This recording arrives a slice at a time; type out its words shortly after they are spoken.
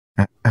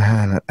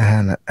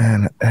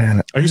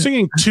Are you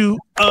singing to?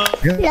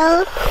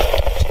 Hello.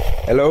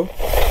 Hello.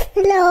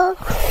 Hello.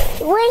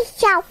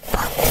 What's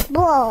up,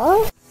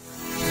 bro?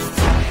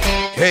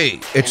 Hey,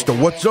 it's the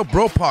What's Up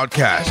Bro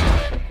podcast.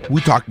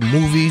 We talk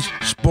movies,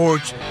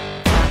 sports,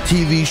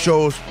 TV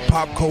shows,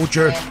 pop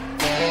culture,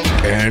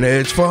 and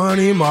it's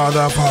funny,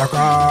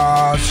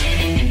 motherfuckers.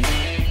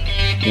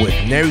 With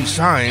Nary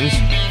Signs.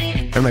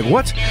 I'm like,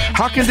 what?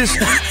 How can this...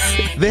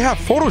 They have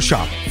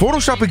Photoshop.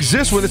 Photoshop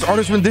exists when this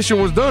artist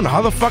rendition was done.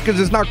 How the fuck is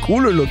this not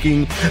cooler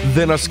looking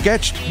than a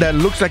sketch that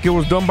looks like it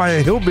was done by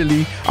a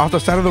hillbilly off the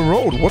side of the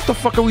road? What the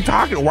fuck are we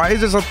talking? Why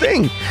is this a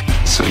thing?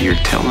 So you're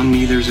telling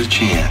me there's a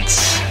chance?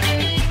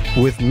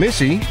 With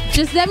Missy.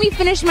 Just let me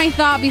finish my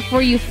thought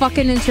before you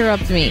fucking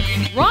interrupt me.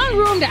 Wrong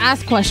room to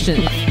ask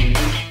questions.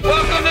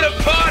 Welcome to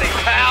the party,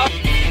 pal!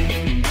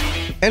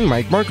 And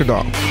Mike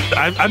Mercadal.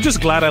 I'm just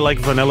glad I like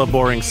vanilla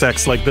boring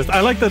sex like this.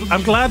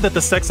 I'm glad that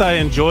the sex I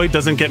enjoy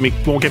won't get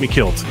me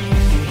killed.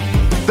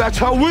 That's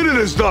how winning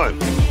is done.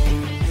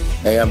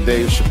 Hey, I'm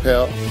Dave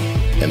Chappelle,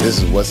 and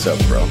this is What's Up,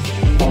 Bro.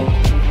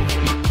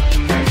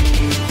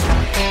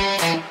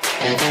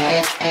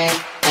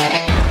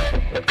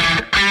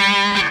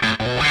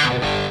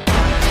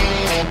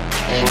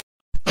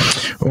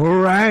 All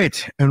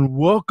right, and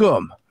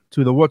welcome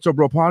to the What's Up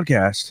Bro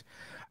podcast.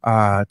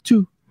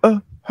 To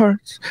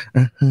hearts.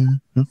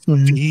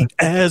 Feet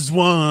as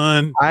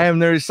one. I am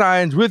Nary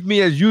Signs. With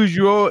me, as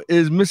usual,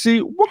 is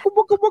Missy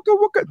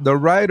Wooka, the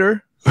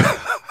writer.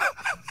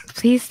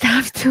 Please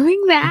stop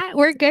doing that.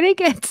 We're gonna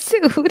get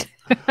sued.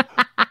 We're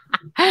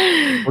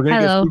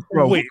gonna Hello. get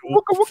sued. Wait,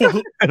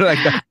 like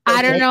that.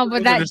 I don't know,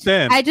 but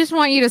I just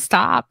want you to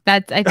stop.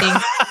 That's I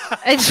think.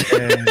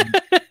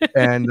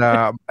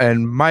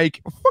 and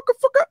Mike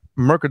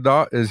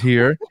Mercadal is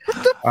here.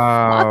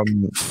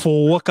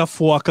 Fuaka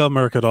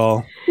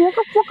Mercadal.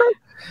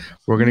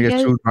 We're gonna get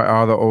sued by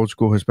all the old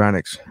school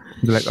Hispanics.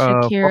 They're like,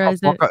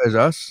 fuaka is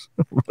us.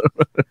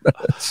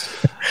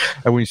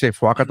 And when you say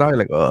fuacata, you're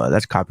like, oh,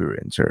 that's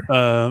copywritten, sir.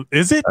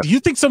 Is it? Do you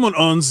think someone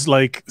owns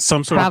like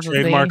some sort of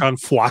trademark on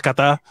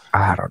fuacata?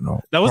 I don't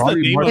know. That was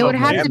Probably the name. It would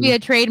have to be a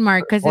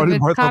trademark because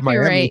if it's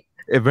copyright.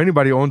 If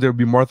anybody owns it, it would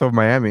be Martha of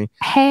Miami.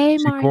 Hey,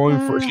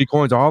 Martha. She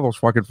coins all those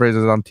fucking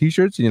phrases on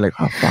t-shirts, and you're like,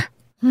 oh, fuck.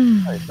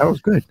 That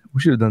was good. We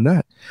should have done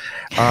that.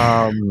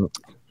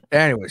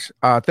 Anyways,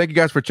 thank you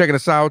guys for checking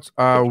us out.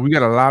 We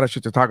got a lot of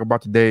shit to talk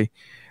about today.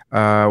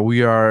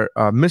 We are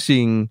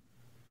missing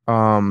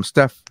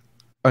Steph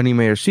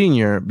Mayer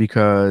Sr.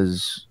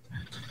 because,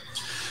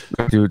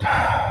 dude,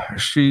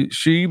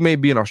 she may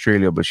be in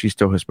Australia, but she's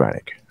still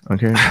Hispanic.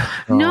 Okay.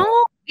 No,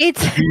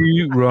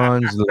 she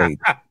runs late.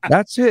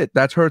 That's it.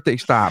 That's her thing.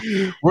 Stop.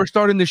 We're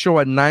starting the show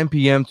at 9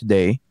 p.m.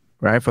 today.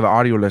 Right, for the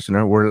audio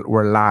listener,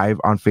 we're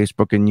live on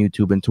Facebook and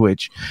YouTube and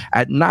Twitch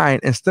at 9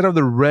 instead of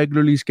the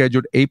regularly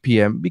scheduled 8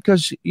 p.m.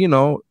 because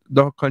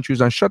the country's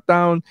on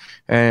shutdown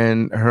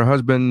and her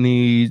husband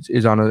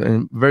is on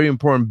a very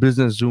important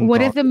business Zoom.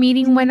 What if the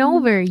meeting went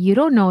over? You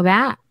don't know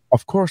that.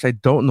 Of course, I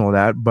don't know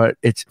that, but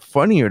it's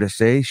funnier to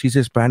say she's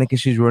Hispanic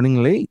and she's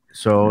running late.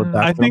 So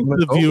I think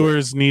the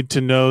viewers need to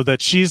know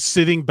that she's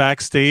sitting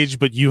backstage,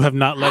 but you have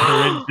not let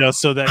her in just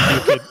so that you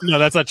could. No,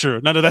 that's not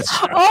true. None of that's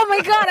true. Oh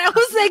my God. I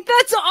was like,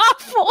 that's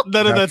awful.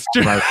 None of that's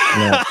true.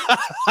 Yeah.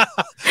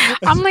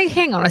 I'm like,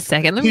 hang on a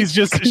second. She's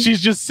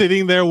just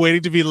sitting there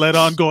waiting to be let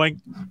on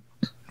going,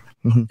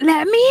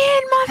 let me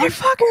in,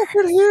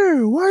 motherfucker.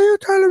 Here. Why are you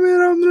telling me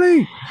that I'm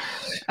late?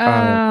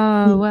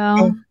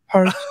 Well.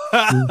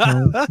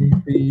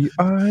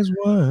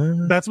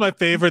 That's my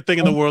favorite thing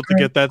in the world, to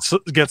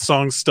get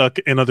songs stuck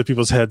in other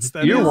people's heads.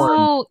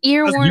 Earworms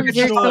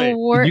are the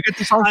worst. Did you get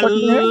the song I stuck in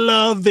your head?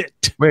 love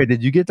it. Wait,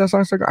 did you get that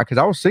song stuck? Because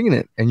I was singing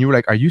it, and you were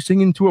like, "Are you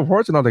singing Two of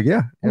Hearts?" And I was like,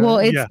 "Yeah." Well,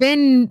 it's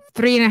been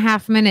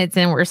 3.5 minutes,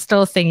 and we're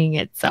still singing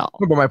it. So,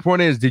 but my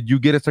point is, did you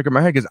get it stuck in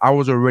my head? Because I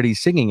was already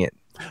singing it.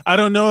 I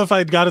don't know if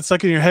I got it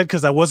stuck in your head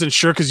because I wasn't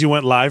sure because you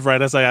went live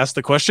right as I asked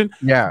the question.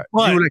 Yeah.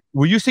 But, you were like,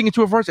 were you singing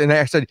Two of Hearts? And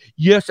I said,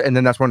 yes. And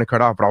then that's when it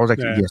cut off. But I was like,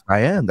 yes, I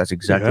am. That's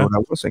exactly what I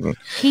was singing.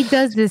 He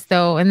does this,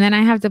 though. And then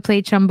I have to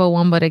play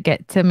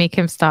Chumbawamba to make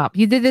him stop.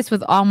 You did this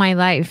with All My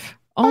Life.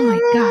 Oh, my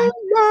God.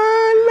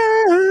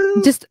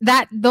 Just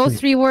those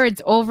 3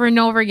 words over and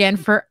over again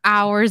for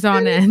hours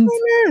on end.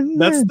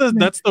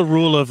 That's the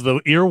rule of the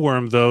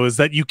earworm, though, is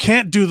that you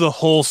can't do the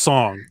whole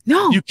song.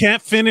 No. You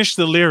can't finish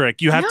the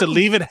lyric. You have to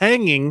leave it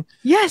hanging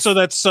so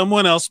that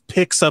someone else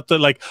picks up the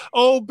like,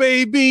 oh,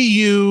 baby,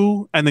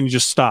 you, and then you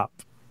just stop.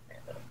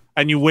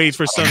 And you wait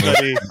for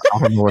somebody I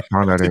don't know what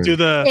song that to do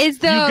the you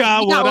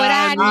got what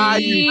I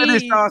need. You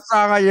finished our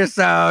song on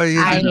yourself.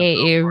 I hate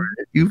you.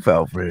 You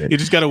fell for it. You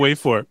just got to wait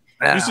for it.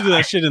 I used to do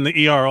that shit in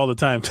the ER all the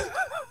time.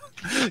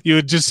 You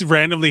would just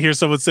randomly hear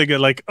someone sing it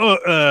like,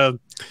 oh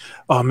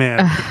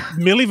man,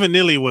 Milli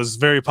Vanilli was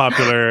very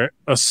popular,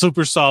 a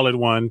super solid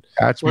one.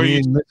 That's me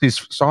and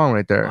Missy's song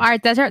right there. All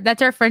right,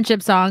 that's our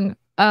friendship song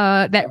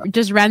that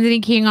just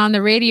randomly came on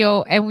the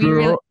radio, and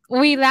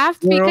we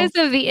laughed because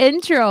of the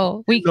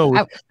intro.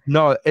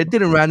 No, it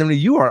didn't randomly.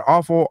 You are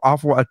awful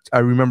at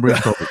remembering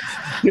stories.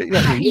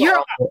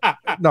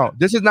 No,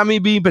 this is not me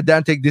being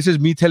pedantic. This is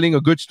me telling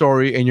a good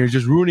story, and you're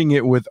just ruining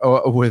it with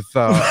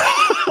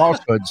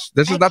falsehoods.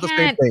 This is not the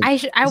same thing. I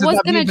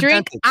was gonna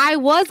drink. I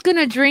was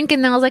gonna drink,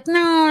 and then I was like,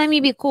 no, let me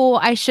be cool.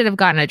 I should have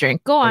gotten a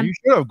drink. Go on. You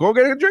should have. Go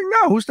get a drink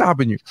now. Who's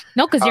stopping you?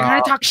 No, because you're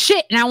gonna talk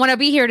shit, and I want to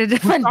be here to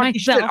defend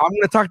myself. I'm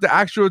gonna talk the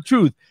actual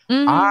truth.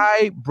 Mm-hmm.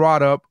 I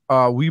brought up.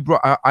 I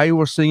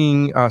was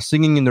singing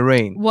in the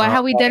rain. What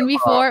have we done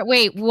before?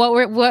 Wait,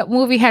 what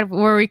movie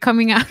were we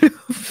coming out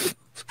of?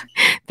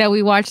 That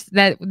we watched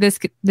that this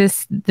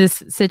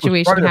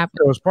situation happened.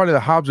 It was probably the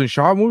Hobbs and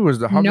Shaw movie.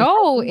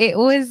 It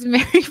was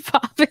Mary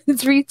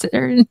Poppins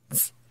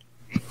Returns.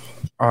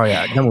 Oh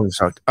yeah, that movie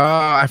sucked.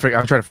 I'm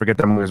trying to forget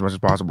that movie as much as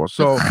possible.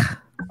 So,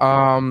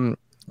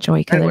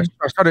 Joy Killer. Anyway,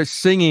 I started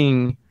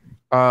singing,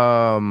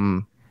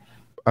 Milli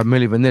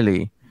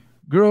Vanilli.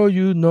 Girl,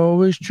 you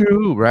know it's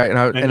true, right? And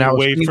I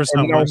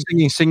was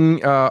singing.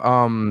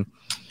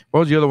 What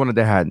was the other one that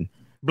they had?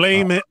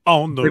 Blame it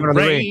on the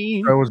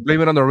rain. I was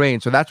Blame It on the Rain.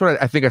 So that's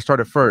what I think I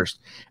started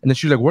first. And then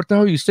she was like, what the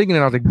hell are you singing?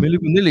 And I was like, Milli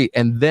Vanilli.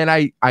 And then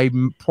I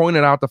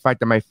pointed out the fact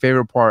that my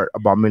favorite part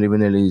about Milli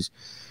Vanilli's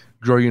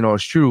Girl, You Know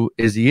It's True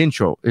is the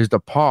intro, is the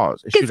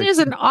pause. Because there's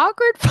an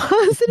awkward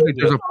pause.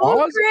 There's a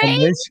pause.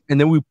 And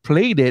then we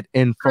played it.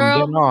 And from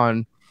then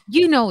on,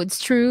 you know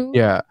it's true.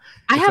 Yeah.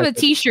 I have a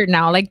t-shirt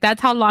now. Like,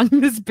 that's how long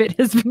this bit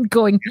has been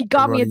going. He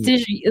got me a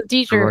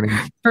t-shirt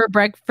for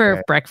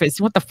breakfast.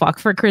 What the fuck?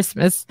 For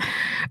Christmas.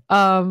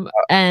 And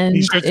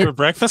t-shirts for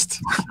breakfast?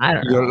 I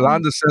don't know.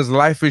 Yolanda says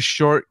life is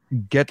short.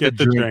 Get the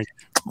drink.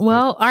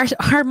 Well,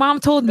 our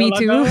mom told me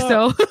to,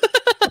 so.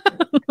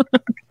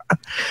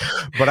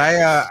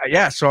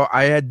 But so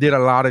I did a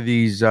lot of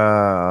these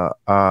earworms,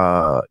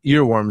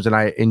 and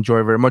I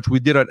enjoy very much. We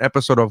did an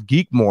episode of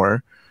Geekmore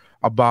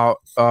about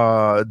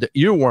the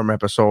earworm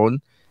episode,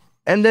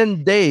 and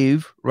then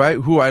Dave, right,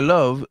 who I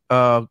love,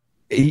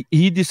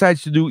 he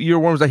decides to do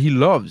earworms that he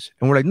loves,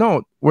 and we're like,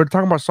 no, we're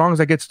talking about songs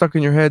that get stuck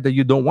in your head that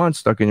you don't want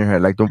stuck in your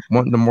head, like the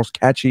most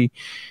catchy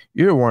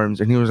earworms.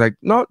 And he was like,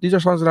 no, these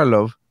are songs that I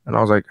love. And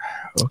I was like,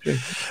 okay.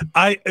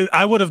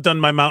 I would have done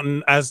my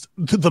mountain as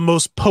the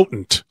most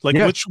potent. Like,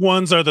 which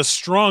ones are the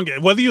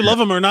strongest? Whether you love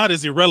them or not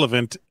is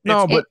irrelevant.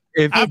 No, but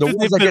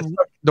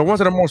the ones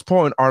that are most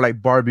potent are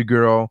like Barbie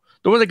Girl.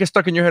 The ones that get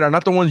stuck in your head are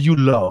not the ones you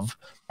love.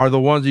 Are the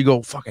ones you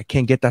go, fuck, I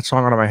can't get that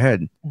song out of my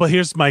head. But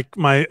here's my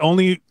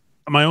only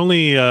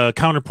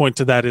counterpoint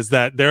to that is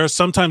that there are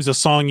sometimes a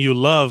song you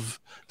love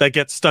that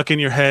gets stuck in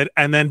your head,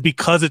 and then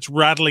because it's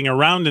rattling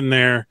around in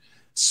there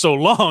so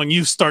long,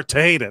 you start to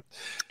hate it.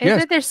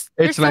 There's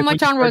so like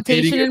much on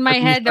rotation in my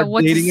head that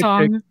what's the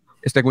song?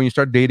 It's like when you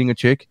start dating a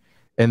chick,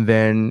 and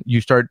then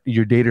you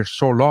date her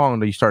so long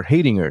that you start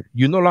hating her.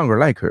 You no longer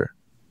like her.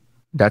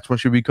 That's when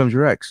she becomes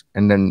your ex,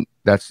 and then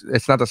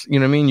it's not you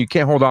know what I mean. You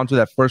can't hold on to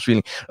that first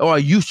feeling. Oh, I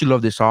used to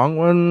love this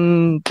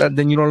song.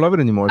 Then you don't love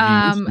it anymore.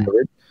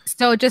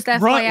 So just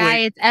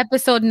FYI, it's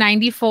episode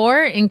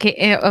 94 of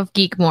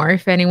Geekmore,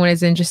 if anyone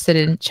is interested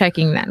in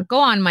checking that. Go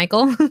on,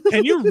 Michael.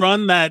 Can you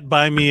run that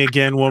by me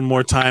again one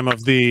more time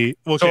of the...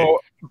 Okay. So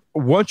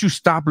once you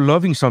stop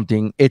loving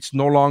something, it's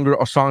no longer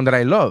a song that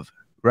I love,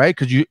 right?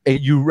 Because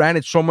you ran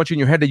it so much in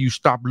your head that you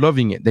stopped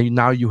loving it.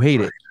 Now you hate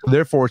it.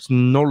 Therefore, it's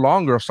no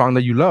longer a song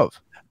that you love.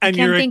 And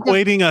you're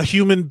equating a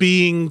human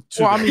being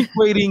to... Well, I'm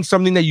equating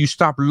something that you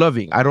stop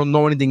loving. I don't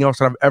know anything else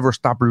that I've ever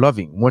stopped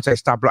loving.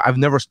 I've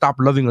never stopped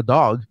loving a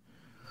dog.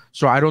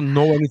 So I don't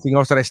know anything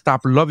else that I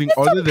stopped loving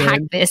other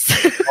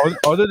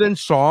than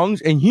songs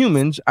and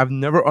humans. I've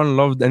never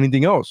unloved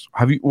anything else.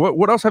 Have you?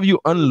 What else have you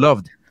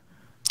unloved?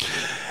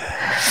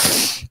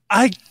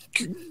 I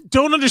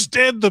don't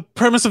understand the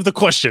premise of the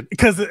question,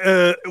 because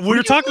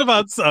we're talking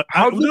about.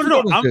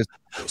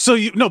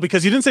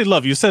 Because you didn't say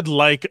love. You said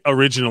like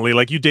originally.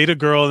 Like you date a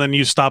girl and then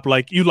you stop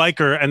you like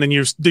her, and then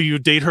you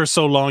date her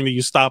so long that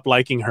you stop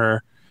liking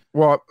her.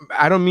 Well,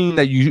 I don't mean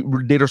that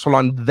you date her so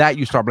long that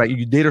you stop. Like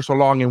you date her so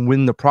long, and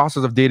when the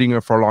process of dating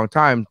her for a long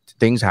time,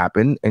 things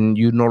happen, and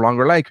you no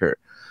longer like her.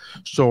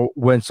 So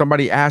when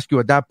somebody asks you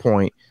at that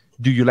point,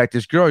 "Do you like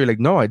this girl?" You're like,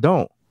 "No, I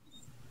don't."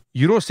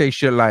 You don't say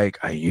shit like,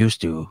 "I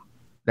used to."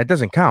 That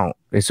doesn't count.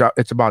 It's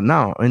about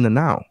now, in the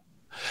now.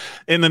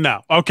 In the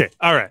now. Okay.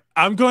 All right.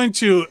 I'm going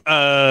to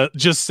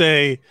just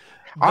say.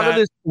 Out of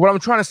this, what I'm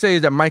trying to say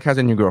is that Mike has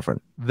a new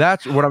girlfriend.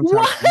 That's what I'm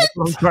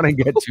trying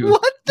to get to.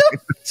 What the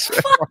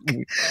fuck?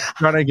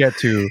 Trying to get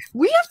to.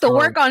 We have to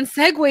work on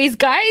segues,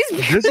 guys.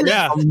 This is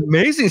an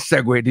amazing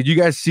segue. Did you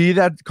guys see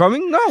that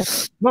coming?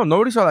 No,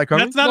 nobody saw that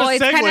coming. That's not a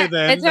segue.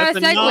 Then it's not a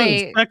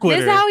segue.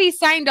 This is how he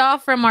signed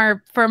off from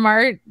our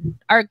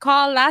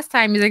call last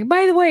time. He's like,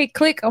 by the way,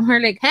 click. I'm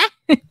like, huh?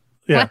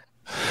 Yeah.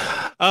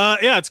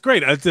 Yeah, it's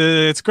great.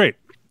 It's great.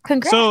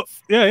 Congrats. So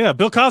yeah,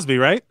 Bill Cosby,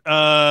 right?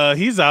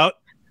 He's out.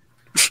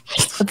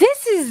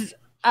 This is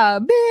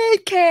a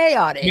bit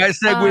chaotic. My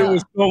segue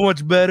was so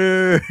much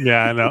better.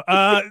 Yeah, I know.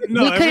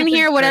 No, we couldn't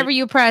hear whatever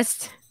you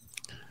pressed.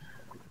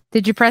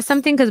 Did you press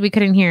something? Because we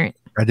couldn't hear it.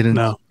 I didn't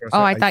know.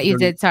 Oh, I thought you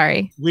did.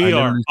 Sorry. We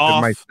are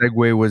off. My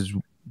segue was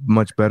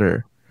much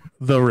better.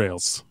 The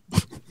rails.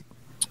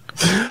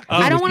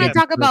 I don't want to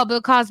talk about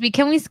Bill Cosby.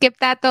 Can we skip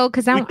that though?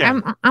 Because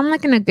I'm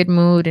like in a good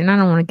mood and I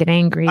don't want to get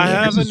angry. I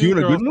have a new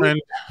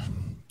girlfriend.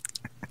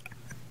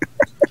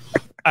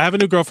 I have a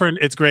new girlfriend.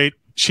 It's great.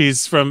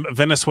 She's from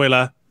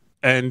Venezuela,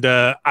 and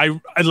I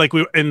like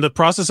we in the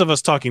process of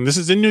us talking. This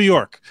is in New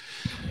York.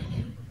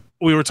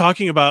 We were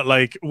talking about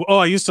like, oh,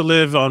 I used to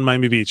live on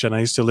Miami Beach, and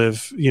I used to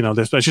live,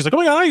 this. But she's like, oh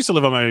yeah, I used to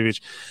live on Miami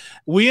Beach.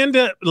 We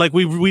ended like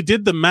we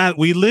did the math.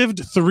 We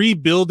lived 3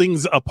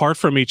 buildings apart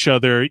from each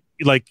other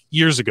like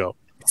years ago.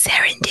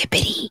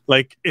 Serendipity.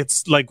 Like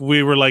it's like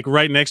we were like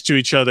right next to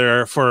each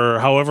other for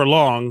however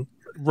long,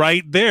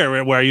 right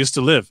there where I used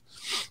to live.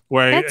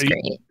 That's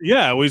great.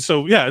 Yeah,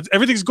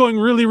 everything's going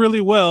really,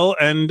 really well,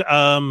 and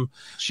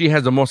she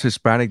has the most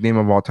Hispanic name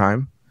of all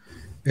time.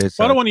 I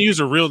don't want to use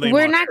a real name.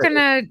 We're not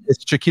gonna.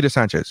 It's Chiquita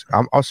Sanchez.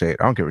 I'll say it.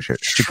 I don't give a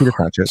shit. Chiquita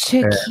Sanchez.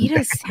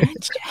 Chiquita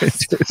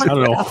Sanchez. I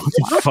don't know what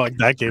the fuck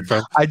that came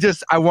from.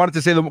 I wanted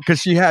to say them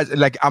because she has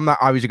like I'm not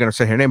obviously gonna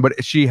say her name,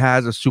 but she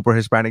has a super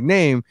Hispanic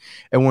name.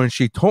 And when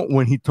he told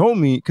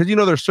me, because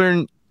there's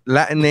certain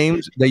Latin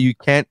names that you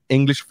can't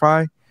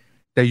Englishify,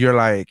 that you're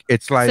like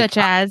it's like such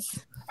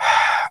as.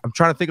 I'm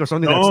trying to think of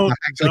something that's not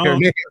actually her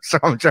name. So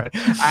I'm trying.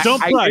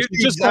 Don't I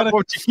just gotta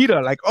Chiquita.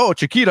 Like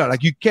Chiquita.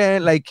 Like you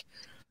can't like.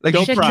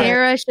 Don't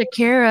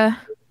Shakira.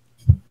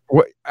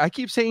 What I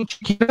keep saying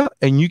Chiquita,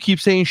 and you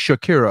keep saying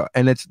Shakira,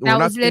 and that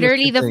was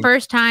literally the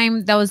first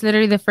time. That was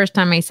literally the first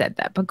time I said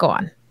that. But go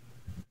on.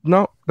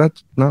 No,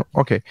 that's no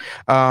okay.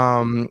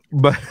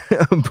 But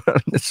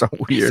it's so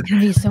weird. It's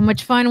gonna be so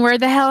much fun. Where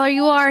the hell are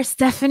you,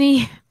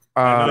 Stephanie?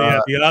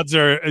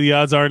 The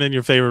odds aren't in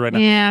your favor right now.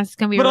 Yeah, it's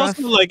gonna be. But rough.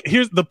 also, like,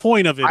 here's the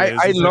point of it.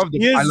 I love the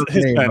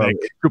name,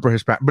 super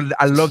Hispanic, but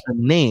I love the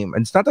name,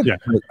 and it's not that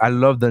I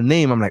love the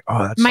name. I'm like,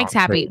 oh, that's Mike's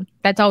happy. Great.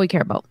 That's all we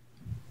care about.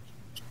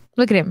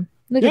 Look at him.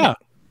 Look at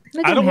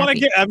him. I don't want to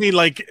get. I mean,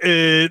 like,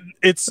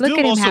 it's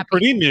still also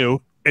pretty new.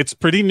 It's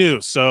pretty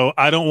new, so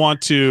I don't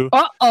want to.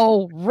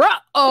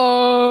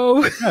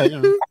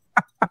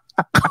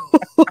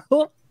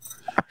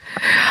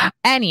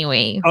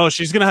 Anyway. Oh,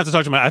 she's gonna have to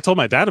talk to I told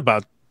my dad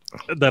about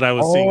that I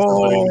was seeing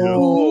somebody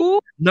new.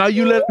 Now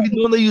you let me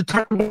know that you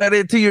talked about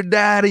it to your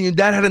dad, and your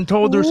dad hadn't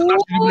told her, so now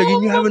she's like,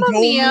 you haven't told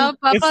me.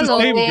 It's the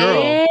same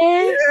girl.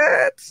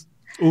 Yes.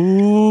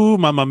 Ooh,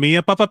 Mamma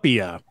Mia, Papa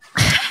Pia.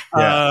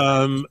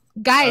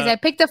 Guys, I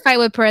picked a fight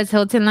with Perez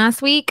Hilton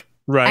last week.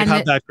 Right,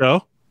 how'd that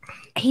go?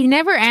 He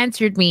never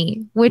answered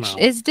me, which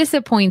is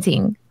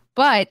disappointing.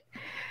 But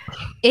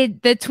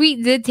the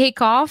tweet did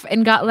take off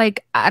and got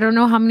like I don't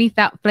know how many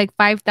like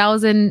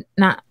 5,000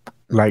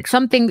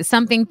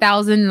 something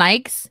thousand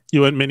likes.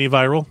 You went mini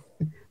viral,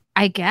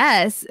 I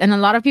guess, and a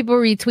lot of people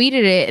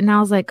retweeted it, and I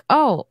was like,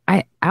 oh,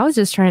 I was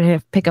just trying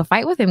to pick a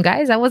fight with him,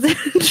 guys. I wasn't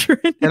trying.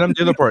 Tell him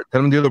the other part.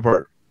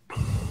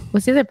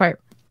 What's the other part?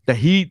 That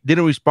he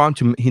didn't respond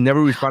to me. He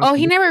never responded. Oh,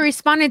 he never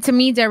responded to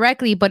me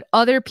directly, but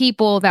other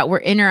people that were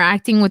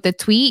interacting with the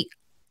tweet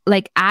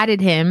like added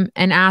him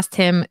and asked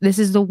him, this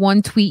is the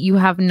one tweet you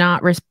have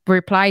not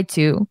replied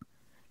to.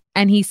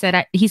 And he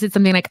said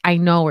something like, I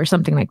know, or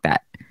something like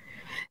that.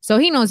 So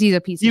he knows he's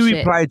a piece of shit. He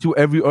replied to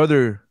every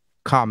other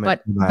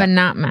comment. But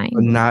not mine.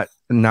 Not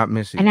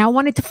Missy. And I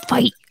wanted to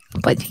fight,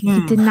 but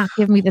he did not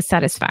give me the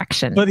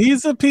satisfaction. But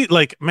he's a piece,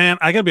 like, man,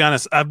 I gotta be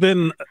honest. I've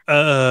been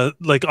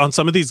like on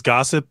some of these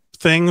gossip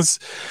things,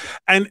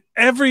 and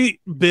every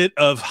bit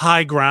of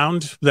high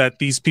ground that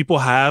these people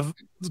have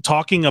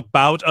talking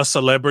about a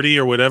celebrity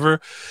or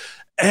whatever,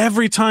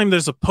 every time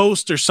there's a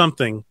post or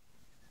something,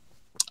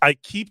 I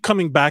keep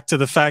coming back to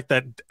the fact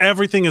that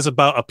everything is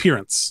about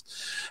appearance,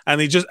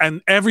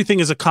 and everything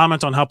is a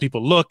comment on how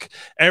people look.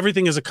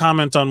 Everything is a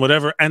comment on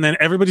whatever. And then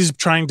everybody's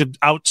trying to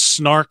out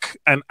snark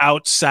and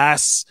out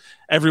sass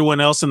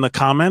everyone else in the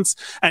comments.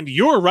 And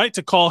you're right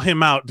to call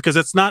him out, because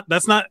that's not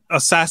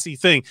a sassy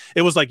thing.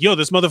 It was like, yo,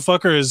 this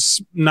motherfucker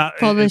is not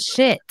full of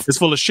shit. It's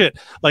full of shit.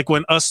 Like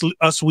when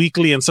Us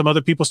Weekly and some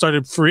other people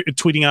started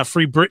tweeting out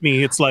Free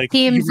Britney, it's like,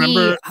 TMZ, you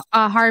remember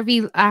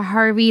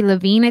Harvey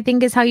Levine, I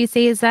think is how you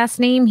say his last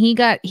name. He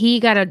got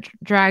a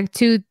drag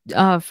too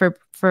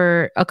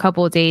for a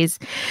couple of days,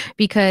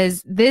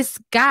 because this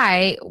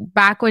guy,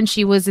 back when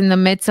she was in the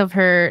midst of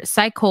her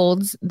psych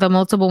holds, the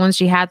multiple ones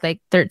she had like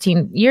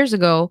 13 years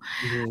ago,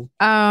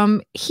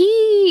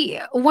 he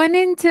went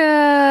into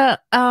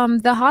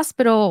the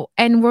hospital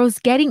and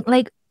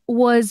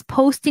was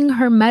posting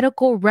her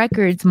medical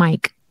records,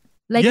 Mike.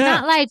 Like,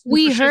 not like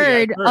we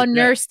heard a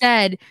nurse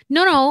said.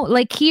 No,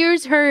 like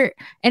here's her,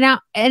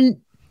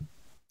 and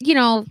you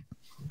know,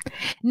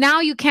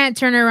 now you can't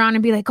turn around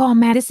and be like, oh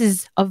man, this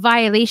is a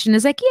violation.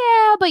 It's like,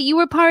 yeah, but you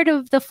were part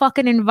of the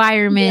fucking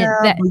environment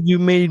that you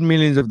made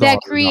millions of dollars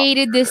that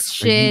created this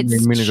shit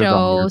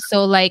show.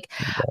 So like,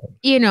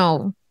 you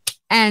know,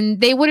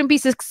 and they wouldn't be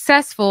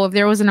successful if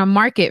there wasn't a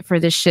market for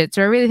this shit.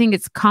 So I really think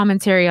it's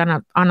commentary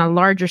on a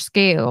larger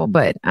scale.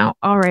 But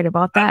I'll write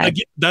about that.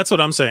 That's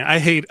what I'm saying. I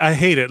hate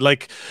it.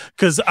 Like,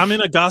 because I'm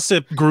in a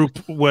gossip group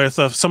with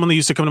someone that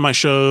used to come to my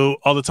show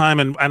all the time,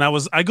 and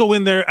I go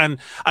in there and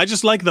I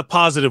just like the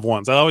positive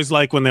ones. I always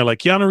like when they're like,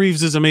 Keanu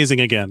Reeves is amazing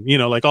again. You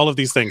know, like all of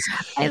these things.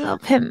 I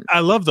love him.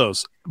 I love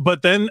those.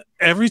 But then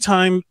every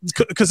time,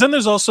 because then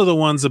there's also the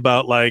ones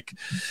about like,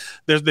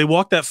 they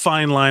walk that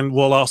fine line.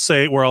 Well, I'll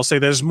say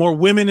there's more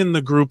women in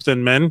the group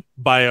than men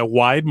by a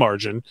wide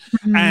margin,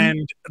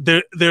 and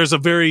there's a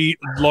very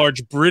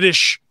large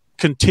British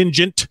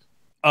contingent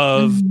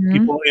of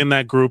people in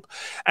that group,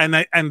 and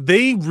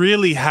they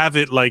really have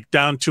it like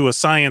down to a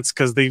science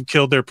because they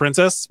killed their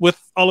princess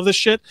with all of this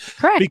shit.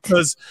 Correct.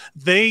 Because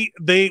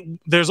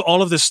there's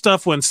all of this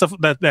stuff when stuff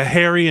that the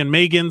Harry and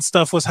Meghan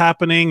stuff was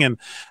happening and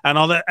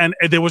all that, and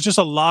there was just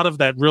a lot of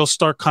that real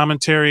stark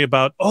commentary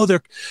about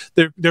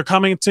they're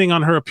commenting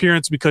on her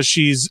appearance because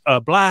she's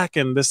black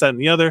and this, that, and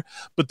the other.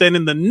 But then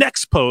in the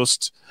next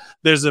post,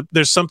 there's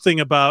something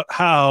about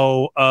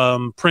how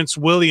Prince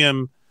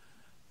William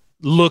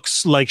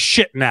looks like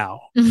shit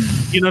now.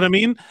 You know what I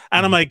mean?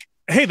 And I'm like,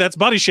 hey, that's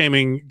body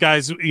shaming,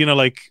 guys. You know,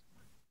 like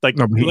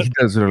no, but he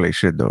does really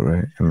shit though,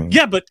 right? I mean,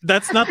 yeah, but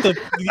that's not the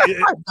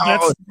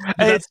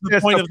that's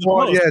the point of the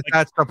post. Yeah,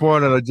 that's the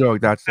point of the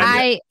joke.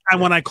 And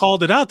when I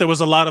called it out, there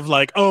was a lot of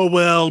like, oh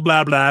well,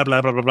 blah blah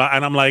blah blah blah blah,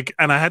 and I'm like,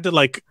 and I had to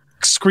like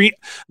screen.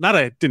 Not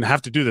I didn't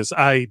have to do this.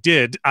 I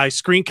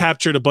screen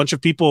captured a bunch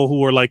of people who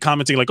were like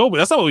commenting, like, oh, but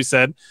that's not what we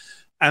said.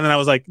 And then I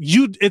was like,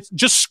 it's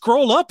just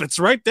scroll up. It's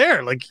right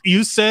there. Like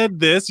you said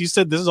this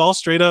is all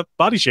straight up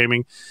body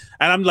shaming.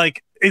 And I'm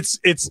like, it's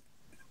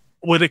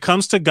when it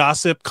comes to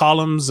gossip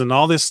columns and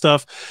all this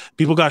stuff,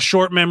 people got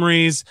short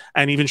memories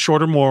and even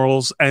shorter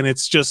morals. And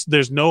it's just,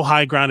 there's no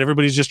high ground.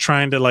 Everybody's just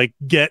trying to like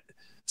get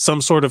some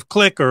sort of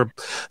click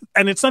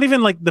and it's not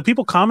even like the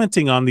people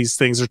commenting on these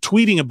things or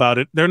tweeting about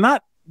it. They're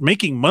not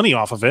making money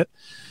off of it.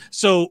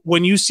 So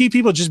when you see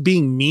people just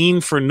being mean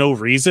for no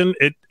reason,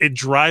 it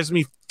drives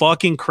me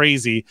fucking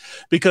crazy,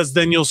 because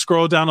then you'll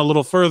scroll down a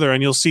little further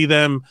and you'll see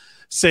them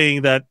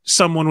saying that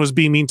someone was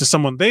being mean to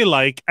someone they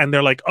like, and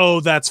they're like, oh,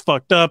 that's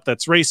fucked up,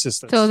 that's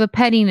racist. So the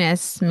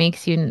pettiness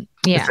makes you,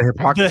 yeah,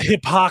 the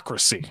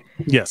hypocrisy.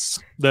 Yes,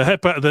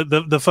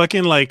 the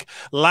fucking like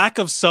lack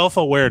of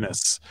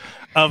self-awareness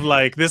of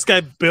like, this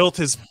guy built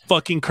his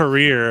fucking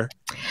career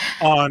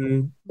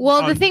on.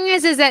 Well, the thing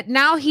is that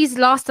now he's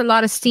lost a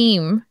lot of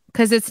steam.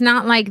 Because it's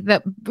not like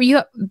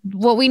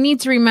what we need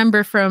to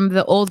remember from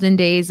the olden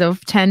days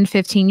of 10,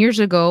 15 years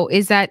ago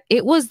is that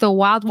it was the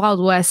wild,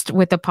 wild west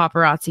with the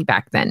paparazzi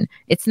back then.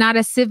 It's not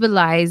as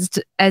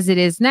civilized as it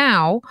is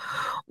now,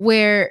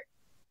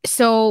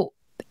 so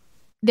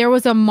there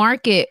was a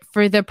market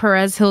for the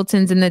Perez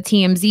Hiltons and the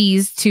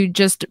TMZs to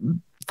just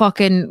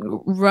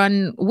fucking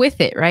run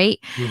with it, right?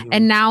 Mm-hmm.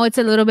 And now it's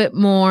a little bit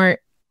more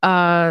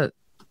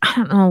I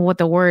don't know what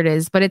the word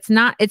is, but it's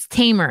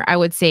tamer, I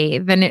would say,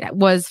 than it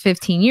was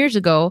 15 years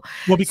ago.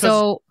 Well,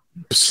 because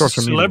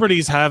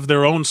celebrities have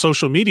their own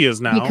social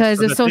medias now. Because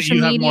of social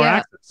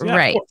media,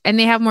 right. And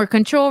they have more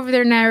control over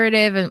their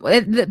narrative. And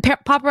the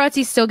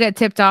paparazzi still get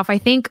tipped off. I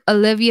think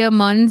Olivia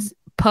Munn's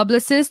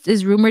publicist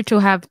is rumored to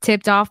have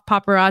tipped off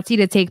paparazzi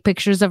to take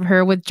pictures of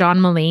her with John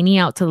Mulaney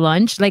out to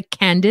lunch, like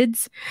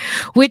candids,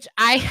 which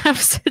I have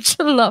such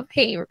a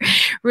love-hate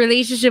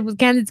relationship with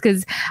candids,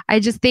 because I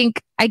just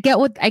think I get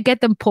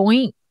the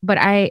point, but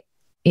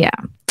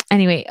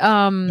anyway,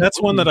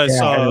 that's one that I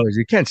saw. Anyways,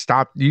 you can't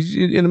stop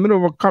you in the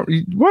middle of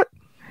what?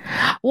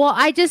 Well,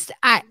 I didn't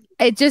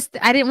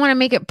want to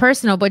make it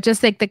personal, but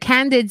just like the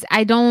candids,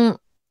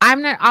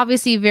 I'm not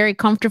obviously very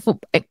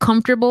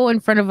comfortable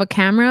in front of a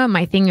camera.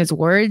 My thing is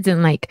words,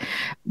 and like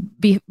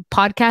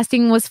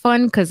podcasting was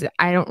fun because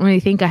I don't really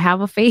think I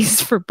have a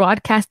face for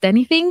broadcast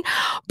anything.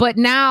 But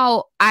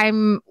now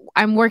I'm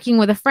working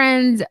with a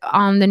friend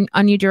on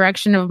a new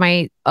direction of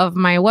my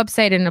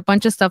website and a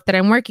bunch of stuff that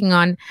I'm working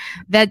on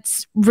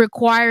that's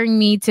requiring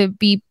me to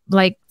be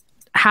like,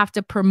 have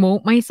to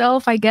promote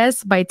myself, I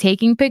guess, by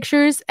taking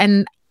pictures.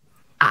 And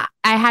I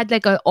had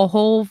like a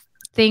whole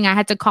thing. I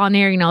had to call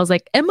Neri and I was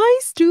like, am I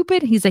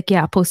stupid? He's like,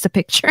 yeah, post a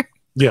picture.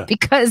 Yeah.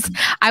 Because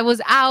I was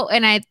out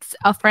and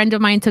a friend of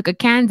mine took a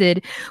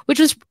candid, which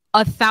was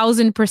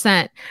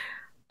 1,000%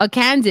 a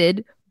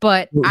candid,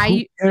 but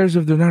who cares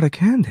if they're not a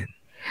candid?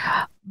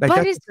 Like,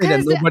 but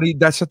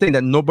that's the thing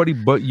that nobody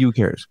but you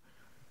cares.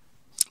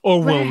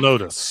 Or will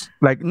notice.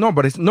 Like,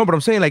 but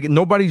I'm saying, like,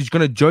 nobody's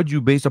gonna judge you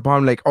based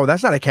upon like, oh,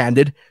 that's not a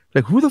candid.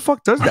 Like, who the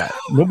fuck does that?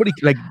 Nobody,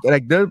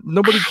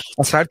 nobody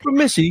aside from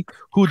Missy,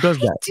 who does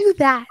that? Do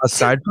that.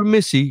 Aside from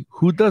Missy,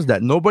 who does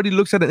that? Nobody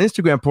looks at an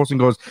Instagram post and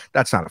goes,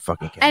 that's not a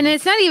fucking candid. And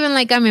it's not even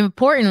like I'm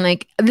important.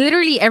 Like,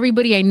 literally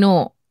everybody I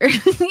know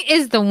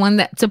is the one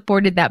that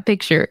supported that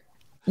picture,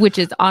 which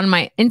is on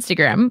my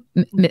Instagram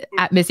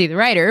at Missy the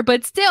Writer.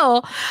 But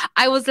still,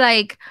 I was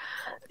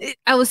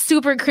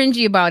super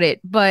cringy about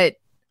it. But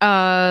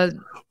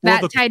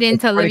that tied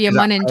into Olivia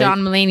Munn and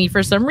John Mulaney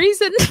for some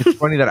reason. It's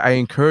funny that I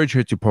encourage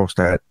her to post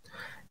that,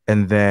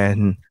 and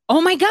then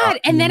Oh my God.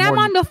 And then I'm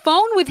morning. on the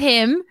phone with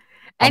him.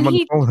 And I'm on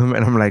the phone with him,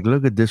 and I'm like,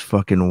 look at this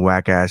fucking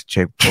whack ass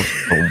chick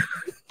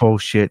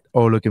bullshit.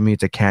 Oh, look at me,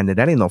 it's a candid.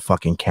 That ain't no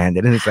fucking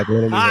candid. And it's like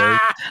literally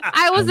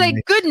I was like,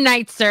 good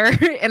night, sir.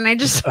 And I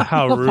just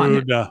How hung up on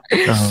rude. him.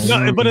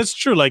 No, but it's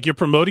true. Like, you're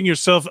promoting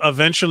yourself.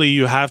 Eventually,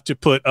 you have to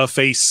put a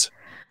face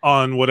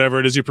on whatever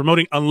it is you're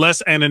promoting,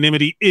 unless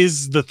anonymity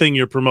is the thing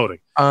you're promoting.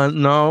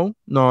 No,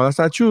 that's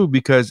not true.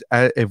 Because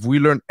if we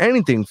learn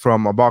anything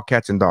from about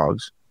cats and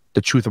dogs,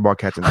 the truth about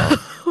cats and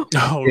dogs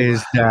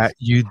is that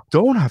you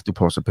don't have to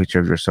post a picture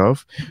of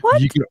yourself.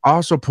 What? You can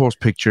also post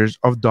pictures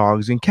of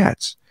dogs and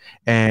cats,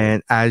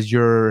 and as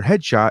your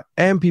headshot,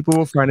 and people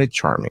will find it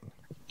charming.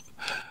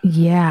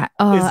 Yeah. Is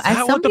that As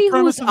what the somebody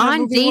premise who's of that on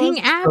movie dating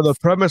was? apps, So the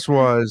premise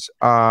was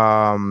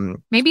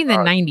maybe in the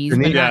 90s, but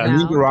Janine not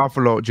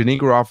now. Janine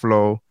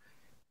Garofalo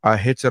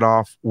hits it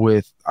off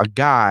with a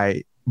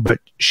guy, but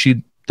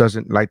she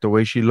doesn't like the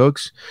way she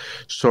looks,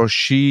 so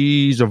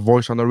she's a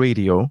voice on the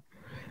radio,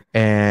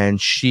 and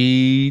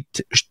she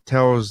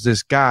tells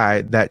this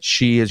guy that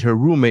she is her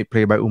roommate,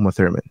 played by Uma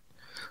Thurman.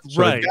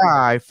 So Right. the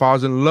guy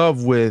falls in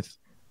love with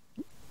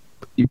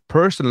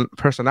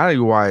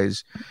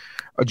personality-wise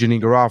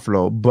Janine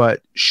Garofalo,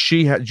 but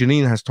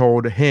Janine has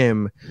told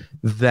him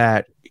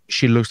that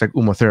she looks like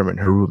Uma Thurman,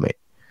 her roommate.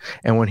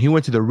 And when he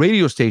went to the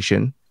radio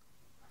station,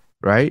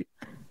 right,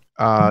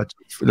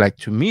 like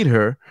to meet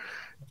her,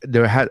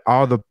 they had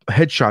all the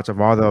headshots of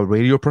all the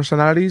radio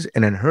personalities,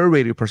 and then her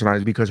radio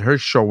personalities, because her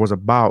show was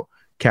about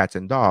cats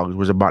and dogs,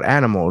 was about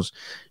animals.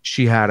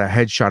 She had a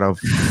headshot of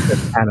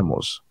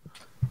animals,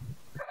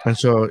 and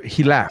so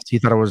he laughed.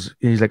 He's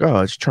like, "Oh,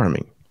 it's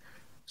charming."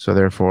 So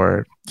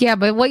therefore, Yeah,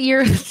 but what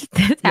year?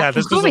 Yeah,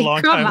 this was a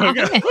long time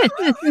ago.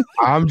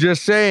 I'm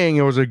just saying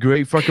it was a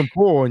great fucking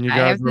pool, and you I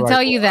guys have to were tell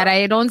like, you that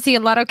I don't see a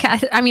lot of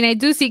cats. I mean, I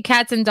do see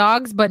cats and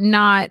dogs, but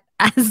not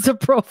as the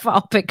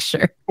profile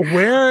picture.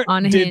 Where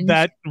On did Hinge.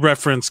 that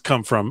reference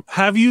come from?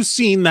 Have you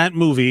seen that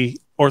movie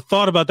or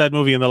thought about that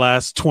movie in the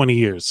last 20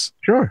 years?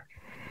 Sure.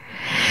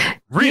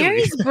 Really?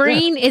 Mary's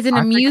brain is an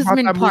I think about amusement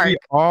that movie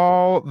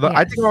park.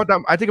 I think about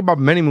that. I think about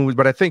many movies,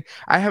 but I think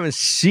I haven't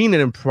seen it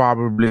in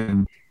probably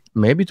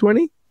maybe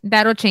 20.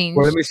 That'll change.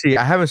 Well, let me see.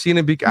 I haven't seen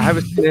it. I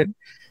haven't seen it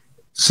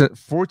since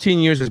 14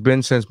 years has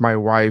been since my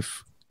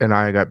wife and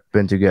I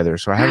been together.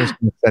 So I haven't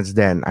seen it since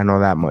then. I know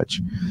that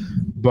much.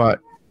 But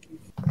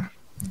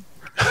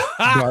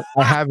I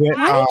haven't.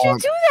 Why did you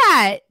do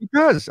that?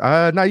 Because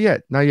not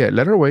yet.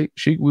 Let her wait.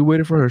 We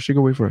waited for her. She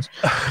can wait for us.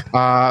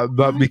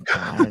 But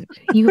because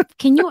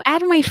Can you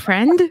add my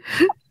friend?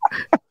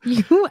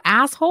 You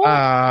asshole.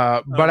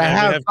 but I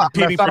have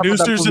competing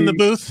producers in the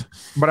booth.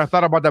 But I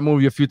thought about that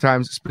movie a few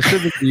times,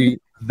 specifically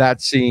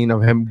that scene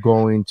of him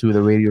going to the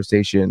radio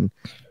station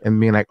and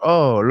being like,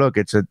 "Oh, look,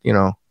 it's a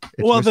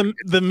Well,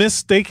 the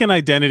mistaken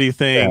identity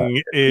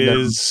thing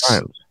is,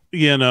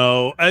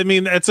 I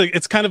mean,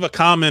 it's kind of a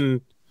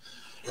common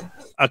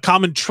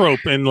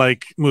trope in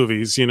like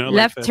movies, like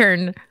Left that.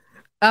 turn.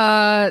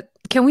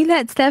 Can we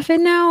let Steph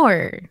in now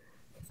or?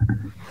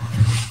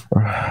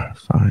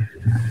 Fine.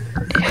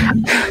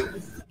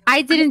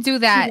 I didn't do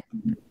that.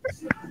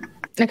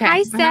 Okay.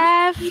 Hi,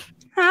 Steph.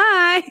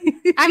 Hi.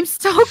 I'm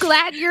so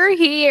glad you're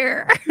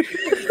here.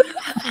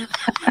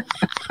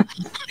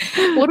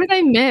 What did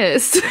I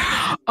miss?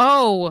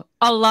 Oh,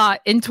 a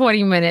lot in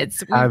 20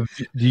 minutes.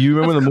 Do you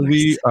remember the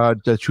movie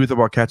The Truth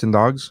About Cats and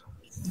Dogs?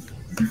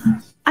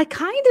 I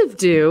kind of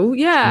do.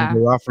 Yeah.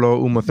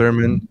 Garofalo, Uma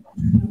Thurman,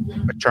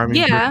 a charming.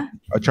 Yeah.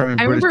 A charming.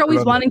 I remember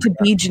always wanting to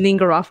be Janine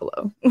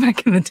Garofalo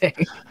back in the day.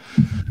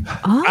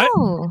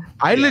 Oh,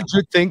 I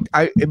legit think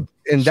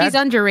she's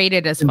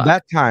underrated as in fuck.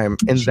 that time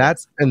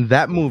in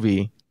that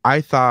movie.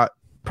 I thought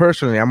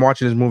personally, I'm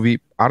watching this movie.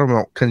 I don't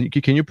know.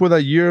 Can you pull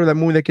that year of that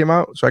movie that came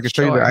out so I can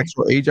tell you the Sure.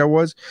 actual age I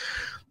was?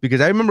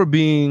 Because I remember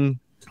being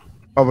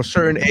of a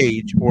certain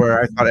age where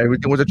I thought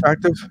everything was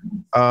attractive,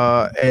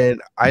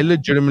 and I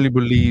legitimately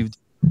believed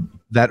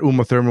that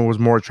Uma Thurman was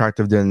more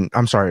attractive than The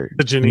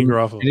Janine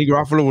Garofalo. Janine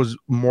Garofalo was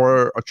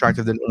more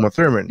attractive than Uma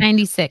Thurman.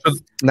 96.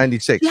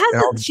 96.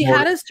 She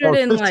had a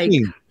certain like.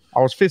 I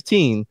was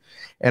 15,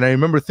 and I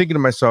remember thinking to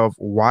myself,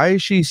 "Why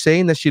is she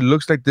saying that she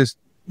looks like this?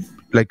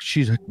 Like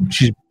she's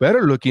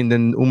better looking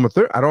than Uma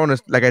Thurman? I don't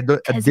understand. Like I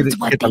didn't It's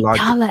what get the they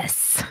logic. tell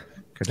us.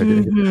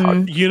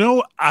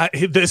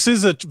 This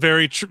is a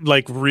very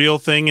like real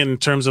thing in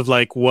terms of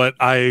like what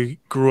I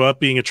grew up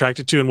being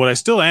attracted to and what I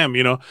still am.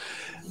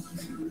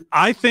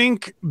 I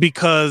think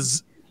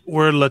because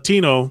we're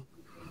Latino,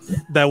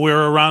 that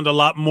we're around a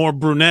lot more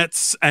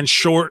brunettes and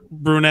short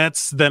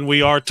brunettes than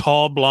we are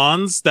tall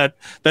blondes.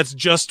 That's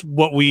just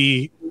what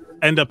we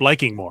end up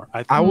liking more.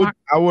 I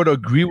would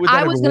agree with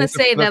that. I was gonna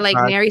say that like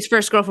Mary's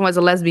first girlfriend was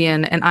a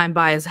lesbian, and I'm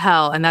bi as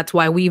hell, and that's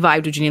why we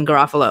vibed with Janine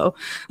Garofalo.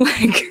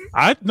 Like,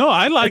 I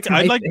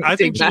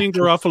think Janine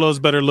Garofalo is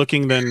better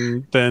looking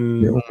than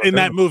in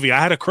that movie. I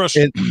had a crush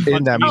in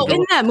that oh, movie.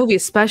 in that movie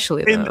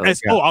especially.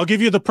 Though. I'll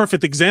give you the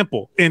perfect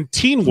example. In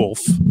Teen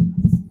Wolf,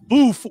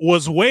 Boof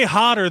was way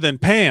hotter than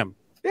Pam.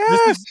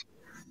 Yes.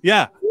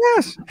 Yeah.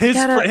 Yes. His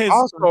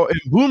Also in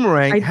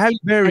Boomerang, Halle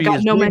Berry got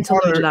is no way mental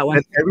image of hotter that one.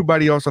 than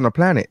everybody else on the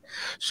planet.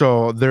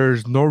 So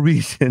there's no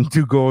reason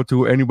to go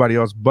to anybody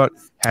else but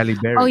Halle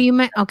Berry. Oh, you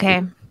meant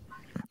okay.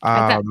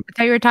 I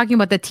thought you were talking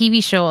about the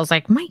TV show. I was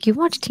like, Mike, you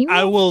watch Teen Wolf?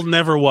 I will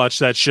never watch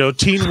that show.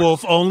 Teen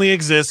Wolf only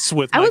exists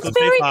with I was Michael J.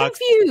 very Fox.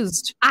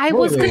 confused.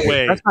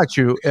 Wait. That's not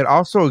true. It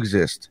also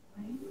exists,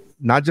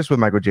 not just with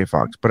Michael J.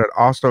 Fox, but it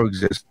also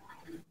exists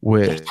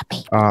with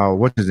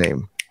what's his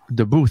name?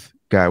 The Booth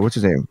guy. What's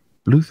his name?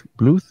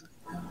 Bluth?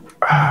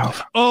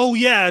 Oh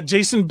yeah,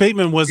 Jason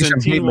Bateman was Jason in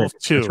Teen Bateman. Wolf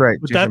too. That's right,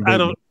 But Jason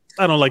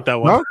I don't like that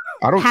one. No,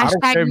 I don't care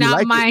Hashtag if you not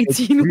like my it. It's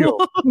Teen real.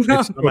 Wolf. It's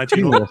Not my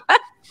Teen Teen Wolf.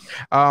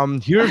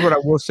 Here's what I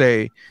will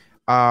say.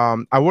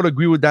 I would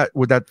agree with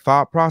that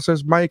thought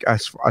process, Mike.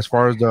 As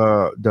far as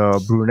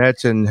the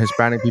brunettes and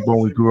Hispanic people,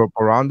 when we grew up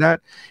around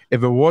that,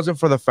 if it wasn't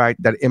for the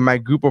fact that in my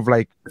group of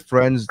like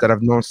friends that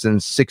I've known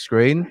since 6th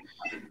grade,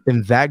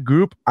 in that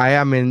group, I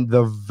am in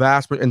the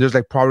vast, and there's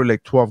like probably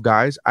like 12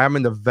 guys. I am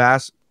in the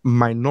vast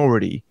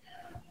minority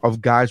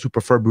of guys who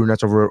prefer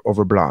brunettes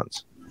over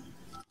blondes.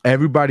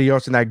 Everybody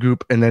else in that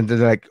group, and then they're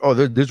like, "Oh,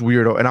 this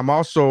weirdo." And I'm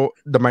also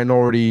the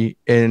minority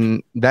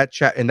in that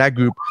chat in that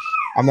group.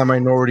 I'm the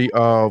minority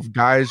of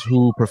guys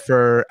who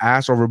prefer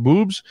ass over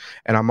boobs,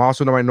 and I'm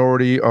also the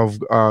minority of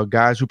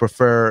guys who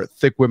prefer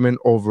thick women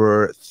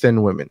over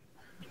thin women.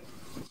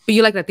 But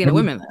you like Latina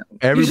women, though.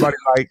 Everybody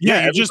like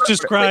You just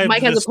described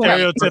Mike the has a point.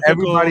 stereotypical.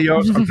 everybody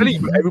else. I'm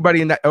telling you,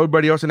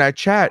 everybody else in that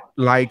chat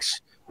likes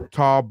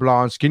tall,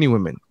 blonde, skinny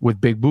women with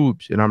big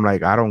boobs, and I'm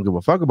like, I don't give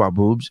a fuck about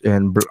boobs,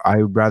 and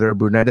I'd rather a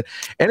brunette.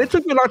 And it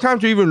took me a long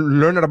time to even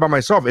learn that about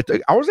myself.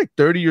 I was like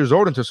 30 years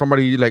old until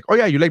somebody like, oh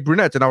yeah, you like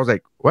brunettes, and I was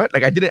like, what?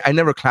 Like I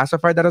never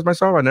classified that as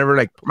myself. I never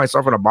like put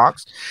myself in a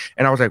box,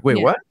 and I was like,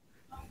 wait, what?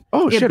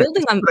 Oh Yeah, shit!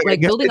 building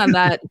on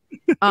that.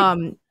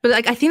 But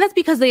like I think that's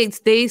because they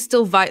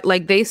still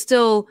they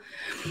still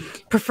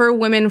prefer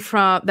women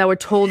that were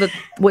told that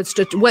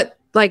what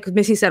like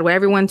Missy said, what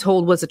everyone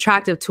told was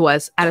attractive to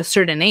us at a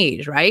certain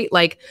age, right?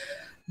 Like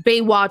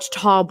Baywatch,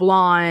 tall,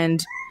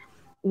 blonde,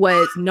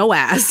 was no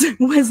ass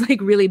was like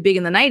really big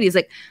in the 90s.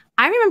 Like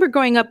I remember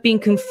growing up being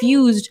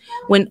confused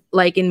when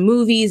like in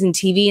movies and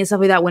TV and stuff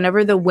like that,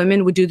 whenever the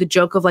women would do the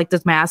joke of like,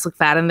 does my ass look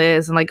fat in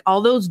this? And like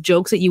all those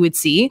jokes that you would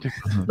see,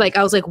 like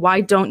I was like,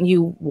 why don't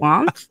you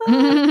want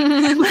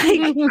that?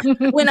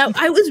 Like when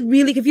I was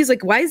really confused,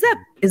 like, why is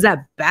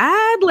that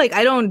bad? Like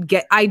I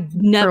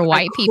never For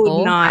white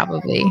people,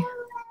 probably.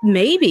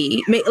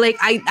 Maybe like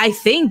I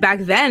think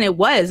back then it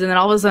was, and then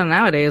all of a sudden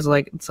nowadays,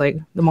 like it's like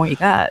the more you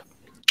got.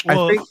 I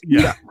think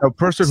a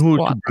person who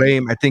to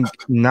blame, I think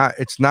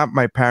it's not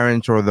my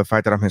parents or the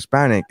fact that I'm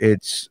Hispanic,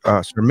 it's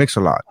Sir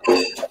Mix-a-Lot.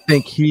 I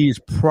think he's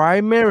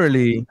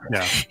primarily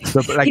he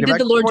did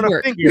the Lord's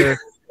work.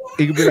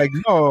 He could be like,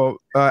 no,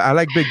 I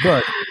like big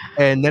butt.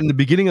 And then the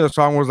beginning of the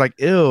song was like,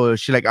 ew,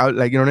 she like, you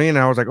know what I mean? And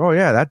I was like, oh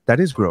yeah, that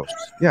is gross.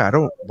 Yeah, I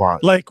don't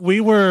want. Like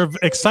we were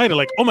excited,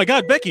 like, oh my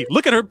God, Becky,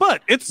 look at her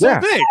butt. It's so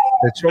big.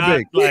 It's so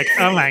big. Like,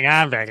 oh my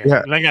God, Becky.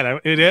 Yeah. Look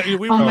at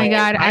it. Oh my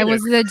God, I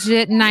was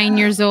legit 9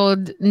 years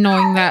old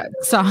knowing that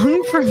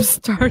song from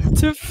start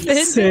to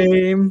finish.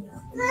 Same.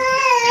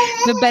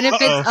 The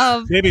benefits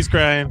of baby's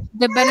crying.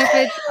 The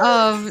benefits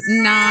of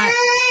not.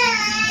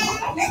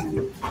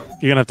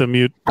 You're gonna have to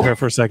mute her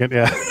for a second.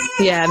 Yeah.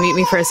 Yeah, mute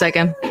me for a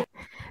second.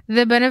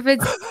 The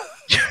benefits.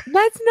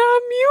 That's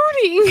not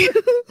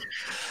muting.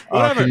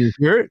 Can you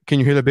hear it? Can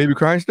you hear the baby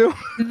crying still?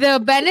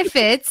 The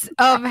benefits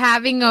of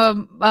having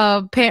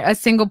a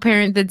single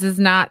parent that does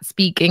not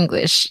speak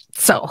English.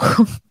 So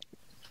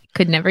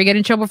could never get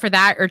in trouble for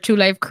that, or Two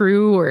Live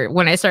Crew, or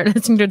when I started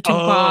listening to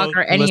Tupac,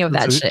 or any of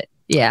that shit.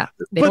 Yeah,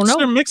 but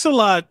Sir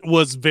Mix-a-Lot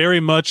was very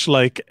much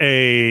like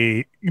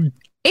a.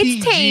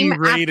 It's tame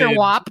after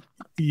WAP.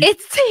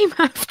 It's tame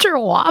after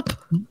WAP.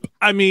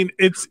 I mean,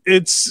 it's.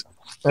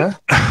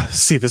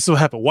 See, this is what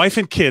happened. Wife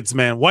and kids,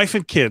 man. Wife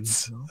and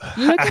kids.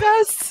 Look at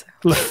us.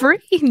 Free,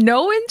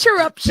 no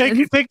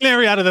interruptions. Take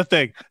Larry out of the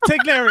thing.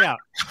 Take Larry out.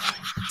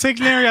 Take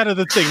Larry out of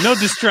the thing. No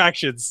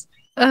distractions.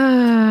 Get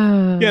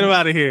him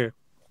out of here.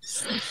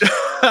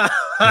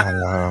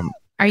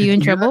 Are you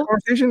in trouble?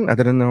 I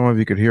didn't know if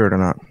you could hear it or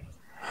not.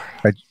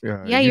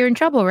 Yeah, you're in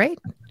trouble, right?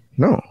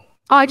 No.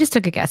 Oh, I just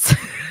took a guess.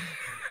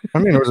 I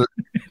mean,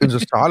 it was a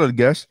solid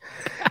guess.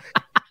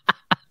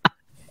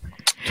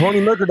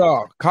 Tony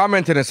Mercadal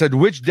commented and said,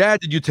 "Which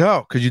dad did you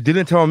tell? Because you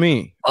didn't tell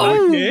me."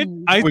 Oh, I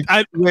did.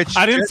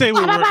 I didn't say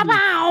we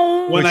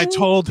were. When I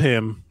told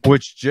him,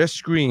 which just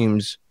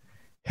screams,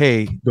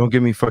 "Hey, don't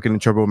get me fucking in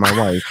trouble with my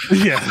wife."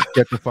 Yeah,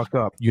 get the fuck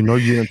up. You know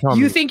you didn't tell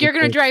me. You think you're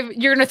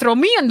gonna throw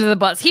me under the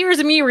bus?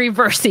 Here's me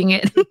reversing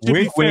it.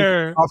 Wink,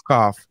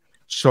 cough.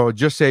 So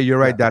just say you're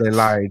right, Dad. I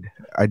lied.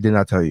 I did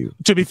not tell you.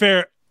 To be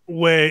fair.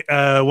 When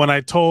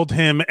I told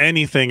him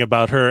anything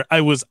about her,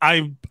 I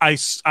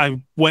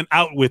went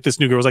out with this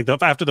new girl. It was like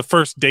after the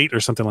first date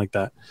or something like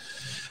that,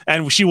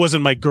 and she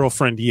wasn't my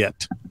girlfriend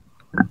yet.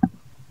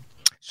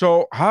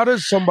 So how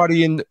does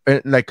somebody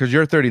because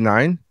you're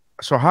 39,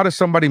 So how does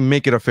somebody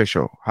make it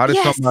official? How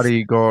does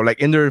somebody go like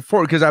in their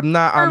because I'm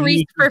not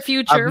for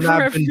future I've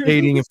not been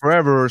dating it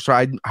forever.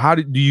 So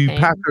do you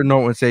pass her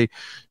note and say,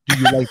 do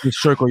you like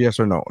this circle yes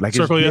or no? Like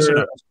circle yes or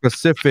no.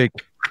 Specific.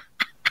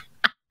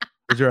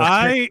 Is there a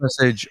text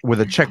message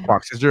with a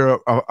checkbox? Is there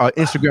a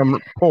Instagram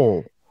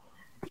poll?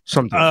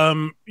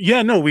 Something.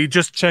 Yeah, no, we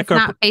just check it's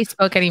not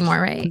Facebook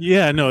anymore, right?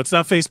 Yeah, no, it's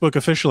not Facebook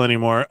official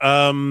anymore.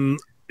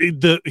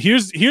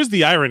 Here's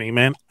the irony,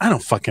 man. I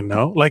don't fucking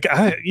know. Like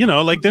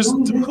there's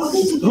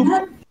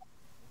who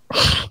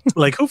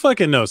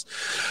fucking knows?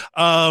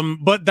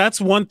 But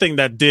that's one thing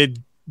that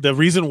did. The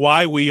reason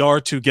why we are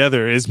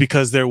together is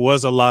because there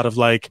was a lot of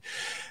like,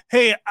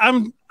 hey,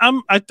 I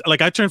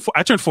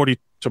turned 40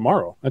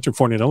 tomorrow. I turned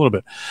 40 in a little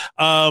bit.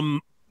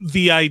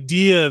 The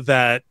idea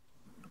that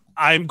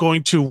I'm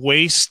going to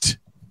waste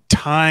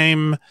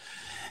time.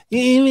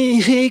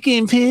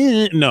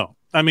 No.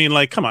 I mean,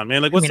 like, come on,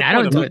 man. Like, I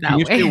don't do it that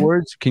way.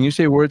 Can you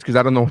say words? Because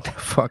I don't know what the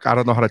fuck. I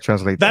don't know how to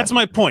translate that. That's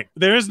my point.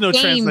 There is no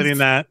translating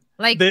that.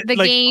 Like the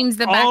games,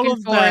 the back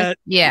and forth. That,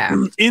 yeah.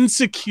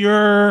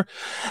 Insecure.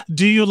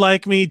 Do you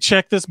like me?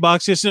 Check this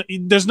box.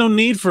 There's no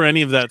need for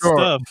any of that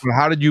stuff.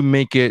 How did you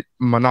make it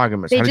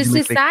monogamous? They just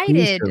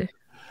decided.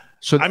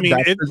 So I mean,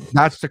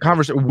 that's the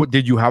conversation.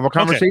 Did you have a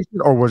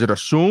conversation or was it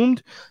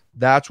assumed?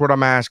 That's what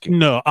I'm asking.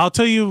 No, I'll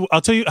tell you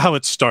how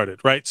it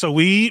started, right? So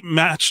we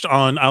matched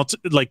on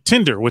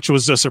Tinder, which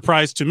was a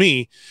surprise to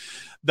me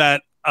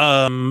that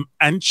and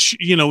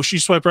she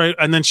swiped right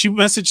and then she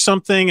messaged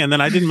something and then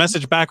I didn't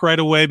message back right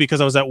away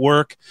because I was at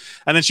work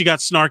and then she got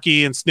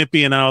snarky and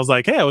snippy and I was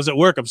like, hey, I was at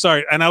work, I'm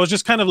sorry. And I was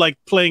just kind of like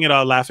playing it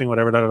out, laughing,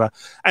 whatever,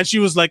 and she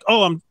was like,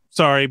 oh, I'm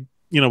sorry,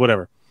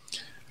 whatever.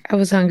 I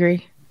was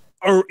hungry.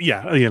 Or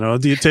yeah,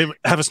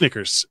 have a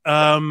Snickers.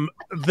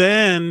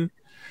 Then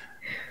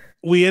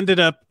we ended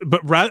up,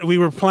 but we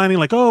were planning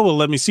like, oh, well,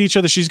 let me see each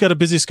other. She's got a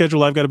busy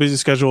schedule. I've got a busy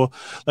schedule.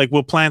 Like,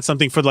 we'll plan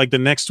something for like the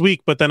next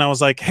week. But then I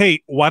was like,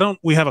 hey, why don't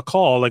we have a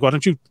call? Like, why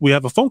don't we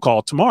have a phone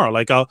call tomorrow?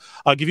 Like, I'll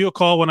give you a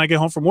call when I get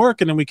home from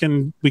work, and then we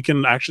can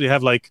actually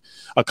have like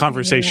a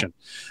conversation,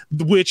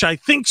 which I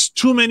think's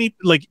too many.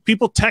 Like,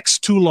 people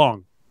text too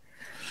long.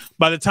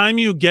 By the time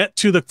you get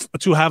to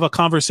have a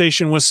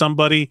conversation with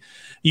somebody,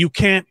 you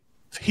can't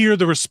hear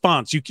the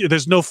response.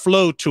 There's no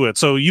flow to it,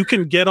 so you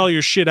can get all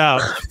your shit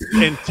out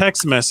in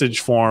text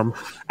message form,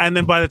 and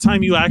then by the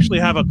time you actually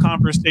have a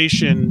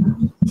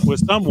conversation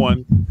with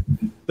someone,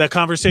 that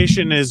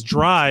conversation is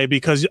dry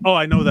because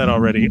I know that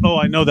already.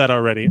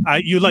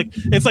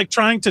 It's like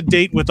trying to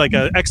date with like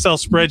an Excel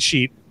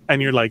spreadsheet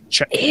and you're like,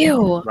 check.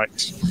 Ew.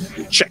 Right.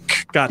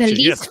 Check. Gotcha. The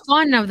least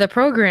fun of the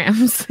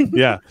programs.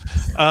 Yeah.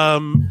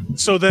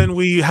 So then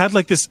we had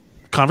like this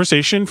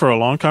conversation for a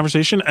long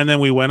conversation, and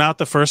then we went out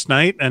the first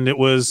night, and it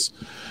was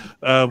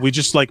we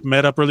just like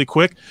met up really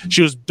quick.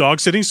 She was dog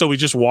sitting, so we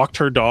just walked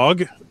her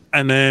dog,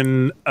 and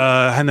then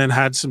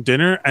had some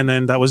dinner, and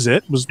then that was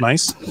it. It was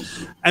nice.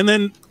 And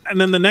then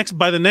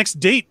by the next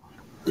date,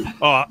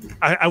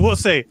 I will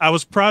say I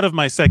was proud of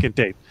my second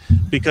date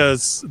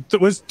because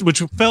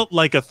which felt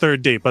like a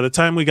third date by the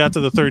time we got to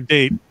the third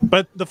date,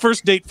 but the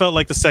first date felt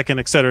like the second,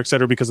 et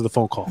cetera, because of the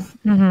phone call.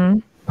 Mm-hmm.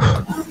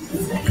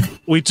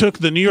 We took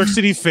the New York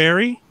City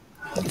ferry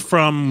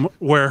from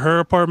where her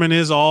apartment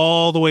is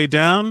all the way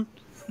down.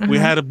 Mm-hmm. We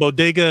had a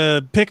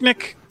bodega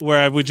picnic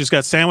where we just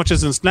got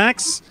sandwiches and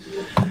snacks,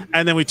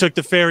 and then we took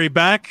the ferry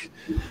back.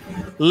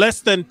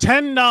 Less than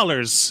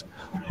 $10.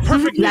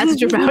 Perfect. That's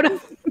what you're proud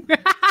of.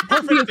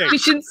 Perfect the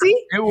efficiency.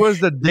 It was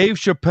the Dave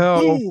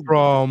Chappelle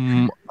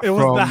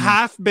was the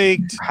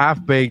half-baked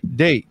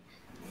date.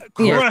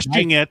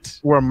 Crushing it.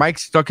 Where Mike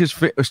stuck his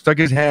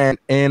hand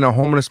in a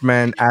homeless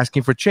man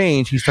asking for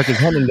change. He stuck his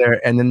hand in there,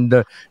 and then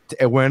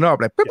it went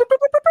up like,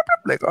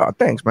 like, oh,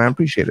 thanks, man,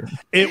 appreciate it.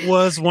 It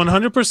was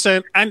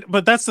 100%.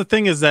 But that's the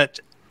thing is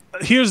that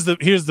here's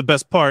the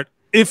best part.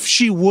 If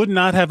she would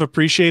not have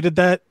appreciated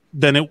that,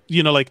 then it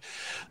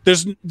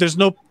there's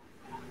no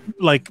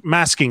like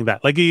masking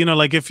that, like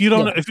like if you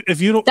don't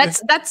if you don't,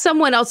 that's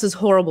someone else's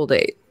horrible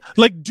date.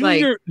 Like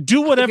do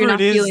whatever you're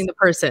not it is. Feeling the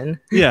person.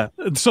 Yeah.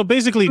 So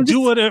basically,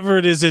 do whatever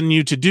it is in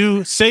you to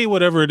do. Say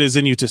whatever it is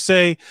in you to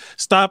say.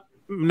 Stop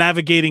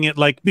navigating it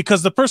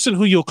because the person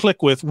who you'll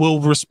click with will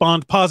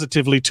respond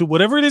positively to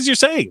whatever it is you're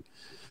saying.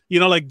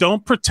 Like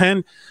don't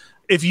pretend.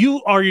 If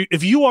you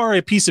are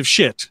a piece of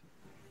shit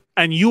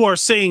and you are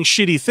saying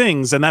shitty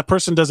things and that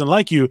person doesn't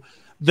like you,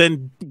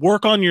 then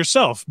work on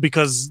yourself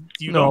because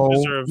you don't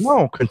deserve.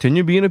 No,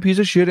 continue being a piece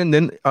of shit, and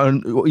then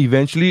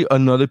eventually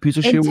another piece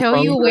of shit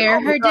until you wear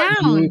her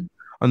down.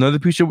 Another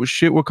piece of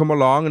shit will come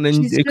along, and then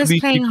she's just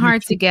playing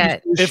hard to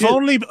get. If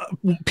only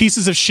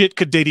pieces of shit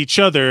could date each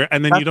other,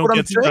 and then you don't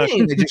get stuck.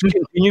 Just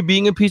continue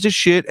being a piece of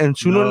shit, and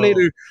sooner or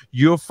later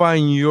you'll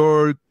find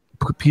your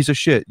piece of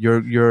shit,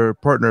 your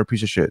partner a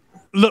piece of shit.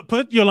 Look,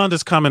 put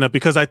Yolanda's comment up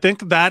because I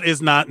think that is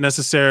not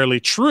necessarily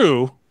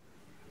true.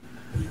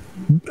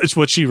 It's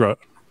what she wrote.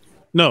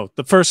 No,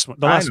 the first one.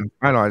 The last one.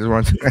 I know. I just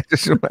want to. I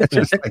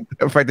just like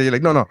the fact that you're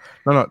like, no. Not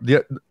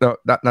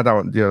that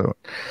one. The other one.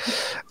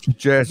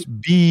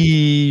 Just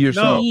be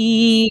yourself.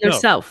 Be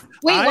yourself.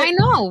 Wait, why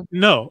no?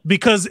 No,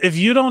 because if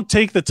you don't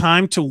take the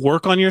time to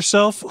work on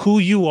yourself, who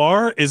you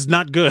are is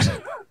not good.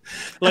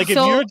 Like so if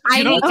you're,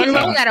 I need to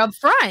know that up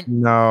front.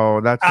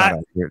 No, that's not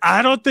accurate.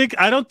 I don't think.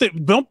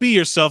 Don't be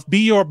yourself. Be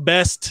your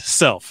best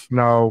self.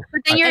 No, but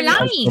then you're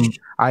lying.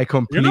 I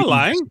completely You're not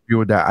lying. disagree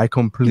with that. I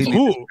completely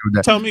disagree with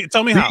that.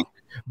 Tell me how.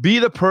 Be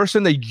the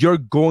person that you're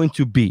going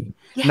to be.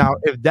 Yeah. Now,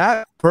 if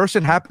that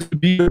person happens to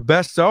be your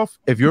best self,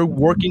 if you're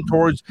working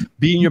towards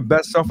being your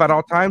best self at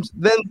all times,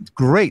 then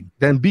great.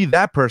 Then be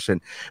that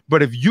person.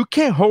 But if you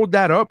can't hold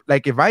that up,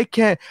 like if I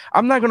can't,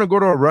 I'm not gonna go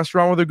to a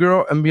restaurant with a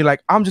girl and be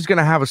like, I'm just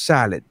gonna have a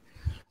salad.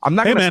 I'm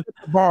not gonna set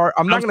the bar.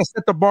 I'm not gonna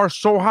set the bar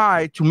so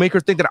high to make her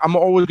think that I'm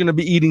always gonna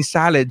be eating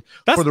salad.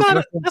 That's not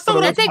like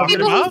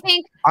people who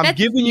think. I'm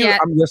giving you.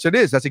 Yes, it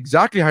is. That's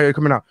exactly how you're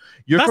coming out.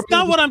 That's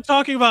not what I'm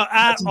talking about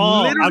at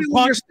all.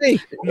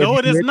 No,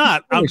 it is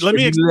not. Let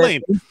me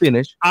explain.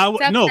 Finish.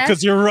 No,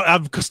 because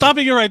I'm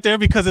stopping you right there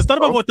because it's not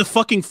about what the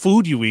fucking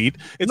food you eat.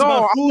 It's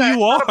about who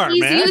you are, He's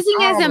man. using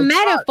as a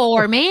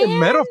metaphor, man. A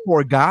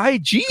metaphor, guy.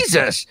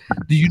 Jesus,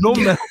 do you know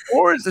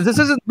metaphors? This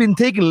hasn't been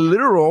taken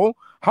literal.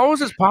 How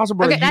is this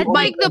possible? Okay, that's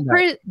Mike.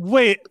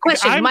 Wait,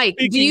 question, Mike.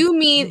 Do you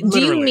mean from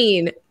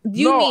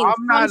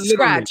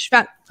scratch?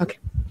 Okay.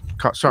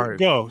 Sorry.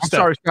 Go. I'm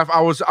sorry, Steph. I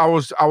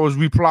was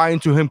replying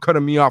to him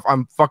cutting me off.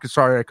 I'm fucking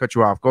sorry I cut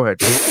you off. Go ahead.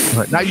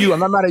 Not you.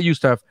 I'm not mad at you,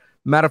 Steph.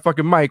 Mad at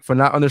fucking Mike for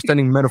not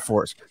understanding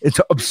metaphors. It's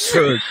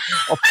absurd.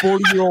 A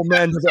 40-year-old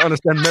man doesn't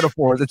understand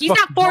metaphors. He's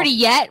not 40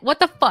 yet.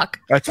 What the fuck?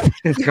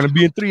 It's gonna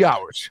be in 3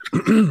 hours.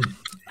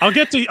 I'll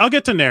get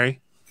to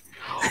Neri.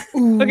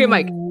 Okay,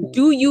 Mike.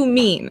 Do you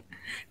mean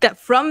that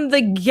from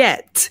the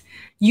get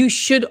you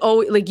should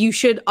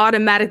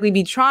automatically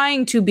be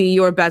trying to be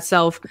your best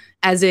self,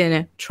 as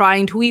in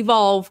trying to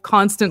evolve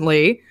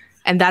constantly,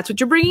 and that's what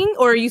you're bringing?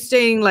 Or are you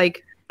saying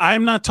like,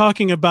 I'm not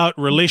talking about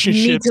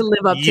relationships. You need to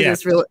live up to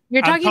this. You're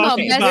talking about.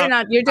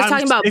 You're just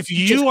talking about. If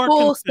you are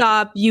full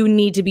stop, you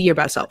need to be your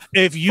best self.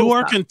 If you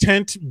are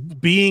content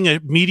being a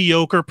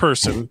mediocre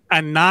person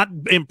and not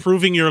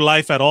improving your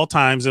life at all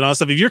times and all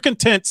stuff, if you're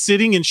content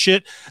sitting in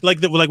shit like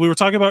we were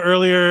talking about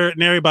earlier,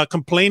 Neri, about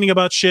complaining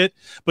about shit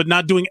but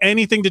not doing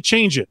anything to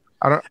change it.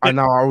 I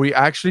know. Are we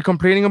actually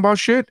complaining about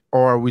shit,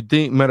 or are we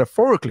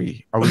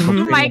metaphorically? Are we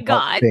complaining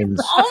about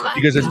things?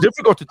 Because it's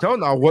difficult to tell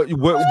now where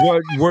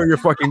you're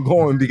fucking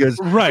going. Because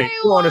right, you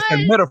don't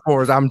understand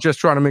metaphors. I'm just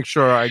trying to make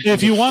sure.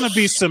 If you want to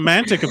be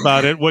semantic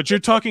about it, what you're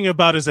talking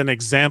about is an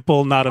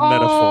example, not a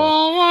metaphor.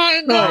 Oh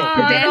my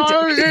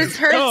god, this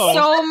hurts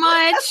so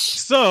much.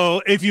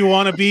 So if you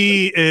want to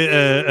be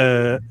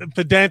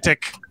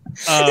pedantic,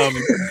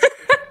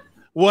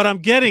 what I'm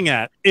getting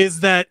at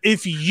is that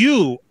if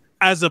you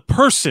as a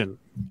person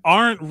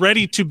aren't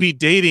ready to be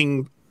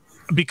dating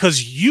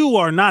because you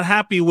are not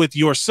happy with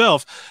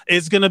yourself,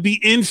 it's going to be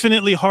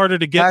infinitely harder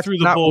to get through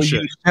the bullshit.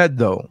 What you said,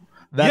 though.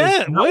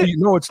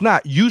 No, it's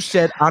not. You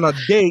said on a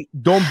date,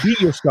 don't be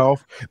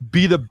yourself,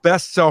 be the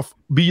best self,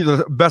 be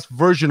the best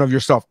version of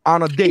yourself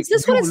on a date. Is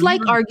this what it's like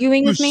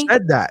arguing with me? You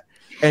said that.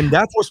 And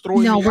that's what's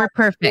throwing we're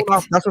perfect.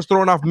 That's what's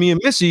throwing off me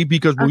and Missy,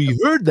 because we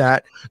heard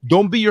that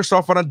don't be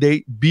yourself on a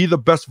date, be the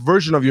best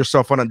version of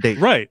yourself on a date.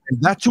 Right.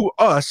 And that to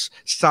us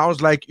sounds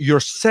like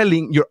you're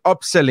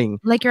upselling.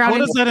 Like you're what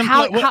does that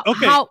imply?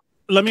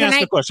 Let me ask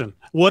the question.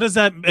 What does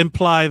that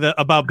imply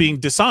about being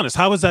dishonest?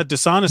 How is that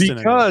dishonest?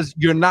 Because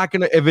you're not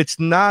gonna, if it's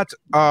not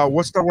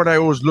what's the word I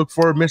always look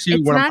for, Missy,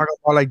 when I'm talking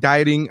about like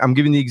dieting, I'm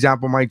giving the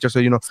example, Mike, just so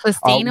you know.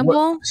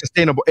 Sustainable?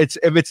 Sustainable.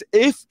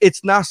 If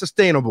it's not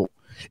sustainable.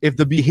 If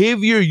the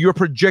behavior you're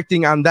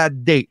projecting on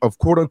that date of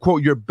quote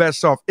unquote your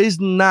best self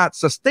is not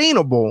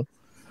sustainable,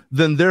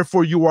 then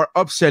therefore you are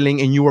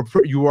upselling, and you are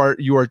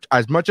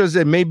as much as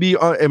it may be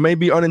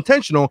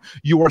unintentional,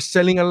 you are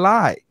selling a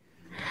lie.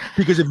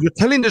 Because if you're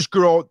telling this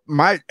girl,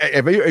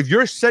 if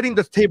you're setting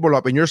the table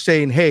up and you're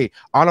saying, hey,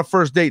 on a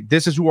first date,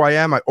 this is who I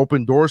am, I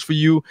open doors for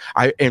you.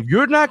 If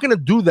you're not gonna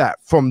do that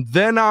from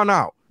then on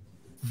out,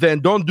 then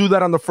don't do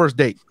that on the first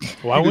date.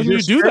 Why wouldn't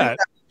you do that?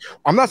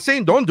 I'm not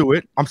saying don't do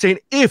it. I'm saying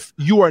if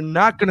you are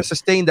not going to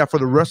sustain that for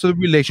the rest of the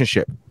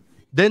relationship,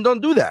 then don't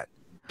do that.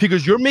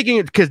 Because you're making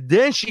it, because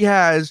then she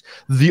has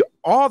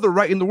all the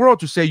right in the world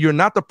to say you're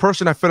not the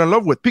person I fell in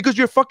love with, because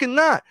you're fucking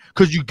not.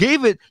 Because you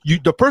gave it,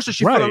 the person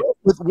she fell in love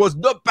with was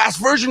the best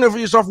version of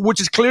yourself,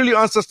 which is clearly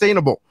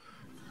unsustainable.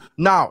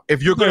 Now,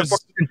 if you're going to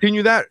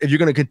continue that, if you're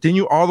going to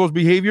continue all those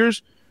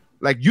behaviors,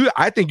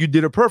 I think you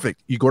did it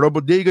perfect. You go to a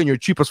bodega and you're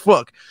cheap as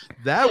fuck.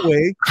 That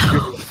way,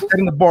 you're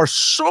setting the bar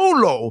so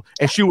low,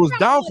 and she was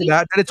down for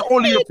that it's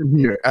only up from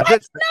here. That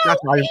part's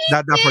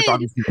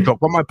obviously the joke.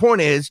 But my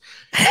point is,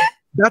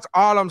 that's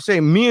all I'm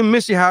saying. Me and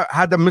Missy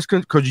had the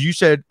misconception, because you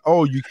said,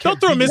 "Oh, you can't." Don't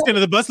throw Missy under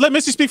the bus. Let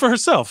Missy speak for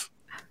herself.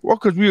 Well,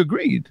 because we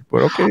agreed.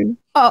 But okay.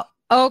 Oh,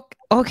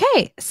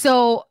 okay.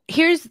 So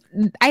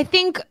I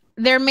think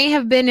there may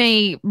have been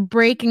a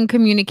break in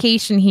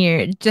communication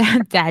here.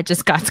 Dad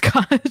just got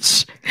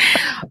scotch.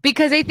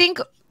 Because I think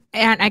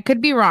and I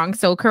could be wrong,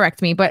 so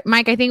correct me. But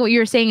Mike, I think what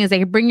you're saying is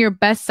like bring your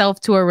best self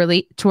to a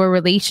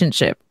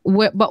relationship.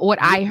 But what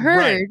I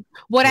heard,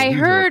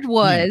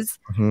 was,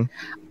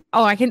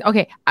 oh, I can.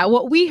 Okay,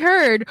 what we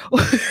heard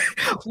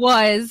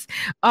was,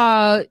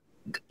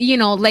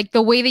 like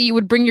the way that you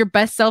would bring your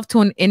best self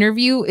to an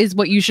interview is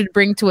what you should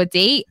bring to a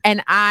date.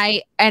 And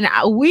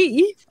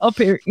we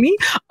apparently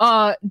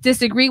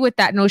disagree with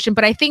that notion,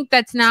 but I think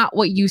that's not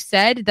what you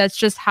said. That's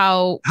just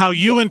how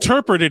you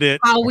interpreted it,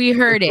 how we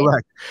heard it.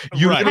 Correct.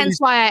 Hence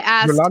why I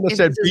asked. Yolanda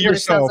said, "Be yourself."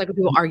 It sounds like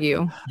people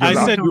argue. I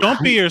said,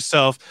 "Don't be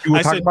yourself."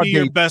 I said, "Be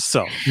your best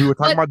self." We were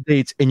talking about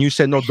dates, and you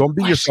said, "No, don't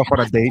be yourself on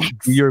a date.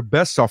 Be your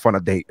best self on a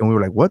date." And we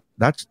were like, "What?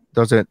 That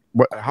doesn't.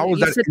 What? How was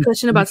that?" You said a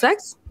question about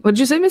sex. What did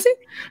you say, Missy?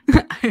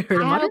 I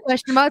have a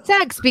question about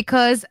sex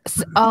because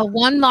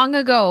one long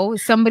ago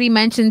somebody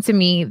mentioned to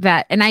me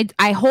that, and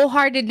I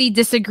wholeheartedly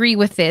disagree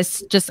with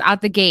this just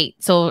out the gate.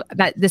 So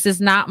that this is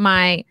not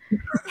my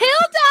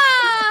Hilda.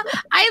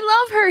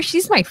 I love her.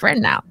 She's my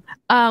friend now.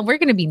 We're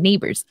gonna be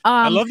neighbors.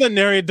 I love that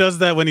Neri does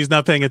that when he's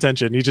not paying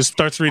attention. He just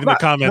starts reading the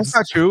comments.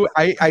 That's not true.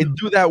 I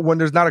do that when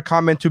there's not a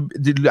comment to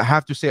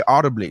have to say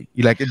audibly.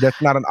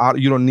 That's not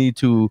you don't need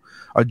to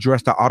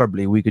address that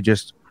audibly. We could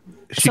just.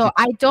 So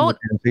I don't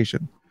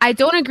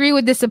agree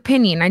with this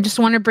opinion. I just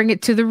want to bring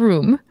it to the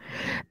room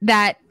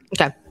that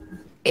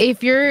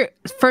if you're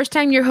first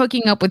time you're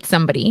hooking up with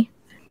somebody,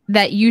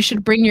 that you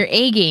should bring your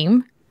A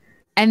game,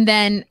 and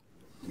then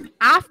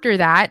after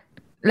that,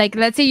 like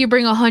let's say you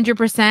bring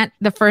 100%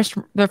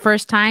 the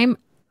first time,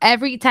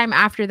 every time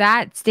after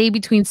that, stay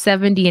between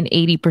 70 and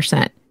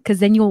 80%. Because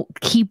then you'll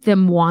keep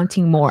them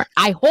wanting more.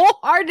 I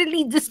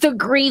wholeheartedly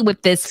disagree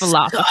with this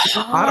philosophy.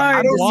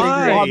 I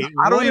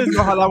don't even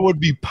know how that would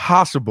be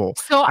possible.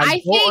 So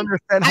I don't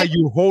understand how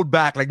you hold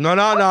back. Like, no.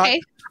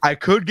 I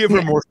could give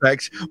her more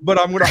sex, but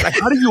I'm gonna. Like,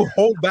 how do you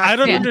hold back? I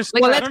don't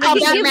understand. Well, let's call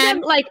that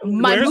man. Like,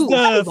 where's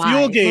the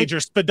fuel gauge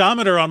or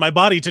speedometer on my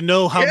body to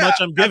know how much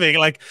I'm giving?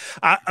 Like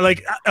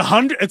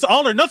 100. It's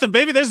all or nothing,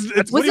 baby. Was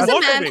this a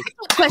man?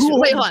 Question.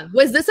 Wait, hold on.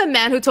 Was this a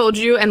man who told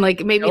you? And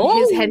like maybe in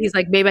his head, he's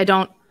like, "Babe, I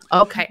don't."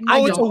 Okay,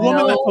 no, it's a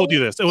woman that told you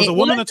this. It was a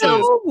woman that told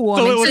you this.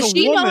 So it was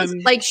she knows,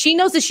 like she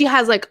knows that she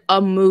has like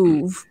a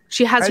move.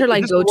 She has her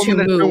like go-to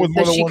move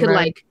that she could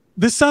like.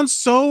 This sounds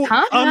so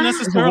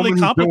unnecessarily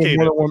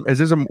complicated. Is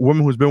this a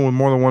woman who's been with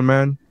more than one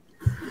man?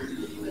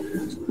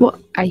 Well,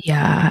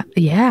 yeah.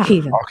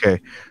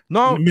 Okay.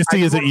 No,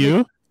 Misty, is it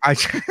you? No,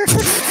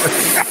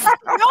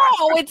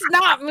 it's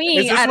not me.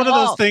 Is this one of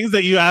those things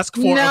that you ask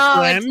for a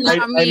friend? It's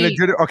not me.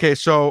 Okay,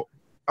 so.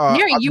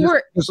 Neri, you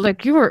were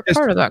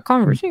part of that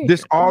conversation.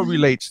 This all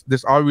relates.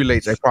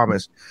 I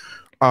promise.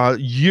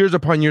 Years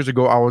upon years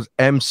ago, I was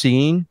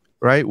emceeing,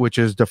 right, which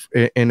is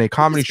in a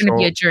comedy show. It's gonna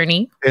be a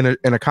journey. In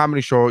a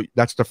comedy show,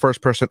 that's the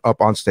first person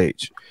up on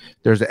stage.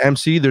 There's the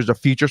MC, there's the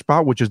feature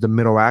spot, which is the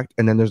middle act,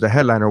 and then there's the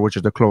headliner, which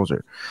is the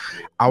closer.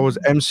 I was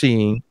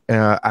emceeing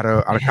at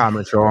a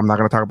comedy show. I'm not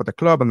gonna talk about the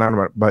club.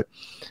 But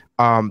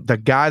the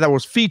guy that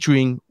was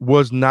featuring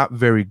was not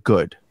very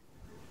good.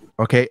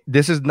 Okay,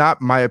 this is not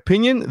my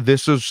opinion.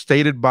 This was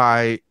stated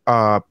by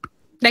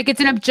like it's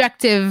an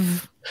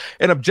objective,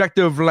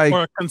 like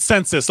or a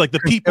consensus, like the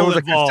people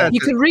involved. You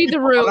can read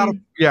the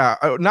room.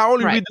 Not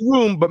only read the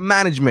room, but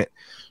management.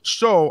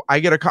 So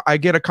I get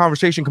a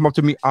conversation come up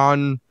to me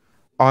on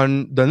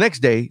the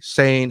next day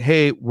saying,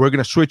 "Hey, we're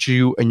gonna switch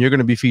you, and you're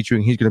gonna be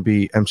featuring. He's gonna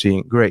be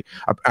emceeing." Great.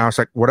 I was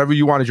like, "Whatever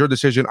you want is your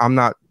decision. I'm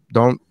not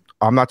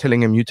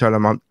telling him. You tell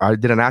him. I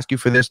didn't ask you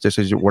for this. This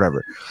is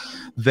whatever."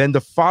 Then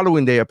the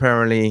following day,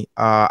 apparently,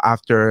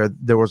 after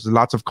there was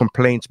lots of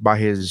complaints by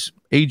his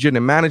agent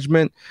and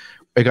management,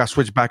 it got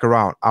switched back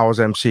around. I was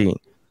emceeing.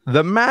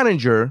 The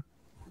manager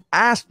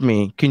asked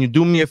me, "Can you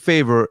do me a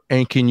favor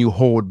and can you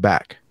hold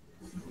back?"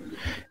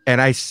 And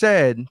I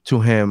said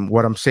to him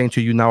what I'm saying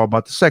to you now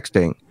about the sex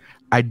thing.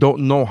 I don't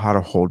know how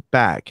to hold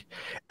back.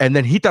 And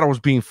then he thought I was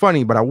being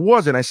funny, but I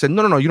wasn't. I said,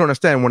 no, you don't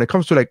understand. When it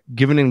comes to like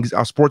giving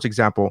a sports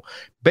example,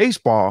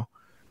 baseball,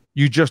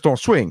 you just don't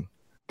swing.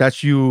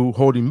 That's you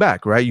holding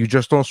back, right? You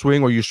just don't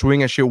swing, or you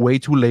swing at shit way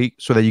too late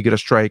so that you get a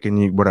strike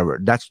and whatever.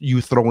 That's you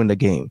throwing the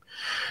game.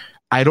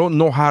 I don't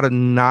know how to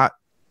not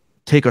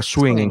take a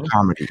swing in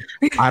comedy.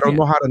 I don't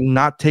know how to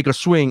not take a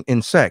swing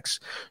in sex.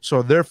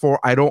 So therefore,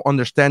 I don't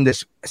understand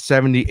this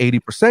 70,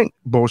 80%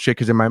 bullshit,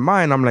 because in my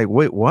mind, I'm like,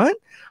 wait, what?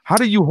 How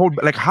do you hold?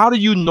 Like, how do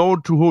you know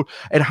to hold?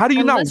 And how do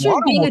you Unless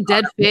you're being a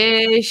dead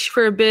fish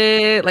for a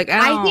bit? Like,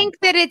 I think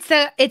that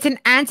it's an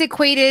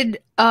antiquated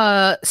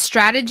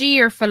strategy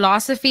or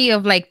philosophy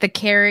of like the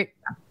carrot,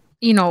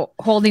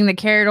 holding the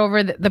carrot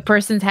over the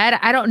person's head.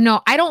 I don't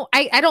know. I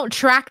don't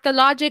track the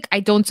logic. I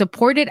don't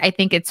support it. I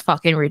think it's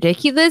fucking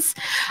ridiculous.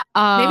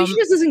 Maybe she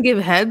just doesn't give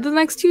head the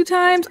next 2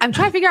 times. I'm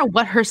trying to figure out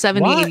what her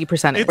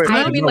 70-80% is.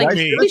 I mean, like,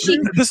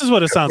 this is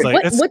what it sounds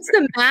like. What's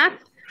the math?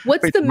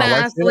 What's the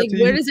math? Like,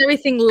 where does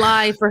everything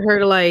lie for her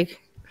to like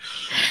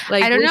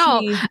I don't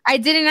know. I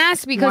didn't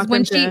ask because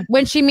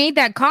when she made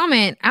that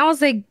comment, I was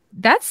like,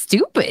 that's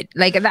stupid.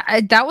 Like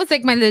that was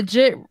like my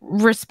legit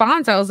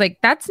response. I was like,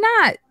 that's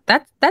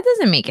that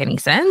doesn't make any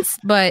sense.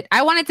 But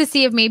I wanted to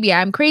see if maybe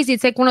I'm crazy.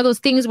 It's like one of those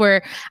things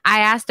where I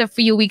asked a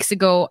few weeks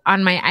ago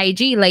on my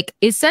IG, like,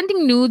 is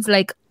sending nudes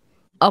like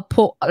a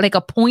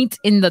point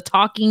in the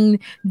talking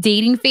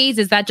dating phase?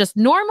 Is that just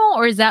normal,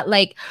 or is that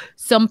like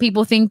some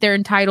people think they're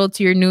entitled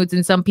to your nudes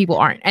and some people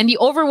aren't? And the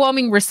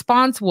overwhelming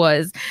response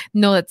was,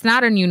 no, it's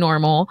not a new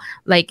normal.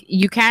 Like,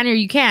 you can or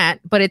you can't,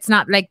 but it's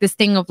not like this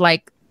thing of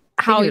like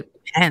how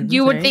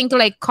you would think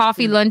like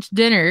coffee, lunch,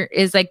 dinner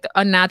is like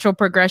a natural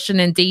progression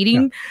in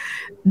dating.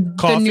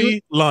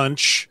 Coffee,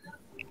 lunch,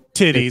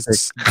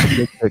 titties.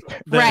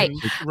 Right.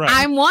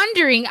 I'm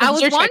wondering. I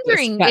was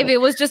wondering if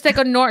it was just like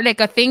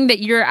a thing that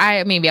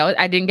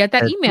I didn't get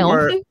that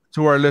email.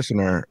 To our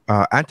listener,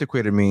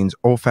 antiquated means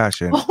old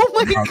fashioned. Oh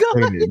my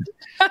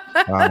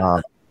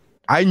god.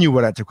 I knew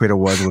what antiquated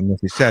was when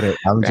Missy said it.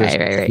 I'm just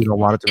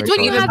wanted to. It's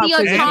when you have the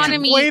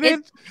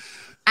autonomy.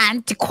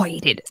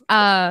 Antiquated.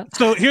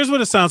 So here's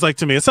what it sounds like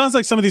to me. It sounds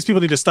like some of these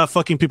people need to stop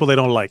fucking people they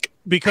don't like,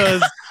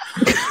 because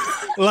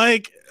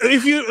like,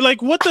 if you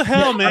like, what the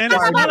hell, man?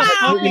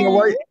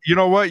 You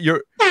know what?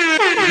 You're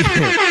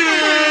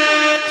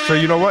so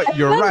you know what?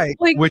 You're right.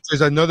 Which is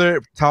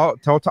another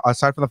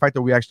aside from the fact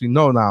that we actually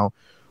know now,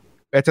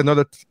 it's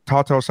another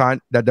telltale sign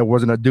that there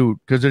wasn't a dude,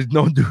 because there's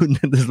no dude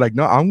that's like,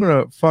 no, I'm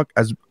gonna fuck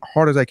as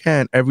hard as I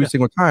can every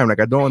single time. Like,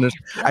 I don't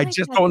understand. I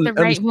just don't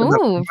understand.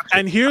 Move.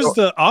 And here's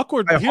the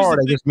awkward. By hard,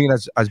 I just mean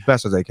as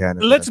best as I can.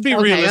 Let's be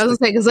realistic. I was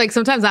gonna say, because like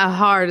sometimes that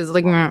hard is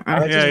like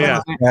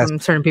from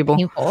certain people.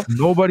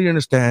 Nobody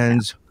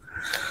understands.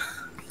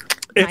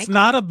 It's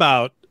not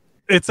about.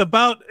 It's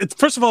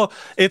first of all,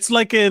 it's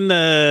like in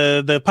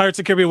the Pirates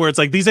of the Caribbean, where it's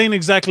like, these ain't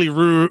exactly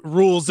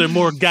rules, they're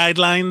more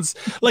guidelines.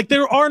 Like,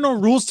 there are no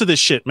rules to this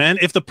shit, man.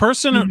 If the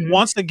person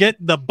wants to get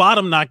the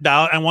bottom knocked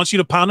out and wants you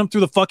to pound them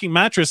through the fucking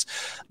mattress,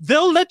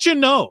 they'll let you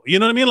know. You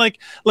know what I mean? Like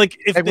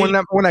if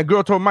when that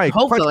girl told Mike,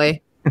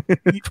 hopefully.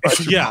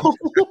 Yeah.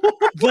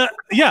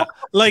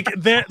 Like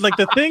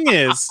the thing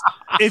is,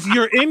 if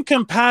your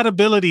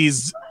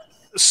incompatibilities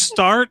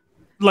start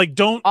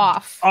don't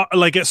are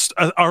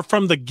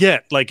from the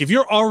get. Like, if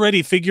you're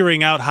already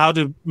figuring out how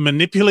to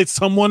manipulate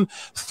someone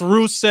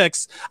through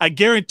sex, I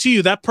guarantee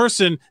you that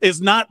person is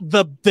not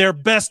their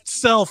best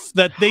self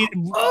that they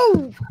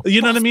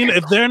you know what I mean?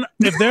 If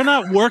they're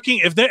not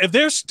working, if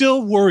they're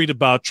still worried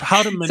about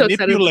how to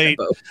manipulate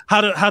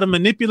how to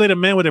manipulate a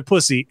man with their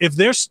pussy, if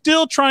they're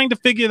still trying to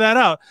figure that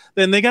out,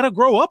 then they got to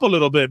grow up a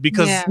little bit,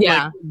 because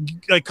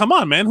like come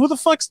on, man, who the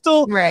fuck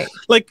still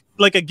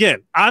like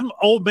again, I'm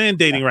old man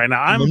dating right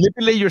now.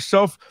 Manipulate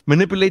yourself,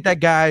 manipulate that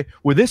guy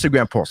with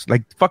Instagram posts,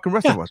 like fucking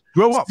rest of us.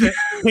 Grow up.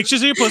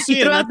 Pictures of your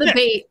pussy. Throw out the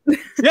bait.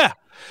 Yeah.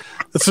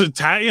 So,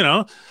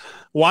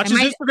 watch his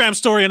Instagram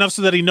story enough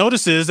so that he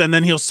notices, and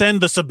then he'll send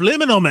the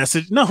subliminal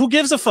message. No, who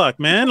gives a fuck,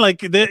 man?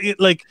 Like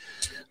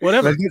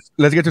whatever.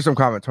 Let's get to some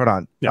comments. Hold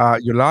on. Yeah.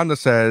 Yolanda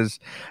says,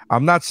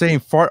 I'm not saying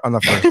fart on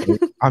the first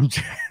date.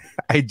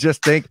 I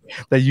just think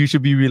that you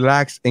should be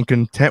relaxed and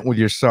content with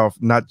yourself,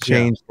 not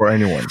change for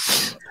anyone.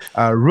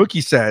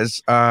 Rookie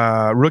says,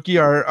 Rookie,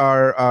 our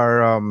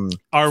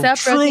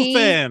true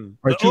fan,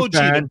 the OG,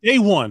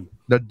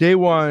 the day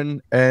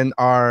one, and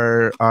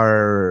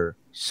our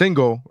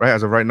single, right,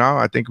 as of right now.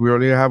 I think we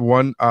already have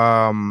one. What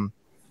am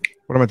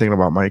I thinking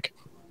about, Mike?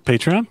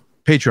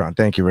 Patreon,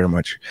 thank you very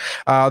much.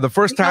 The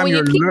first time when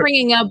you keep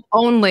bringing up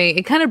only,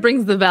 it kind of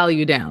brings the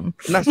value down.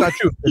 That's not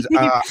true.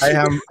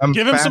 I'm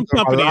give him some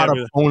company. A lot of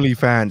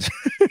OnlyFans.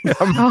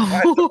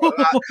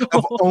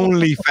 of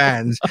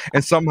OnlyFans,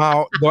 and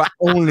somehow the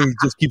only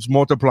just keeps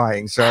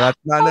multiplying. So that's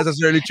not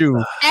necessarily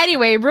true.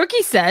 Anyway,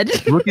 Rookie says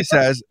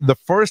the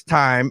first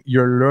time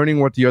you're learning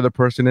what the other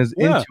person is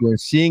into and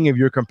seeing if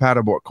you're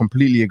compatible.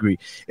 Completely agree.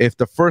 If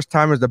the first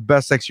time is the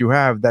best sex you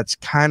have, that's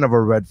kind of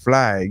a red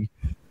flag.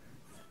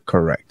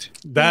 Correct.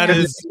 That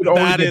is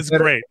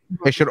great.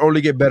 It should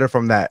only get better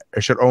from that.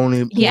 It should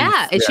only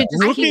it should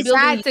just keep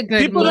building.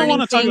 People don't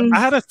want to talk. I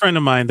had a friend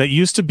of mine that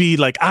used to be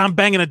like, I'm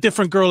banging a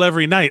different girl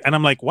every night, and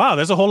I'm like, wow,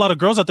 there's a whole lot of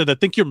girls out there that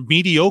think you're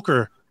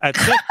mediocre at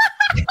sex.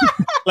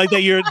 Like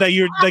that you're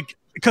like,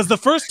 because the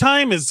first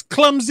time is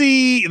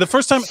clumsy, the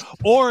first time,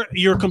 or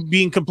you're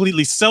being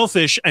completely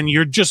selfish, and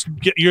you're just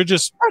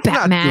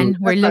Batman.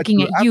 We're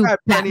looking at you,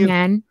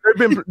 Batman.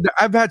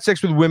 I've had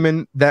sex with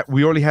women that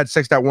we only had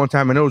sex that one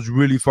time, and it was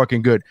really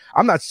fucking good.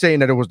 I'm not saying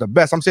that it was the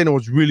best. I'm saying it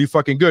was really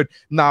fucking good.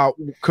 Now,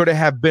 could it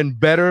have been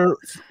better?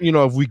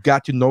 If we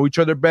got to know each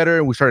other better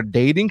and we started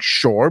dating,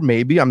 sure,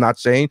 maybe. I'm not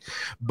saying,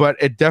 but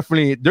it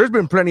definitely. There's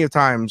been plenty of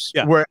times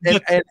where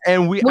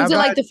and we. Was it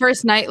like the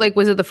first night? Like,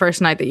 was it the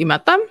first night that you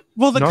met them?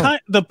 Well, what I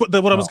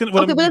was going to.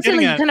 Okay, but let's say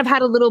like you kind of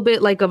had a little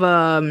bit like of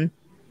a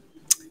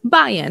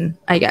buy-in,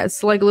 I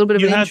guess, like a little bit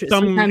of interest.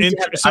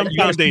 Some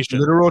foundation.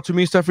 Literal to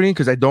me, Stephanie,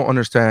 because I don't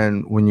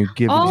understand when you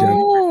give.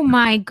 Oh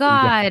my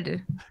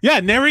god! Yeah,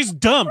 Neri's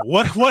dumb.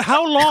 What?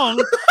 How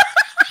long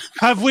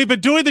have we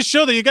been doing the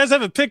show that you guys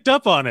haven't picked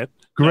up on it?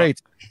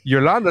 Great.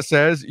 Yolanda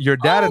says your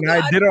dad and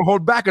I didn't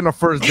hold back on the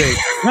first date.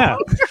 Yeah.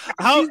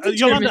 How long?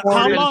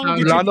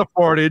 Yolanda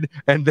farted,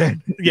 and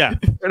then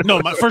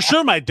for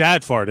sure my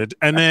dad farted,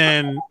 and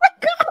then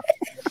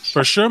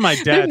For sure, my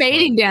The dad.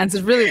 mating dance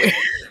is really weird.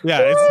 Yeah,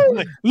 it's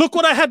like, look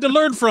what I had to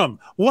learn from.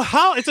 Well,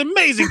 how it's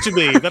amazing to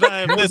me that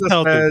I am this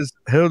healthy.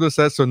 Hilda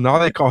says, so now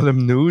they call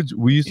them nudes.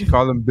 We used to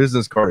call them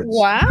business cards.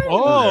 Wow.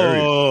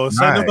 Oh,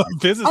 so I know about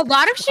business. A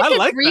lot of shit I gets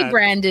like that.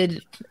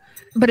 rebranded,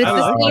 but it's I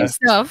the like same that.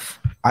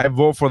 stuff. I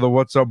vote for the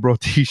 "What's Up, Bro"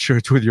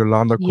 T-shirts with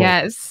Yolanda quote.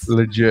 Yes.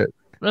 Legit.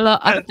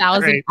 A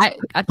thousand.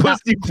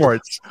 Pussy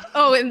farts.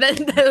 Oh, and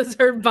then that was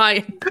her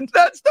buying.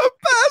 That's the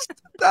best.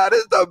 That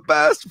is the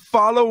best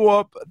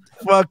follow-up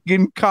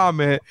fucking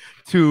comment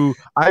to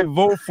I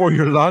vote for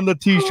Yolanda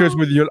T-shirts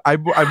with your. I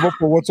vote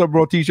for "What's Up,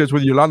 Bro" T-shirts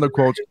with Yolanda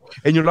quotes,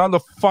 and Yolanda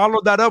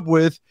followed that up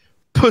with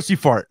pussy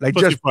fart, like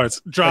Pussy just farts.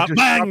 Drop, just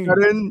bang. drop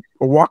that in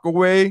or walk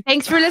away.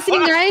 Thanks for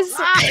listening, guys.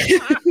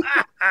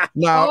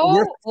 Now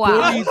Oh,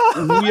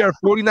 we are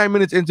 49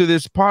 minutes into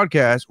this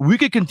podcast. We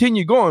could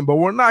continue going, but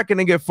we're not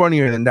gonna get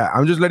funnier than that.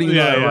 I'm just letting you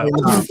know. Yeah, Right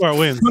yeah. now. Pussy fart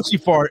wins. Pussy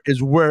fart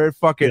is where it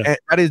fucking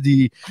that is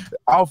the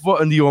alpha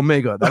and the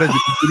omega. That is the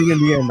beginning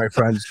and the end, my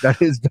friends.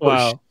 That is the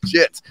Wow.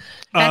 shit.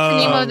 that's the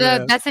name of the.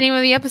 man. That's the name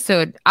of the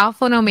episode.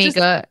 Alpha and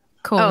Omega.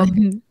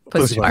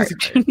 Pussy fart.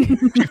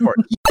 Pussy fart.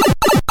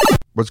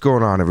 What's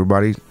going on,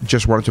 everybody?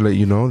 Just wanted to let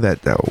you know that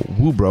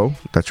Woo Bro,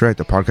 that's right,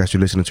 the podcast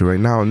you're listening to right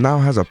now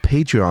has a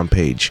Patreon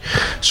page.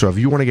 So if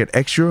you want to get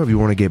extra, if you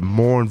want to get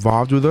more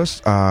involved with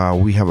us,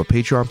 we have a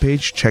Patreon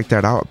page. Check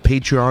that out,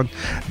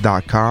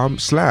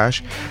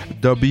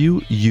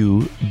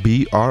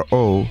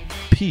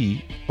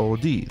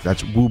 patreon.com/WUBROPOD.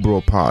 That's Woo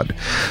Bro Pod.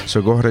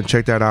 So go ahead and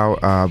check that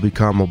out.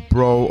 Become a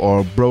bro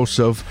or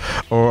broseph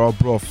or a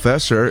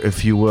professor,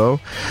 if you will.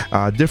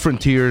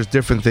 Different tiers,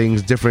 different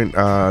things, different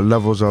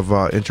levels of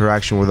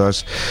interaction with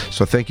us.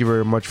 So thank you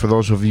very much for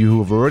those of you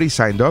who have already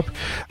signed up.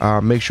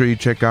 Make sure you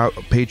check out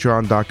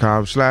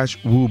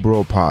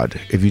patreon.com/WooBroPod.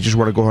 If you just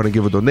want to go ahead and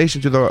give a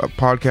donation to the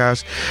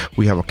podcast,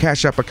 we have a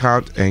Cash App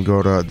account, and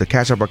go to the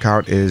Cash App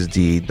account is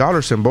the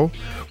dollar symbol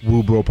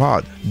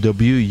WooBroPod,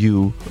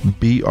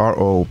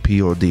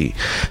 WUBROPOD.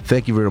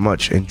 Thank you very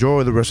much.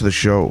 Enjoy the rest of the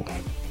show.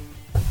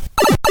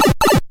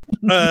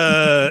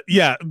 Yeah,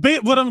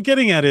 what I'm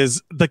getting at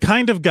is the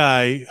kind of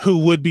guy who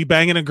would be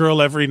banging a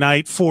girl every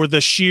night for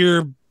the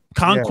sheer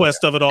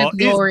conquest of it all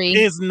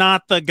is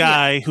not the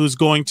guy who's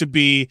going to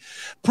be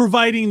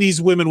providing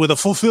these women with a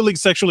fulfilling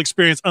sexual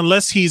experience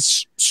unless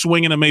he's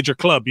swinging a major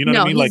club. You know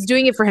what I mean? He's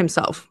doing it for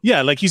himself.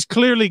 Yeah, like he's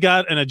clearly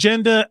got an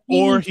agenda,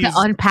 or he's to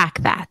unpack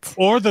that,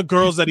 or the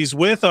girls that he's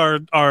with are.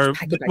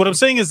 What I'm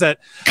saying is that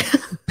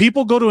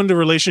people go into a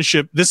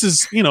relationship. This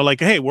is, like,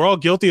 hey, we're all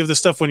guilty of this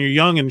stuff when you're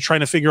young and trying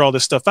to figure all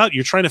this stuff out.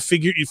 You're trying to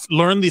you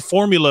learn the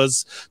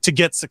formulas to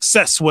get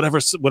success, whatever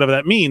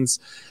that means,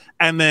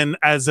 and then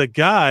as a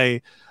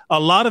guy. A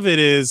lot of it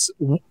is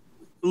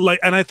like,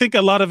 and I think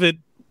a lot of it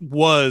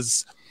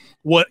was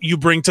what you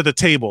bring to the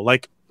table.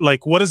 Like,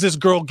 what does this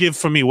girl give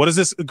for me? What does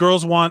this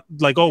girls want?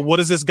 Like, oh, what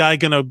is this guy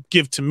gonna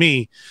give to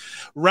me?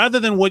 Rather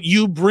than what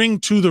you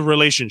bring to the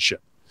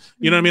relationship.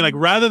 You know what I mean? Like,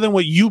 rather than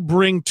what you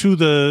bring to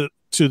the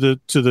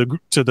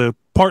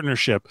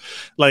partnership,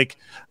 like,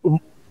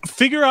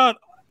 figure out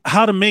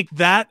how to make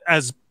that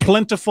as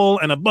plentiful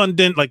and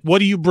abundant. Like, what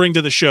do you bring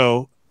to the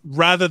show?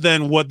 Rather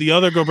than what the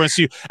other girl brings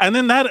to you. And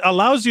then that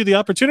allows you the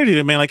opportunity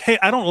to be like, hey,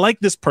 I don't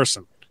like this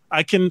person.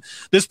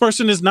 This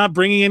person is not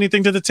bringing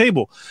anything to the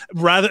table.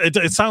 Rather,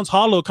 it sounds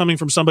hollow coming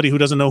from somebody who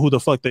doesn't know who the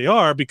fuck they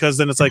are, because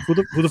then it's like,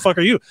 who the fuck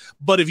are you?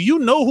 But if you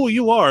know who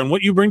you are and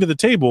what you bring to the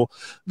table,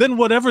 then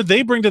whatever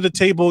they bring to the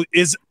table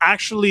is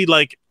actually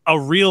like a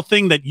real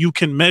thing that you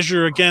can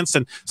measure against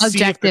and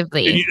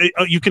objectively.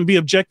 You can be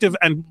objective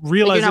and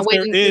realize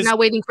you're not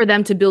waiting for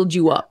them to build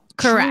you up.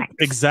 Correct.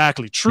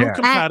 Exactly. True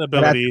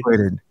compatibility.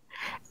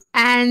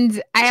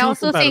 And I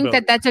also think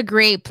that that's a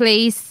great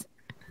place.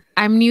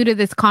 I'm new to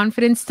this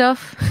confidence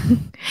stuff.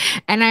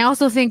 And I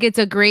also think it's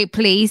a great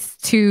place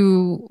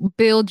to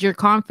build your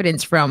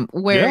confidence from,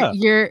 where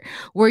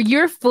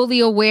you're fully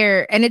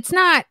aware, and it's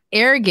not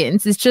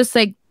arrogance. It's just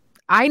like,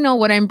 I know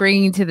what I'm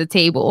bringing to the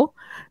table.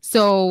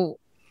 So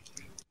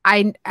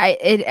I'm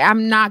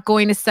not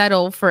going to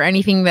settle for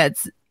anything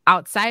that's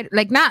outside,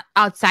 like not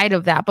outside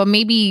of that, but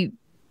maybe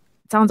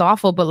sounds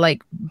awful, but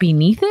like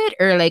beneath it,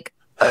 or like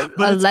a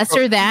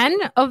lesser than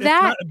of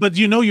that. But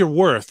you know your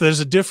worth.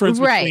 There's a difference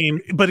between,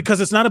 but because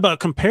it's not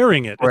about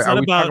comparing it. It's not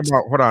about.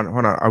 Hold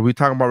on. Are we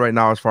talking about right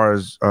now as far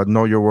as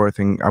know your worth?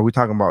 And are we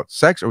talking about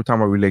sex, or are we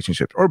talking about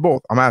relationships, or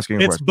both? I'm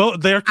asking. It's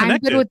both. They're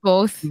connected. I'm good with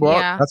both. Well,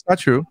 that's not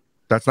true.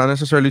 That's not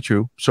necessarily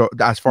true. So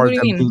as far as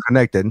them being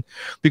connected,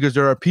 because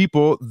there are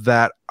people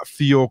that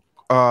feel.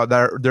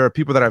 There are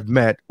people that I've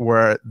met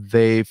where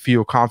they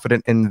feel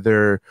confident in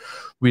their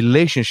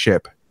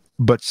relationship,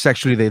 but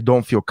sexually they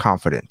don't feel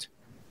confident.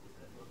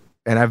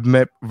 And I've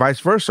met vice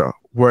versa,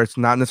 where it's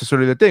not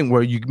necessarily the thing,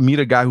 where you meet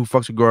a guy who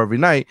fucks a girl every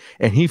night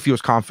and he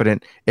feels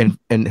confident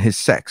in his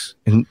sex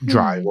and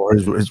drive, or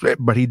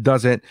but he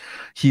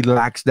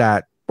lacks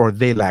that, or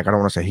they lack, I don't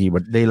want to say he,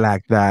 but they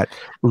lack that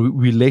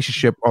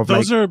relationship of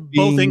those are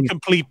both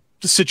incomplete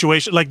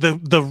situation. Like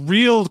the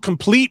real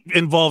complete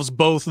involves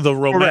both the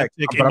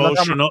romantic,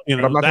 emotional,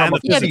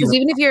 because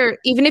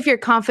even if you're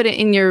confident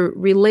in your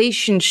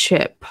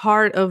relationship,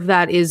 part of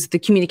that is the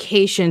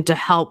communication to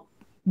help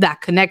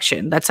that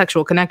connection, that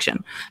sexual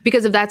connection.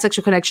 Because if that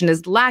sexual connection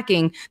is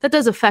lacking, that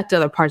does affect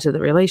other parts of the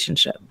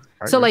relationship.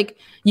 So like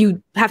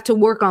you have to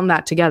work on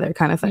that together,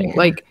 kind of thing. Yeah.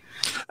 Like,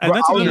 and I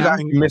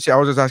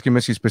was just asking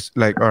Missy,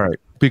 like, all right,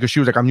 because she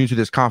was like, I'm new to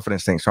this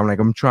confidence thing, so I'm like,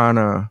 I'm trying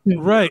to.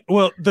 Right.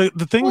 Well, the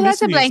thing. Well,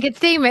 that's a blanket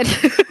statement.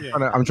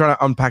 I'm trying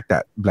to unpack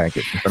that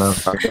blanket.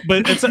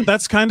 But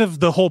that's kind of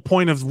the whole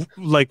point of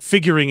like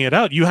figuring it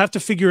out. You have to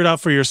figure it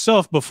out for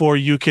yourself before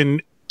you can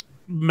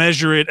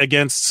measure it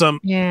against some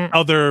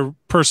other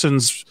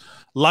person's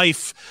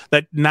life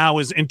that now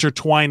is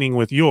intertwining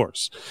with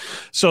yours.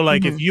 So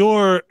like if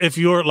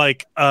you're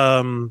like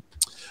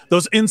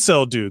those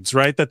incel dudes,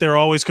 right, that they're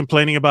always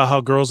complaining about how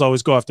girls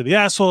always go after the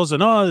assholes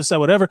and this, that,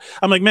 whatever.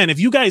 I'm like, man, if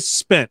you guys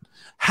spent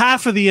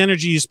half of the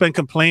energy you spent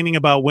complaining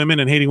about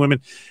women and hating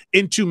women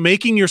into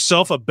making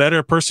yourself a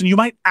better person, you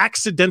might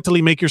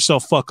accidentally make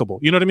yourself fuckable.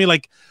 You know what I mean?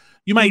 Like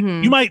you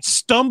might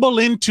stumble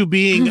into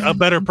being a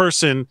better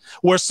person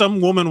where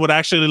some woman would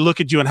actually look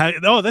at you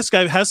and this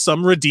guy has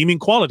some redeeming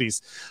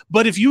qualities.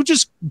 But if you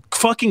just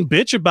fucking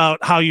bitch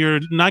about how you're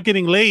not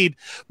getting laid,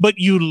 but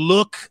you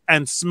look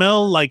and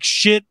smell like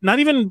shit, I'm not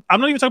even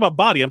talking about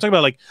body. I'm talking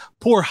about like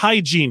poor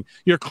hygiene.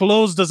 Your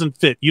clothes doesn't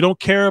fit. You don't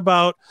care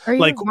about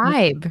like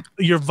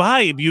your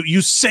vibe.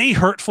 You say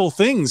hurtful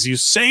things. You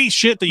say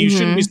shit that you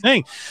shouldn't be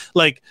saying.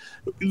 Like,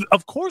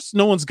 of course,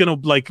 no one's gonna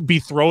like be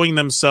throwing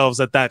themselves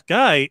at that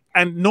guy.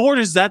 And nor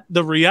is that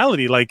the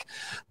reality. Like,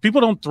 people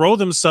don't throw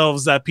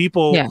themselves at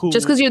people. Yeah,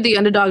 just because you're the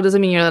underdog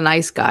doesn't mean you're the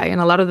nice guy. And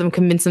a lot of them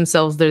convince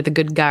themselves they're the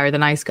good guy or the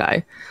nice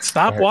guy.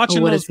 Stop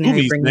watching those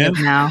movies, man.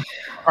 Now?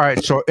 All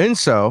right, so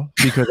incel,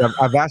 because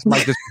I've asked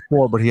Mike this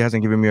before, but he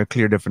hasn't given me a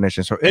clear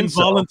definition. So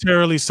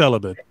involuntarily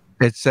celibate.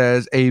 It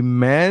says a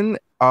man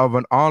of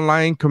an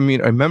online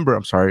community, a member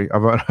of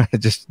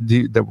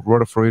the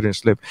word of Freudian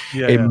slip.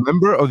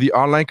 Member of the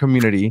online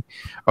community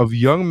of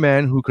young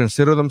men who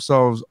consider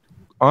themselves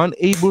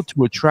unable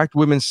to attract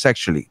women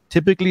sexually,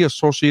 typically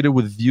associated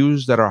with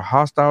views that are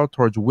hostile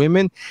towards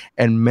women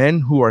and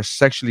men who are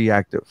sexually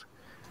active.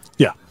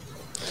 Yeah.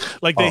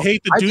 Like they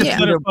hate the dudes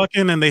that are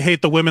fucking and they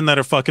hate the women that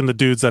are fucking the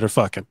dudes that are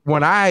fucking.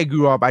 When I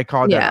grew up, I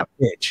called that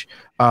a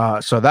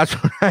bitch. So that's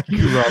when I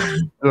grew up.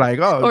 Like,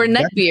 or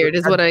neckbeard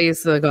is what I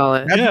used to call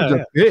it. That's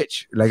a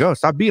bitch. Like,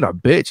 stop being a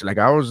bitch. Like,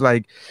 I was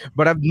like,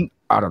 but I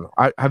don't know.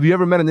 Have you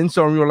ever met an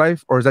incel in real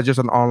life, or is that just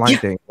an online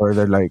thing? Or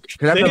they're like,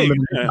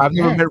 I've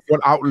never met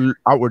one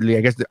outwardly.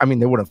 I guess they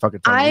wouldn't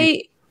fucking tell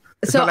me.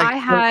 So like, I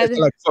had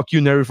like, fuck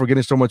you, Neri, for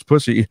getting so much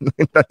pussy.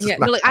 I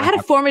had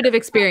a formative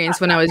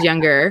experience when I was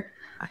younger.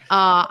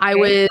 I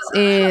was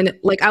in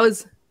like I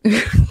was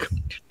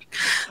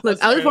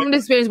look, I was a formative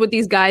experience with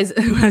these guys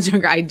when I was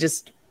younger. I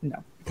just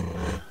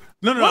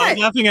No, I was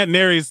laughing at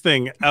Neri's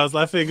thing. I was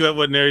laughing at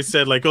what Neri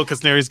said, like,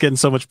 because Neri's getting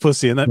so much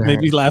pussy, and that made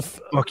me laugh.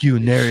 Fuck you,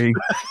 Neri.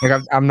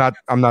 Like, I'm not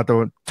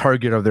the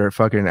target of their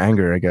fucking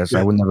anger. I guess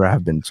I would never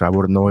have been, so I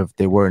wouldn't know if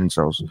they were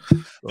incels.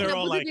 They're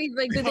all like, did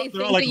they think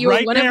that you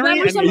were one of them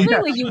or something?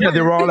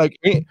 They were all like,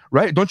 hey,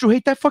 right? Don't you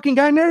hate that fucking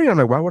guy, Neri? I'm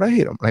like, why would I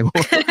hate him? Like,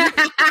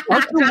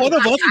 aren't you one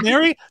of us,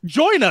 Neri?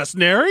 Join us,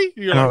 Neri.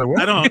 You're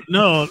like, I don't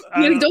know.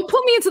 Don't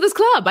put me into this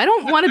club. I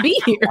don't want to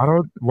be here.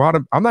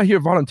 I'm not here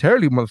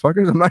voluntarily,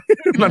 motherfuckers. I'm not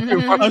here.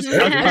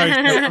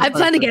 I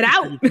plan to get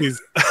out.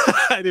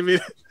 I didn't mean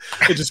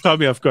it. Just caught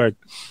me off guard.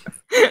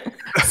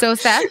 So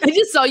sad. I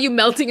just saw you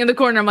melting in the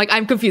corner. I'm like,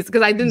 I'm confused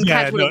because I didn't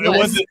catch what it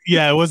was.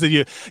 It wasn't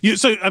you.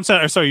 So I'm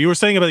sorry. You were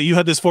saying about you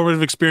had this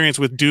formative experience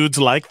with dudes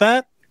like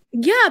that.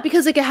 Yeah,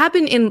 because like it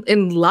happened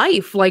in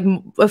life, like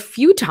a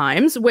few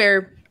times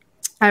where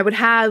I would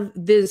have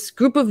this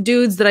group of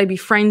dudes that I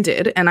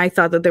befriended, and I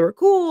thought that they were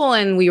cool,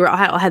 and we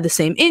all had the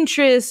same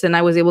interests, and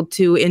I was able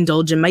to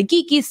indulge in my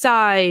geeky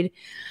side.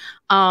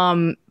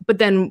 But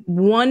then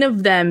one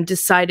of them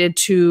decided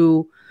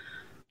to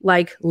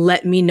like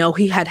let me know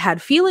he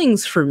had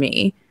feelings for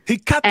me. He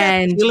got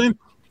that feeling.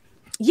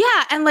 Yeah,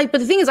 and like, but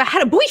the thing is, I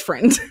had a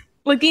boyfriend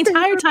like the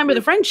entire time of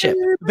the friendship.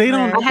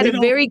 I had a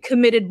very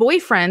committed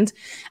boyfriend,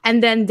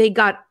 and then they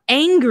got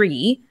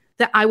angry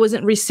that I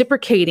wasn't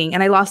reciprocating,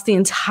 and I lost the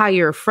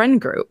entire friend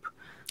group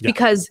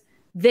because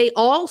they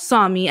all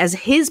saw me as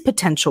his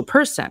potential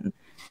person,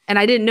 and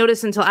I didn't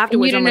notice until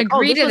afterwards. You didn't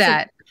agree to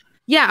that.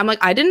 Yeah, I'm like,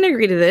 I didn't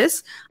agree to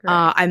this.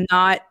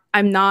 Right.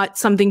 I'm not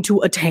something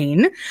to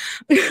attain.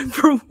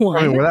 For one,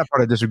 I mean, well, that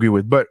part I disagree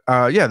with, but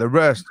the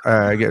rest,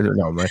 I get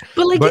no, man.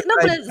 But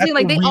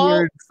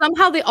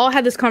they all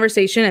had this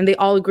conversation, and they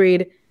all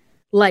agreed,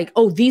 like,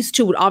 oh, these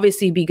two would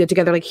obviously be good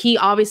together. Like, he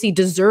obviously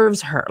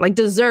deserves her, and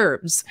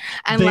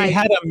they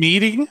had a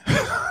meeting.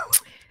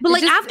 But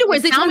like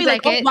afterwards, they told me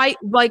like,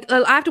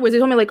 afterwards they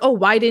told me like, oh,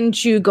 why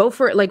didn't you go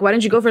for it? Like, why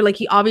didn't you go for it? Like,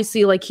 he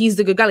obviously like he's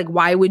the good guy. Like,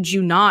 why would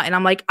you not? And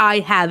I'm like, I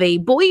have a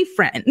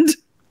boyfriend,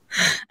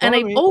 and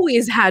I've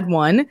always had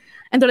one.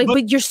 And they're like,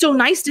 but you're so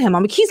nice to him.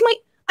 I'm like,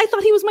 I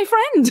thought he was my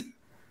friend.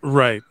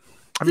 Right.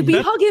 But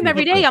you hug him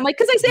every day. I'm like,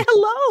 because I say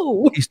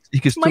hello. He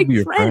can still be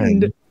your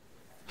friend.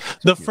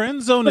 The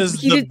friend zone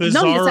is the bizarro. No,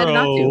 he decided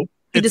not to.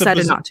 He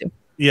decided not to.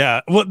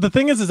 Yeah. Well, the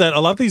thing is that a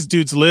lot of these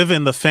dudes live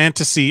in the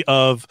fantasy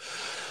of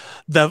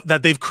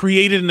that they've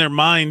created in their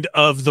mind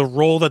of the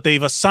role that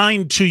they've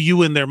assigned to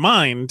you in their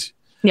mind.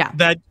 Yeah.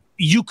 That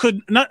you could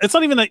not. It's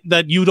not even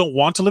that you don't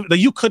want to live. That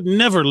you could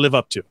never live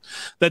up to.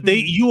 That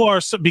you are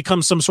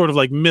become some sort of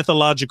like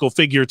mythological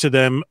figure to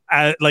them,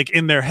 like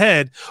in their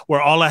head,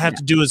 where all I have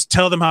to do is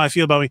tell them how I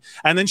feel about me,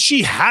 and then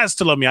she has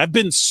to love me. I've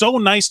been so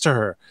nice to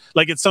her,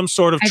 like it's some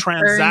sort of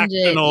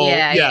transactional.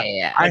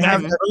 Yeah. I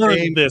have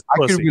earned this.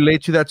 I can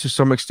relate to that to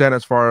some extent,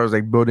 as far as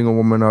like building a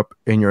woman up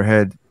in your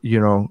head. You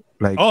know.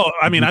 Like,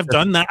 I mean, I've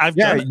done that.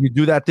 You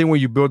do that thing where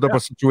you build up a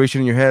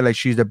situation in your head, like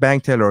she's the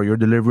bank teller, or you're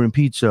delivering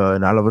pizza,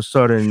 and all of a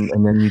sudden,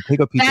 and then you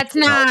take a pizza. That's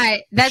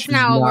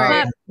not what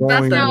we're talking about.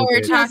 That's not what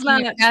we're talking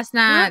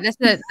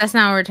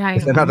about.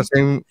 It's not the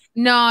same.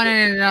 No.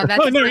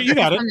 That's no, you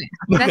got it.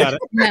 You got it.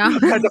 No.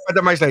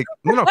 The mic's like,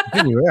 no,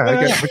 continue. Yeah,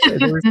 I get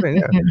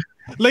it.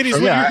 Ladies,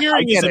 what you're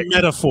hearing is a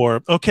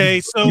metaphor. Okay,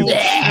 so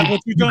what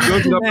you're going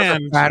to do,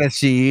 man,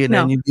 fantasy, and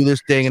then you do this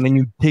thing, and then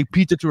you take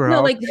pizza to her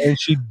house, and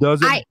she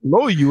doesn't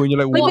blow you, and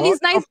you're like, but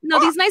these nice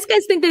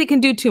guys think that they can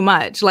do too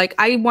much. Like,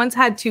 I once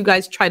had 2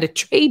 guys try to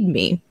trade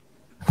me.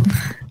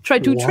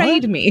 Trade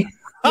me.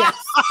 Yes.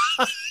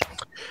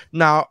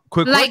 Now,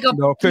 quick question.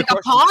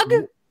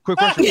 Quick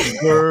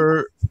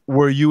question.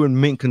 Were you in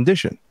mint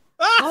condition?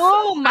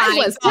 Oh my! I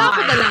was top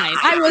of the line.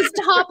 I was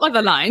top of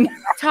the line.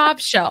 Top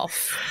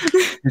shelf.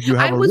 Did you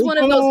have I was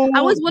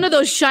one of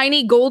those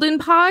shiny golden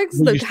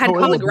pogs that had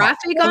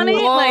holographic on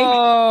it.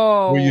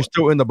 Like, were you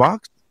still in the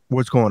box?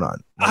 What's going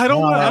on? I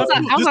don't want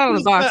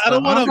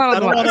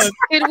to.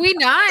 Did we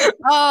not?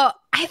 Oh,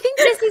 I think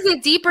this is a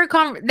deeper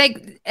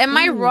like, am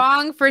I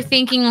wrong for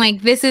thinking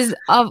like this is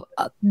of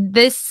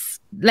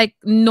this like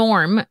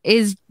norm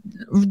is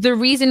the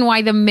reason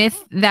why the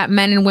myth that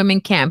men and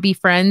women can't be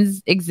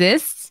friends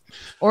exists?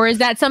 Or is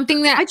that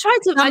something that I tried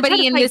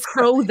to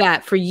crow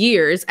that for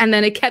years, and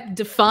then it kept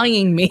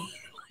defying me.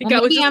 Like,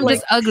 I'm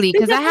just ugly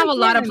because I have a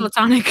lot of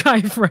platonic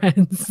guy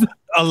friends.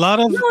 A lot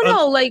of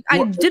like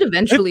I did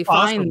eventually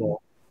find.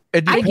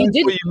 It depends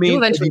what you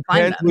mean. It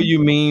depends what you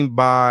mean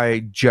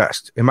by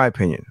just, in my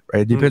opinion,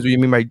 right? It depends what you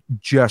mean by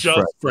just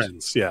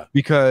friends. Yeah.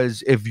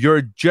 Because if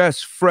you're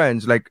just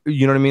friends, like,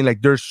 you know what I mean?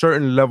 Like, there's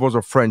certain levels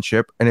of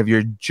friendship, and if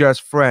you're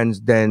just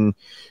friends, then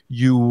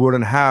you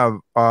wouldn't have.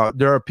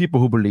 There are people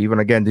who believe, and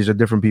again, these are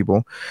different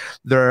people.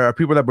 There are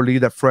people that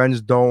believe that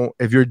friends don't.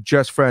 If you're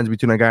just friends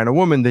between a guy and a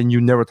woman, then you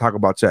never talk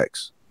about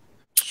sex.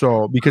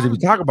 So, because if you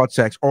talk about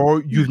sex,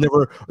 or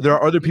there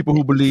are other people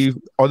who believe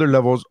other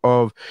levels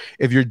of,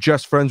 if you're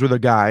just friends with a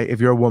guy,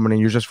 if you're a woman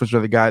and you're just friends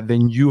with a guy,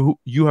 then you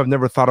have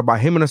never thought about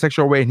him in a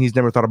sexual way, and he's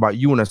never thought about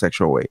you in a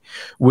sexual way,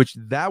 which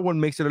that one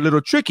makes it a little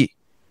tricky.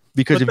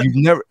 Because if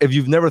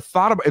you've never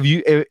thought about,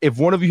 if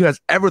one of you has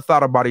ever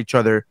thought about each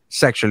other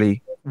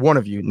sexually, one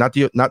of you, not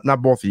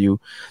both of you,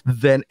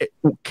 then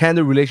can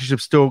the relationship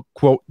still,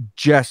 quote,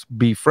 just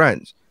be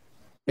friends?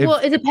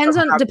 It depends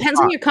on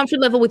your comfort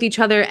level with each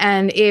other,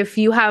 and if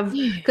you have,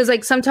 because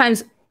like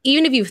sometimes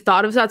even if you've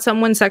thought about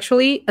someone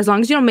sexually, as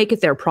long as you don't make it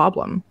their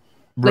problem,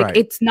 like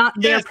it's not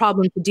their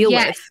problem to deal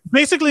with.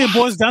 Basically, it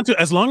boils down to,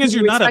 as long as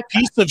you're not a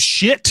piece of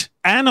shit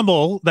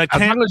animal that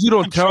can't. As long as you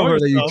don't tell her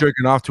that you're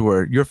jerking off to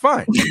her, you're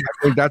fine. I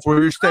think that's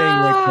where you're staying.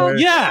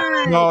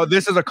 No,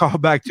 this is a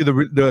callback to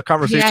the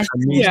conversation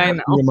me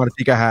and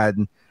Martika had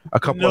a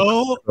couple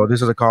of so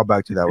this is a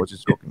callback to that, which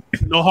is joking.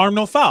 No harm,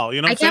 no foul.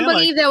 You know, I can't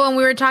believe that when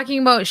we were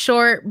talking about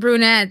short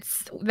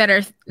brunettes that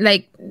are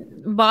like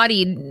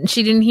bodied,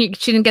 she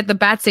didn't get the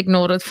bat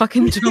signal to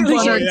fucking jump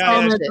on her.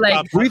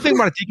 Like, what do you think,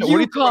 Martika?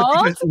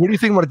 What do you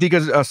think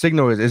Martika's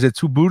signal is? Is it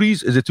 2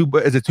 booties? Is it two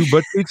butt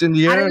cheeks in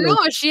the air? I don't know.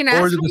 Is she an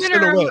ass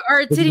woman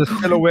or a titty?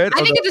 Silhouette?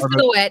 I think it's a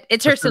silhouette.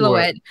 It's her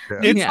silhouette.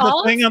 It's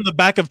the thing on the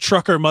back of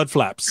trucker mud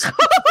flaps.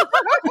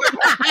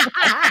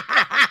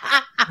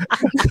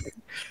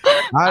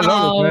 I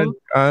love it, man.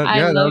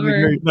 I love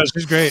her. No,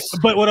 she's great.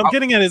 But what I'm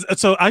getting at is,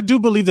 so I do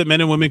believe that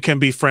men and women can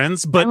be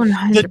friends, but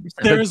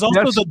there is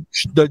also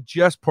the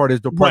just part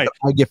is the part that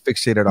I get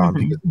fixated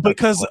on.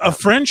 Because a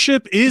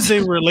friendship is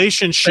a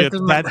relationship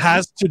that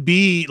has to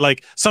be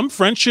like, some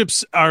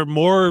friendships are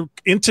more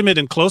intimate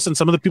and close than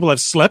some of the people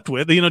I've slept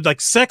with. You know, like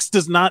sex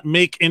does not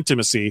make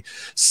intimacy.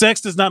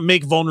 Sex does not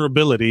make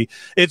vulnerability.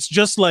 It's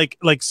just like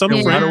some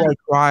friends. Why do I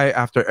cry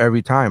after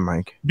every time,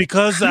 Mike?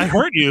 Because I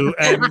hurt you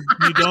and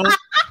you don't.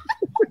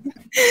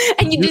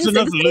 And you didn't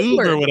enough lube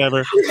or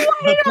whatever. Why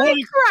did I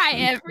cry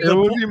every It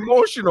was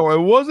emotional. It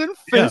wasn't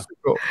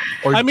physical.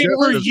 I mean,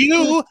 for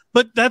you,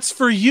 but that's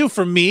for you.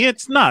 For me,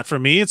 it's not. For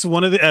me, it's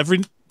one of the every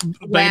night.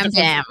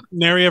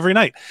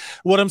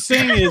 What I'm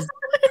saying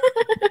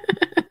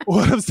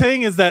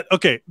is that,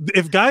 okay,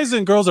 if guys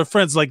and girls are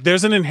friends, like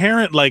there's an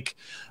inherent like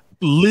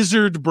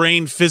lizard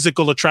brain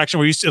physical attraction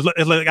where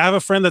like I have a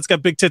friend that's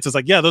got big tits. It's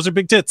like, yeah, those are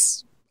big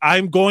tits.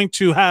 I'm going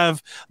to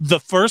have the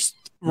first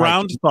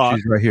round thought.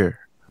 She's right here.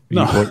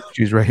 No.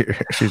 She's right here.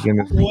 She's in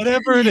this.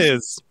 Whatever it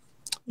is.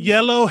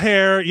 yellow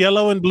hair,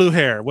 yellow and blue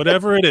hair,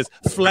 whatever it is,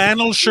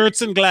 flannel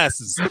shirts and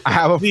glasses. I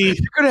have you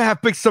couldn't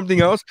have picked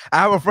something else. I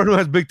have a friend who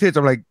has big tits.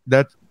 I'm like,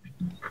 that's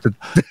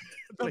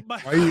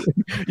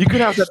you could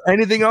have said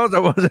anything else. I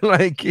wasn't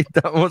like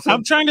that was.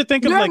 I'm trying to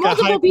think of there like are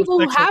multiple people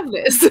who have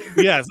this.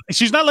 Yes,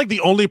 she's not like the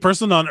only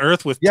person on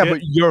earth with. Yeah,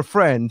 but your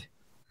friend.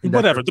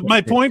 Whatever.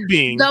 My point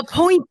being,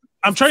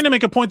 I'm trying to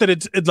make a point that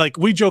it's like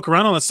we joke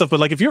around on that stuff, but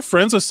like if you're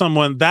friends with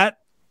someone,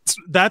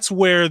 that's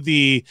where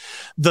the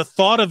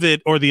thought of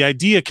it or the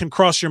idea can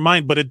cross your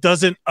mind, but it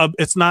doesn't.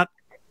 It's not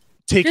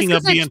taking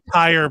up the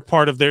entire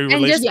part of their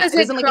relationship. And just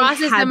because it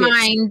crosses the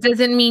mind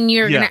doesn't mean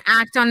you're going to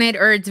act on it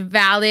or it's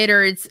valid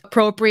or it's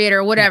appropriate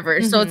or whatever.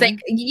 Mm-hmm. So it's like,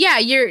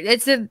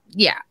 it's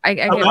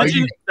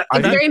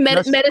very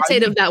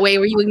meditative that way,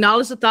 where you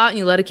acknowledge the thought and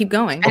you let it keep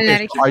going.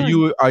 Okay,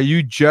 are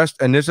you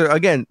just, and this is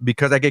again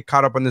because I get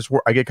caught up on this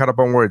word, I get caught up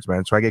on words,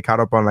 man. So I get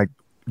caught up on like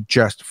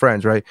just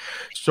friends, right?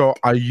 So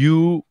are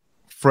you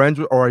friends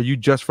with, or are you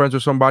just friends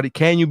with somebody?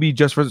 Can you be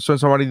just friends with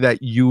somebody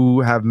that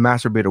you have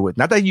masturbated with?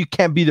 Not that you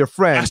can't be their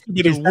friend.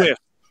 Masturbated with.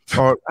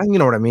 Or you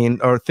know what I mean?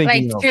 Or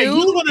thinking like of. You're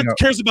the one that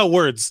cares about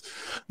words.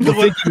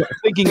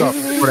 Thinking of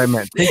what I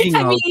meant.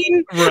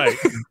 Right.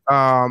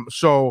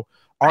 So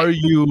are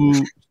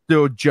you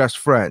still just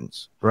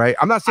friends? Right.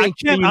 I'm not saying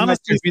can you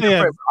honestly be the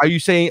friend. Are you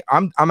saying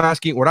I'm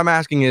asking, what I'm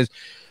asking is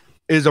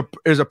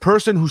a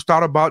person who's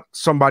thought about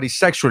somebody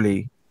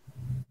sexually,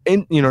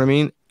 you know what I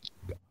mean?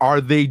 Are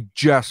they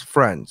just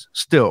friends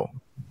still?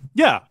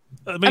 Yeah.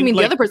 I mean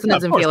the other person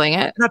isn't feeling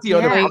it. Not the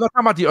other. I'm not talking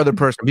about the other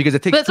person because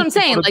it takes. But that's what I'm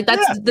saying. Like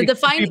that's the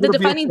defining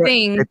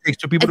thing. It takes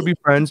two people to be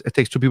friends. It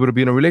takes two people to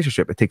be in a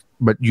relationship.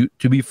 But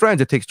to be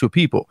friends, it takes two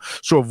people.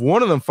 So if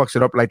one of them fucks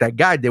it up, like that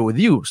guy did with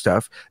you,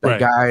 Steph, that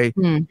guy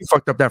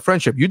fucked up that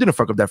friendship. You didn't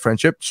fuck up that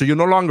friendship, so you're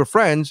no longer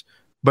friends.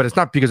 But it's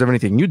not because of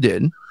anything you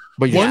did.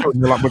 But it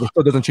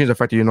still doesn't change the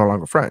fact that you're no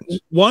longer friends.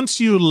 Once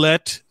you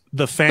let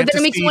the fantasy, but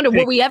then it makes you wonder,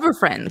 were we ever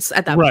friends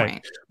at that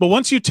point? But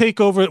once you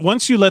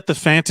let the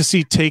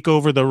fantasy take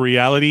over the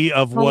reality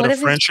of what a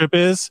friendship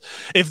is,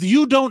 if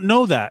you don't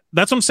know that's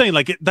what I'm saying.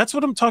 Like that's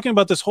what I'm talking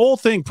about. This whole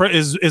thing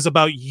is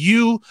about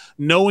you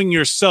knowing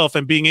yourself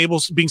and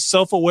being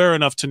self-aware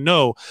enough to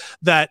know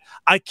that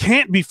I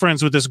can't be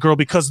friends with this girl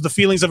because the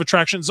feelings of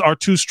attractions are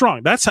too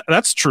strong.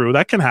 That's true.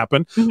 That can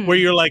happen where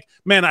you're like,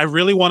 man, I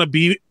really want to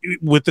be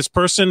with this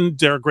person.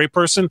 They're a great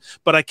person,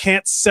 but I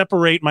can't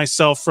separate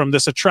myself from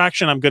this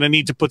attraction. I'm going to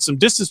need to put some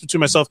distance between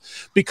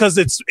myself because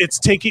it's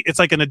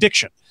like an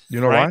addiction. You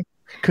know why?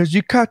 Because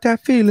you caught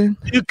that feeling.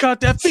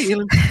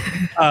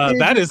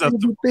 That is a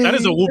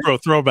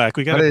Woobro throwback.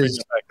 We got to bring it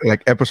back.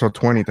 Like episode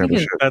 20 type of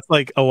shit. That's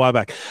like a while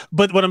back.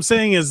 But what I'm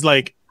saying is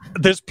like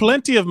there's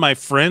plenty of my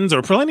friends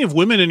or plenty of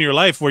women in your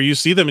life where you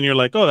see them and you're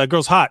like, oh, that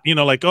girl's hot. You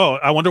know, like, oh,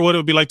 I wonder what it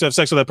would be like to have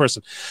sex with that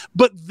person.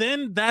 But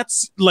then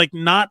that's like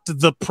not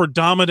the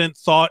predominant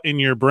thought in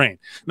your brain.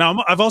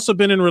 Now, I've also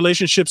been in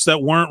relationships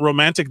that weren't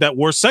romantic, that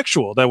were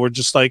sexual, that were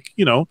just like,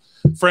 you know,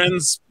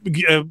 friends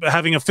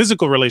having a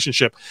physical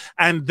relationship.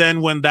 And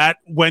then when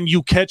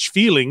you catch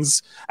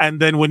feelings and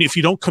then if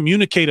you don't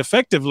communicate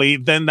effectively,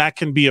 then that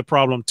can be a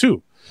problem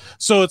too.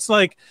 So it's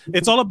like,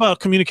 it's all about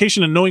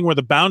communication and knowing where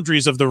the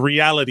boundaries of the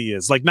reality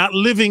is, like not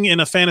living in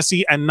a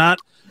fantasy and not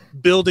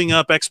building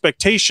up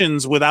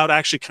expectations without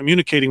actually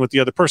communicating with the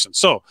other person.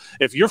 So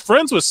if you're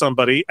friends with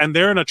somebody and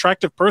they're an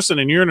attractive person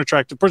and you're an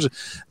attractive person,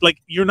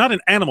 like you're not an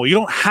animal. You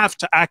don't have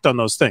to act on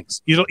those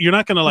things. You're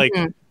not going to like,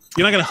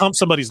 you're not going to hump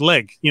somebody's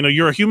leg. You know,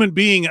 you're a human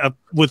being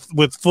with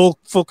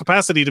full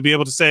capacity to be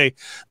able to say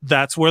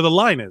that's where the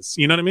line is.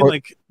 You know what I mean?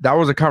 Like that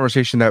was a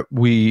conversation that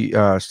we,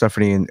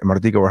 Stephanie and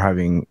Martika were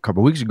having a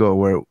couple of weeks ago,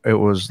 where it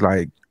was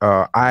like,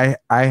 I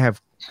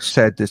have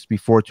said this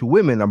before to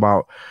women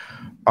about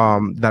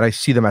that I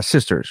see them as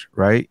sisters,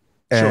 right?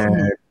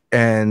 Sure.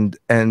 And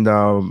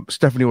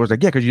Stephanie was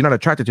like, yeah, because you're not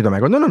attracted to them.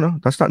 I go, no,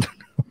 that's not.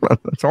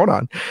 Hold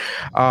on.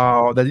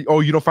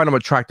 You don't find them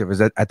attractive? Is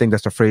that? I think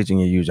that's the phrasing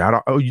you use.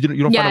 You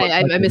don't.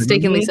 Yeah, I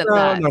mistakenly said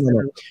that.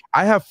 No.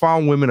 I have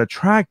found women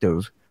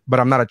attractive, but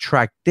I'm not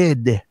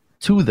attracted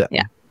to them.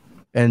 Yeah.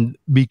 And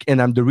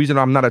the reason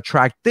I'm not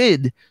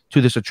attracted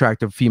to this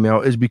attractive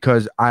female is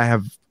because I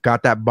have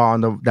got that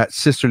bond of that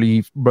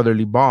sisterly,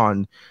 brotherly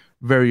bond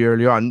very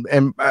early on.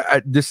 And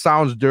this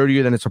sounds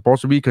dirtier than it's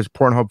supposed to be because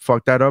Pornhub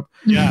fucked that up.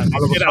 Yeah, I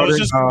was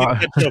just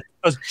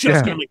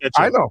going to make that joke.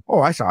 I know. Oh,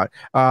 I saw it.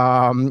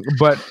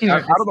 But I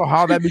don't know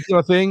how that became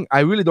a thing.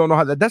 I really don't know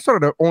how that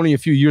started only a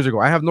few years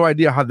ago. I have no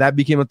idea how that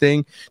became a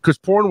thing because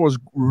porn was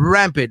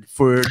rampant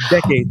for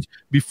decades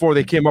before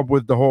they came up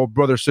with the whole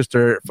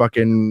brother-sister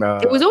fucking...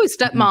 It was always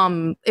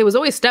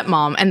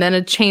stepmom. And then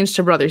it changed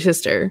to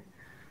brother-sister.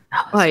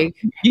 Like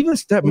even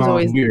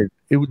stepmom was weird.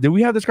 Did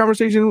we have this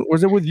conversation?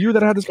 Was it with you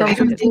that I had this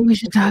conversation? I think we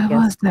should talk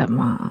about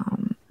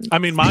stepmom. I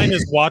mean, mine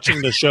is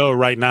watching the show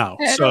right now.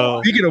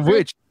 So speaking of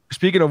which,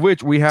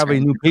 we have a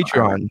new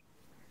Patreon.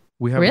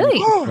 We have really? A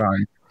new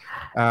Patreon.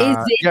 Is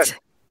it? Yeah,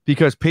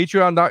 because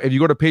Patreon. If you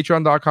go to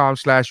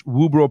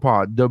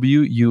patreon.com/WoobroPod,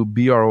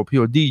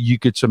 WUBROPOD, you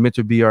could submit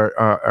to be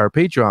our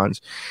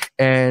patrons,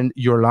 and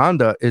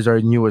Yolanda is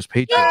our newest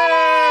patron.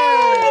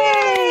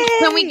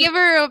 Can we give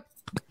her a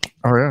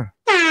Oh yeah.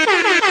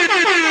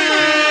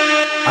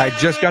 I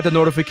just got the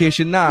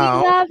notification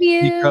now love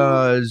you?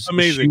 because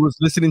Amazing. she was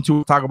listening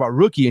to talk about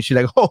Rookie and she's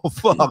like, "Oh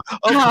fuck,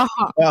 oh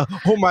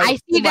my." I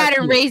see that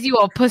and raise you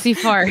a pussy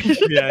fart.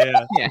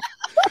 Yeah.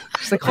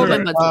 She's like, hold my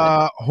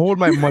mudslide. Hold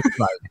my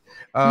mudslide.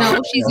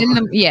 No, she's in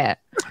the yeah.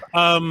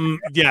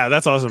 Yeah,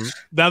 that's awesome.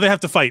 Now they have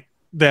to fight.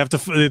 They have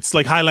to. It's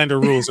like Highlander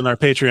rules in our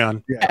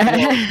Patreon.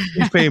 Yeah,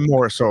 we pay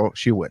more, so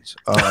she wins.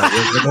 We're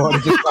just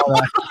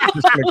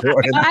gonna go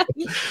ahead.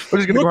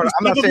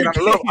 I'm not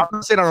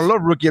saying on a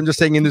love Rookie. I'm just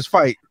saying in this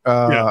fight.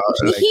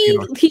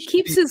 He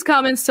keeps his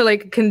comments to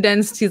like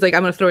condensed. He's like,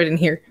 I'm gonna throw it in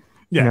here.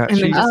 Yeah. And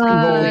then just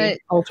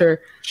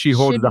alter. She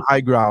holds the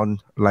high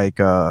ground like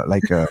Anakin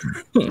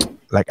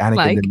Like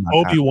did not.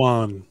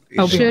 Obi-Wan.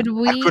 Should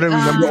we? I couldn't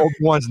remember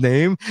Obi-Wan's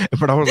name,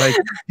 but I was like,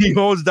 he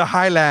holds the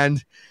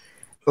Highland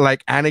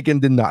like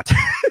Anakin did not.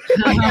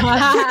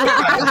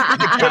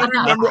 I couldn't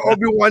remember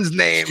Obi-Wan's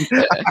name.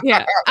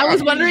 Yeah, I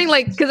was wondering,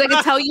 like, because I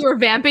could tell you were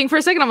vamping for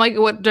a second. I'm like,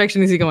 what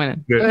direction is he going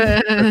in?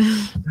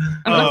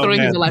 I'm not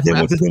throwing him the life.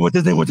 What's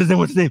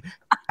his name?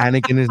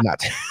 Anakin is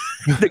not.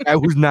 The guy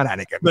who's not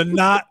Anakin. The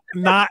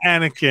not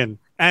Anakin.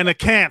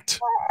 Anna-can't.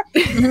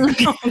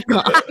 Oh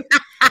God.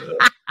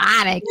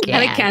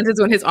 Anakin is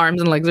when his arms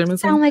and legs are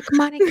missing. sound like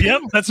Monica.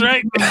 Yep, that's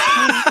right.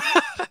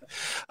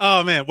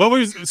 Oh man,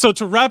 so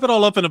to wrap it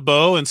all up in a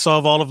bow and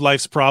solve all of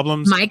life's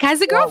problems? Mike has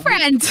a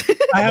girlfriend.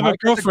 I have a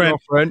girlfriend.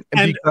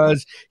 And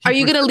because Are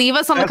you gonna leave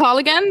us on the call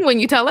again when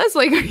you tell us?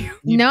 Like, are you...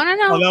 No.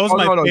 Oh, that was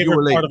my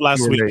favorite part of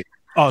last week. Late.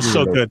 Oh,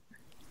 so good.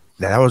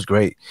 Yeah, that was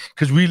great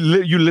because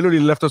you literally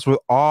left us with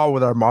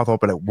our mouth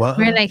open. Like what?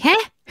 We're like, huh?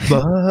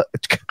 What?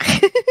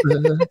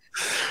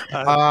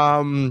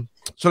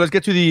 So let's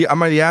get to the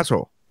 "Am I the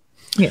asshole?"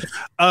 Yes.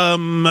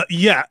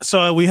 Yeah.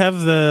 So we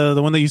have the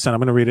one that you sent. I'm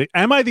going to read it.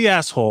 Am I the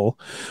asshole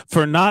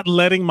for not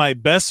letting my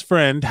best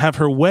friend have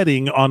her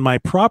wedding on my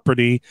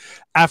property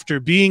after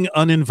being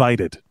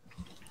uninvited?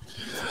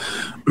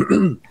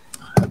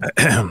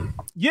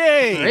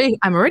 Yay!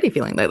 I'm already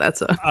feeling like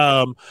that's a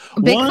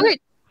Bigfoot.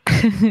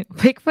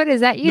 Bigfoot,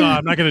 is that you? No,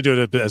 I'm not going to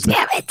do it as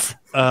Damn it.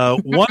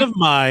 one of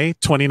my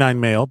 29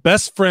 male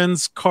best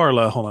friends,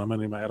 Carla. Hold on, I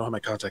don't have my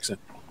contacts in.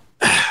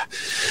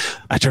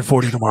 I turn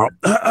 40 tomorrow.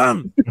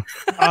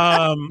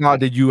 Now,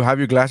 did you have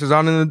your glasses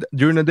on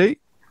during the date?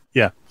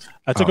 Yeah,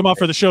 I took them off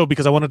for the show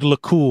because I wanted to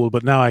look cool,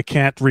 but now I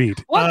can't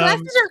read. What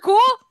glasses are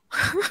cool?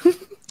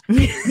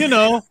 You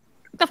know,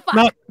 The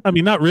fuck?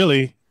 not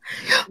really.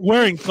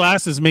 Wearing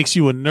glasses makes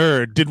you a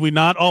nerd. Did we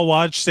not all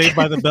watch Saved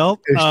by the Bell?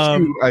 It's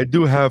true. I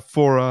do have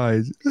 4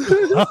 eyes.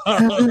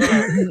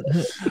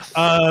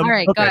 All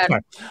right, go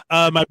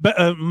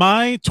ahead.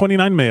 My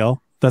 29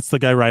 male, that's the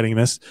guy writing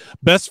this,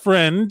 best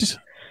friend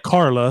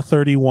Carla,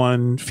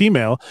 31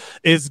 female,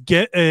 is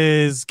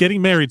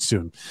getting married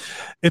soon.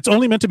 It's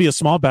only meant to be a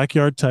small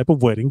backyard type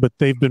of wedding, but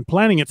they've been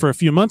planning it for a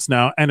few months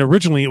now, and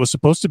originally it was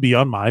supposed to be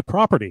on my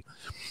property.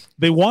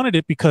 They wanted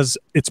it because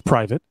it's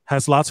private,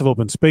 has lots of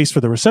open space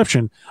for the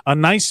reception, a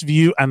nice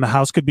view, and the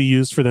house could be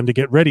used for them to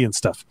get ready and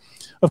stuff.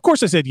 Of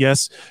course, I said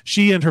yes.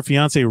 She and her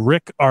fiance,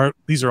 Rick,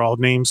 these are all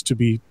names to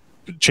be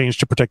changed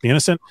to protect the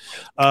innocent.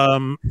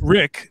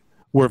 Rick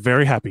were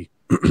very happy.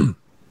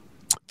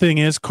 Thing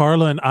is,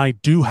 Carla and I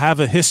do have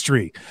a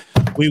history.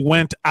 We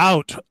went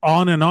out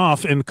on and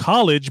off in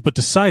college, but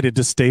decided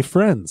to stay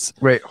friends.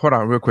 Wait, hold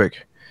on real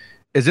quick.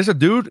 Is this a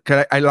dude?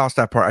 I lost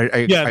that part.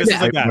 This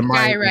is a guy.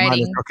 Guy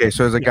writing. Okay,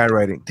 so there's a guy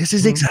writing. This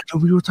is exactly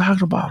what we were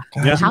talking about.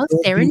 Yeah. How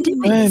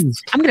serendipitous.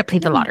 I'm going to play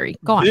the lottery.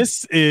 Go on.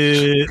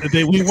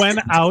 We went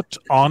out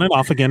on and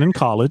off again in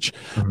college,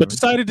 but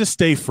decided to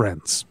stay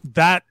friends.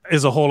 That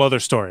is a whole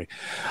other story.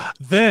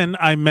 Then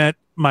I met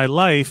my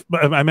wife.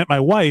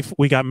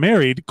 We got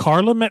married.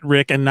 Carla met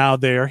Rick, and now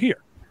they are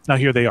here. Now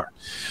here they are.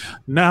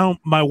 Now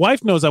my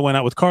wife knows I went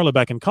out with Carla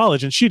back in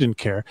college, and she didn't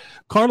care.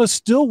 Carla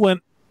still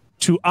went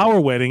to our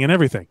wedding and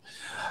everything.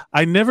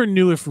 I never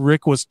knew if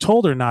Rick was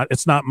told or not.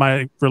 It's not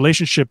my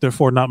relationship,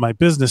 therefore not my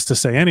business to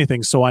say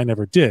anything, so I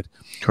never did.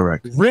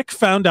 Correct. Rick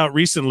found out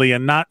recently,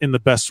 and not in the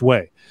best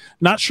way.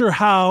 Not sure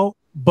how,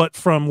 but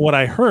from what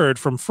I heard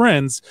from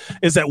friends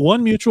is that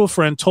one mutual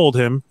friend told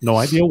him, no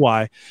idea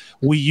why,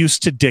 we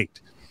used to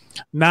date.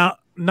 Now,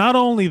 not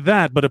only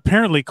that, but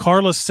apparently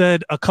Carla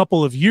said a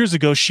couple of years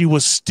ago she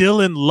was still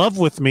in love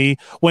with me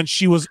when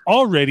she was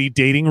already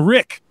dating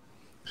Rick.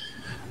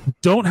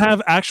 Don't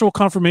have actual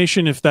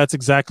confirmation if that's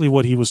exactly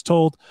what he was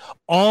told.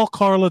 All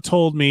Carla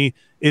told me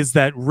is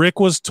that Rick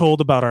was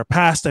told about our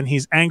past and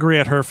he's angry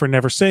at her for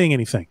never saying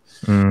anything.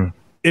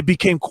 It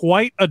became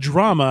quite a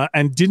drama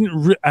and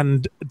didn't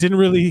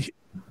really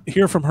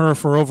hear from her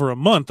for over a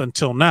month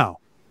until now.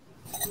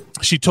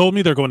 She told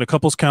me they're going to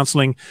couples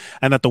counseling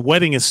and that the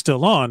wedding is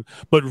still on,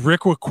 but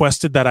Rick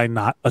requested that I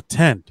not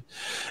attend.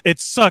 It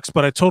sucks,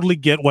 but I totally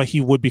get why he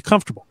would be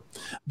comfortable.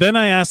 Then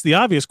I asked the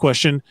obvious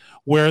question,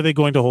 where are they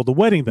going to hold the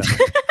wedding then?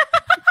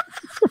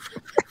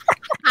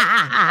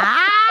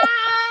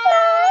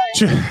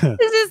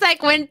 This is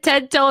like when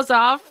Ted tells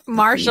off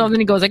Marshall and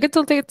then he goes, I get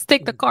to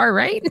take the car,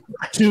 right?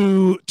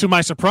 To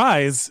my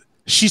surprise,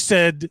 She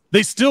said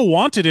they still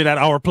wanted it at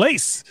our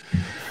place.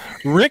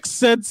 Rick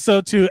said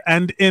so too.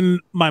 And in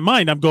my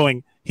mind, I'm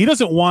going, he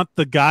doesn't want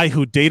the guy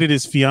who dated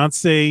his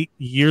fiance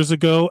years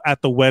ago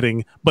at the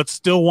wedding, but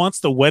still wants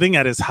the wedding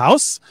at his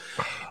house.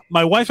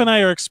 My wife and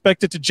I are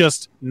expected to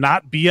just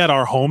not be at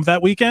our home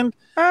that weekend.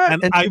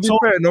 And I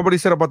told fair, nobody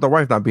said about the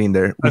wife not being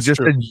there. We just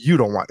said we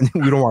don't want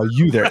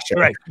you there.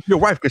 Right. Your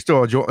wife could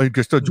still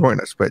join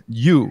us, but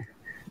you.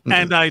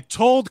 And I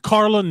told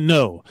Carla,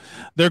 no,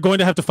 they're going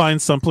to have to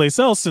find someplace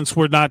else since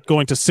we're not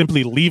going to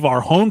simply leave our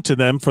home to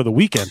them for the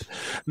weekend.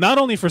 Not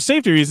only for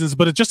safety reasons,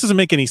 but it just doesn't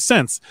make any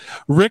sense.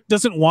 Rick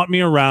doesn't want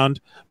me around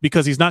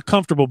because he's not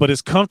comfortable, but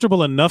is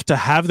comfortable enough to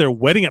have their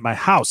wedding at my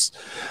house.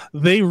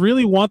 They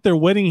really want their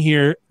wedding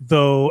here,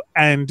 though,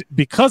 and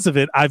because of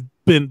it, I've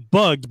been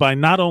bugged by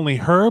not only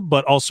her,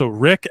 but also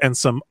Rick and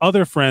some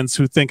other friends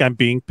who think I'm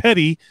being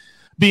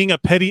a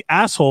petty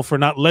asshole for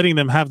not letting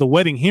them have the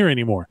wedding here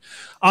anymore.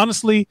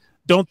 Honestly,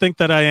 don't think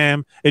that I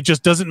am. It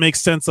just doesn't make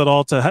sense at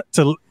all to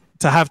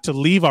have to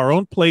leave our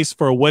own place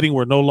for a wedding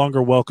we're no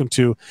longer welcome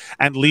to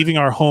and leaving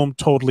our home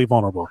totally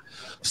vulnerable.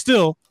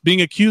 Still,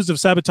 being accused of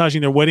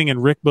sabotaging their wedding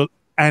and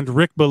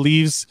Rick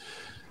believes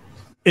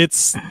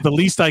it's the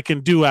least I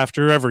can do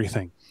after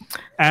everything.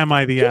 Am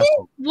I the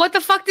asshole? What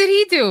the fuck did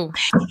he do?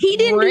 He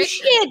didn't do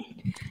shit.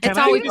 It's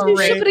always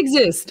shit that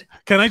exists.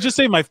 Can I just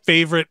say my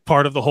favorite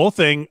part of the whole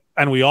thing,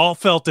 and we all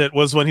felt it,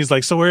 was when he's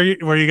like, so where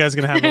are you guys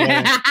going to have the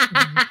wedding?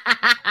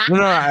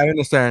 No, I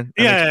understand.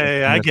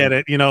 I get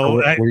it. You know,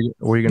 where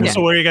are you going to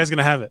So where are you guys going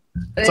to have it?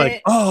 It's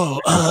like,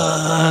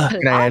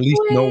 can I at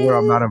least know where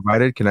I'm not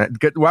invited? Can I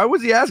get, why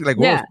was he asking? Like,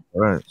 yeah.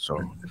 Right, so.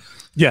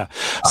 Yeah.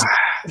 So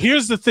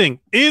here's the thing.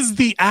 Is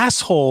the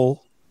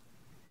asshole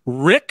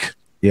Rick?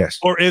 Yes.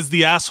 Or is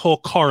the asshole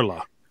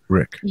Carla?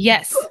 Rick.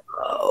 Yes.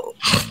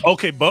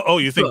 Okay,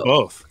 you think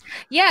both?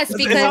 Yes,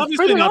 because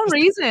for their own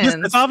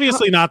reason. It's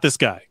obviously not this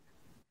guy.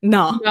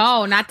 No,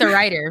 not the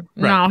writer.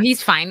 Right. No,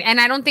 he's fine,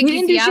 and I don't think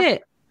he's the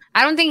shit.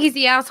 I don't think he's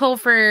the asshole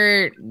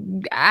for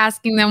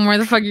asking them where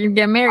the fuck you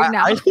get married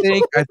now. I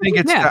think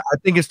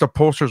it's the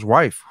poster's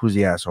wife who's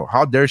the asshole.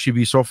 How dare she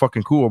be so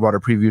fucking cool about her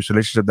previous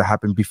relationship that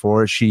happened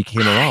before she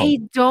came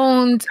around?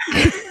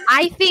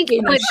 I think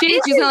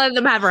she's gonna let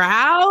them have her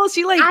house.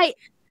 She's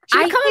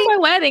coming to my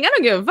wedding. I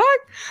don't give a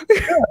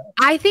fuck.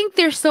 I think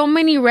there's so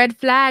many red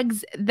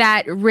flags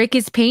that Rick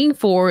is paying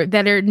for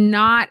that are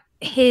not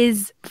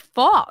his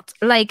fault.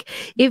 Like,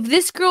 if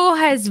this girl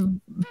has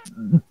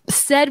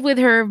said with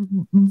her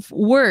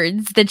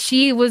words that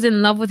she was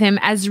in love with him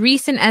as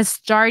recent as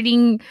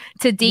starting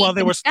to date,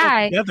 they were still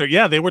together.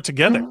 Yeah, they were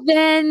together.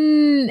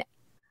 Then.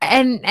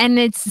 And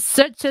it's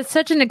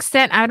such an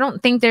extent. I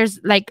don't think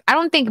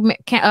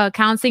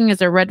counseling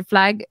is a red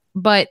flag,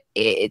 but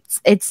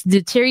it's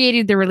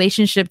deteriorated the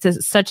relationship to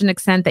such an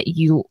extent that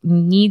you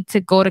need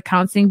to go to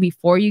counseling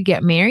before you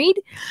get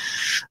married.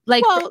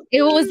 Like,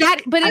 it was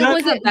that, but it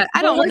wasn't that.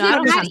 I don't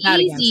know. Was it that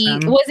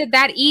easy? Was it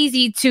that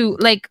easy to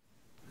like?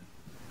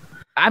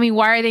 I mean,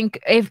 why are they?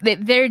 If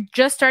they're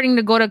just starting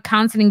to go to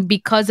counseling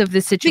because of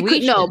the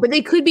situation, but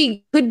they could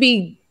be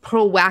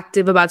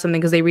proactive about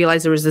something because they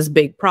realized there was this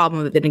big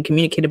problem that they didn't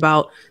communicate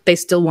about. They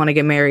still want to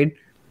get married,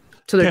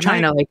 so they're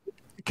trying to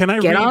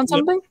get on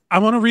something. I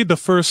want to read the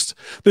first.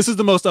 This is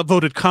the most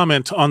upvoted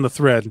comment on the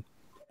thread.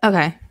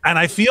 Okay, and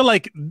I feel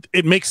like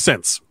it makes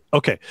sense.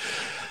 Okay,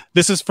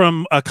 this is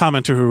from a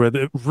commenter who read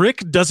that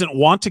Rick doesn't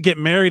want to get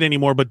married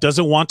anymore, but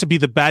doesn't want to be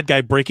the bad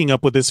guy breaking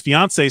up with his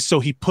fiance, so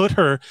he put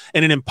her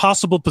in an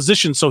impossible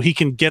position so he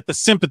can get the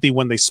sympathy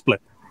when they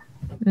split.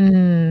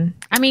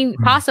 I mean,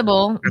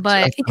 possible,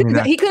 but he couldn't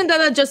have done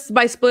that just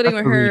by splitting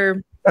with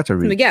her. That's a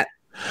reason.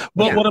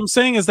 Well, what I'm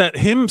saying is that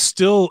him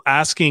still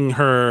asking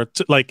her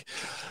to like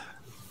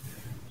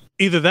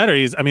either that or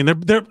he's. I mean,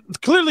 they're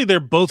clearly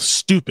they're both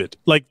stupid.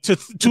 Like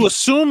to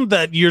assume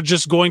that you're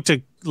just going to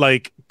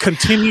like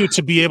continue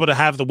to be able to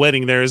have the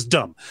wedding there is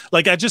dumb.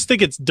 Like, I just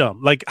think it's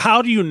dumb. Like,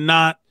 how do you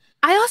not?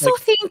 I also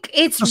think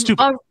it's so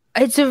stupid.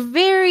 It's a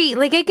very,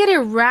 like, I get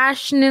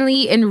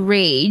irrationally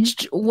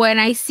enraged when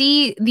I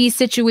see these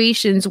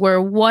situations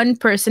where one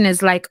person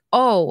is like,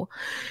 oh,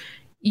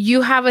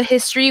 you have a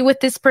history with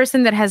this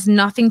person that has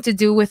nothing to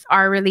do with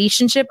our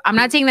relationship. I'm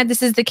not saying that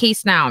this is the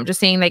case now. I'm just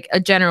saying, like,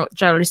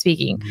 generally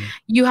speaking,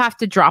 you have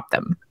to drop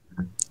them.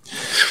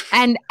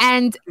 And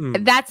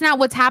that's not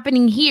what's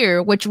happening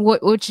here, which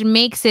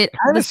makes it.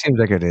 Kind of seems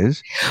like it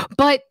is.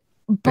 But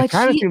if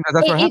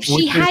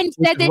she hadn't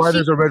said that,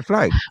 there's a red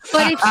flag.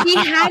 But if she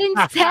hadn't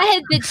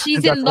said that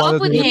she's in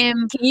love with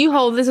him, can you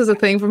hold this as a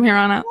thing from here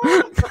on out?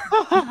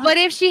 But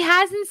if she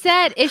had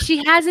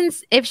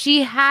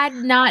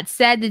not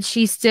said that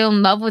she's still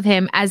in love with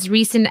him as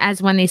recent as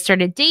when they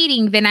started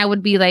dating, then I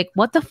would be like,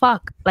 what the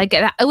fuck? Like,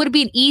 it would have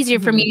been easier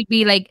for me to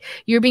be like,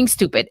 you're being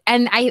stupid.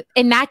 And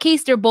in that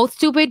case, they're both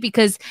stupid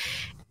because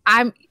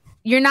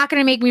you're not going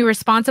to make me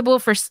responsible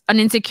for an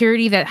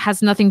insecurity that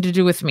has nothing to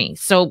do with me.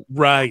 So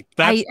right,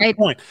 that's the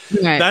point.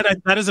 Right.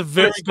 That is a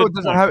very good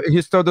point.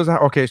 He still doesn't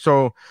have. Okay,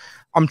 so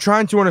I'm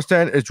trying to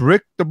understand. Is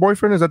Rick the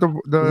boyfriend? Is that the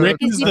Rick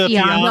is the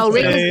fiance? No,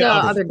 Rick is the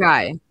other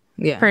guy.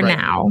 Yeah. For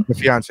now. The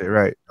fiance,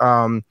 right?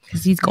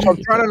 'Cause he's So going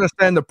I'm trying to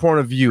understand the point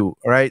of view,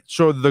 right?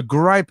 So the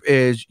gripe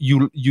is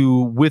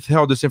you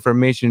withheld this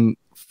information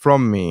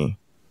from me,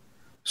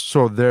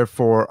 so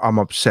therefore I'm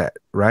upset,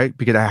 right?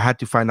 Because I had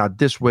to find out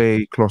this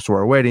way close to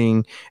our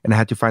wedding, and I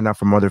had to find out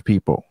from other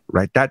people,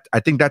 right? That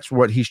I think that's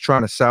what he's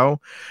trying to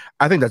sell.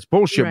 I think that's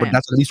bullshit, but Right.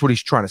 that's at least what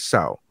he's trying to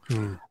sell.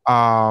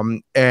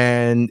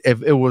 And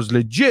if it was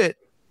legit,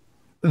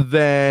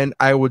 then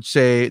I would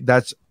say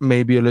that's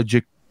maybe a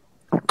legit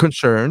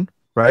concern,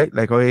 right?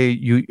 Like, oh, hey,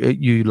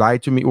 you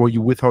lied to me, or you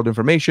withheld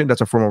information.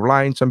 That's a form of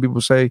lying. Some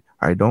people say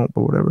I don't,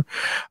 but whatever.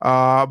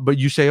 But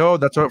you say, oh,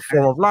 that's a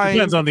form of lying.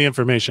 Depends on the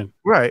information,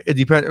 right? It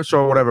depends.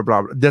 So whatever,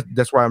 blah, blah.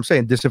 That's why I'm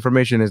saying this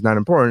information is not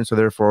important. So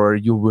therefore,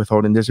 you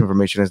withholding this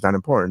information is not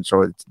important.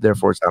 So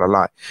therefore it's not a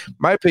lie.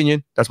 My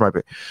opinion. That's my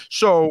opinion.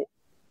 So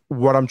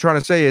what I'm trying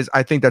to say is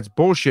I think that's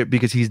bullshit,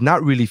 because he's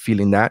not really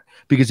feeling that.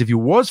 Because if he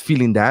was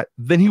feeling that,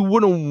 then he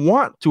wouldn't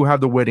want to have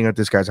the wedding at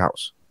this guy's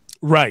house.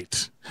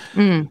 right?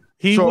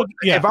 He So would,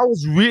 yeah.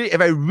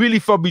 if I really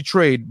felt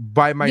betrayed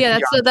by my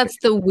That's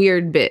the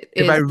weird bit.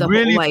 if is I the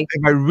really whole, like,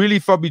 if I really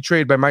felt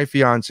betrayed by my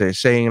fiance,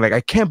 saying like, I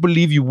can't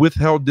believe you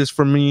withheld this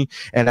from me,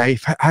 and I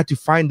had to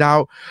find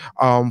out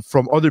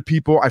from other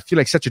people. I feel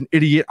like such an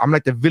idiot. I'm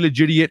like the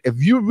village idiot.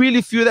 If you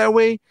really feel that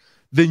way,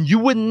 then you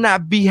would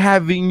not be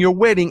having your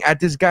wedding at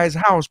this guy's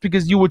house,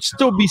 because you would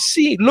still be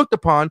looked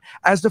upon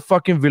as the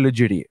fucking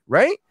village idiot,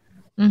 right?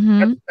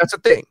 That's a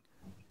thing.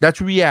 That's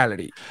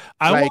reality.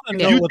 I Like, want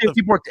to know what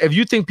if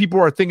you think people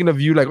are thinking of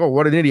you like, oh,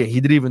 what an idiot,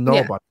 he didn't even know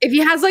about it. If he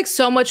has like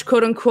so much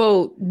quote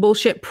unquote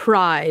bullshit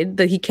pride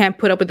that he can't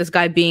put up with this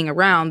guy being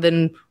around,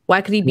 then why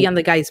could he be on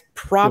the guy's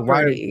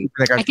property?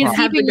 I can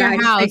sleep in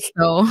your house,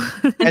 though.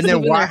 And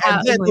then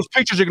those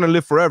pictures are gonna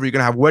live forever. You're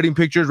gonna have wedding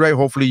pictures, right?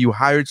 Hopefully you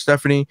hired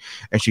Stephanie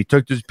and she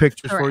took these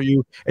pictures for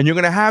you, and you're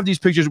gonna have these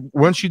pictures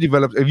once she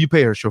develops. If you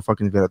pay her, she'll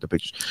fucking develop the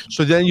pictures.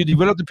 So then you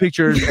develop the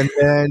pictures, and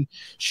then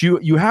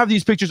you have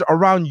these pictures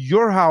around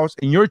your house,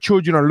 and your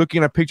children are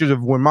looking at pictures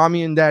of when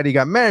mommy and daddy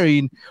got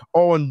married.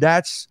 Oh, and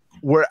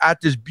we're at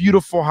this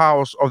beautiful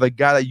house of the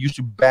guy that used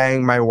to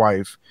bang my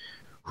wife,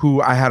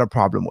 who I had a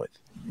problem with.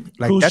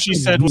 Like, who she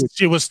said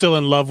she was still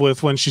in love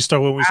with when we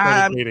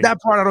started dating. That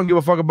part I don't give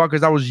a fuck about,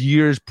 because that was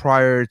years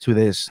prior to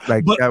this.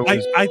 Like, but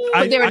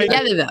but they were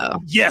together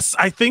though. Yes,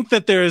 I think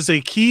that there is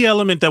a key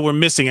element that we're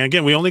missing. And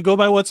again, we only go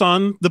by what's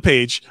on the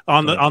page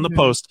on the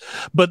post.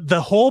 But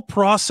the whole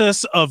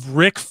process of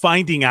Rick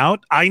finding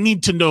out, I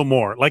need to know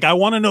more. Like, I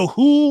want to know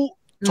who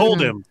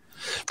told him,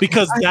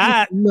 because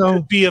that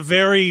would be a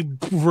very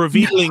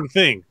revealing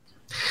thing.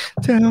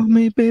 Tell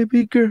me,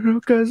 baby girl,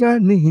 because I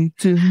need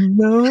to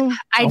know.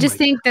 I just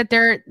think that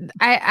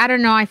I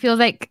don't know. I feel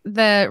like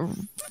the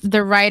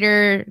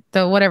writer,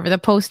 the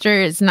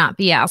poster is not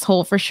the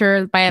asshole for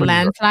sure by a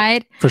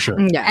landslide. For sure.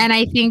 Yeah. And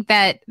I think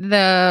that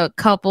the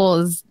couple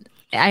is,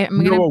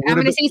 I'm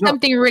gonna say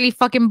something really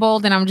fucking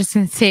bold, and I'm just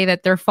gonna say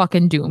that they're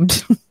fucking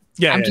doomed.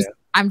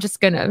 I'm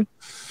just gonna.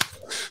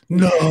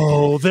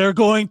 No, they're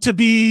going to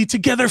be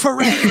together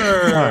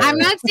forever. I'm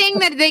not saying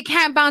that they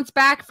can't bounce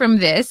back from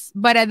this,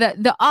 but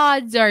the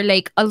odds are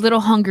like a little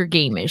Hunger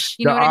Game-ish.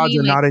 You know what I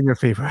mean? The odds are not in your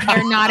favor.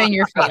 They're not in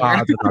your favor.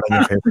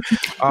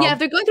 Yeah, if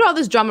they're going through all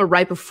this drama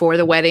right before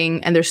the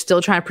wedding and they're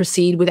still trying to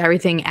proceed with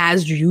everything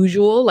as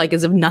usual, like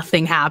as if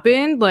nothing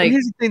happened. Like,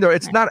 here's the thing, though,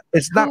 it's not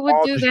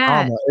all this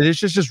drama. It's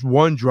just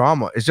one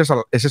drama. It's just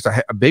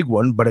a big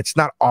one, but it's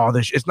not all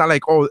this. It's not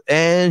like, oh,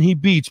 and he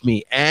beats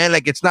me, and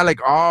like it's not like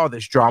all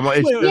this drama.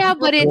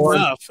 But it's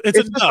enough. It's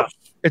enough.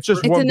 It's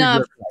just one big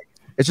red flag.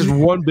 It's just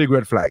one big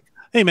red flag.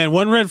 Hey man,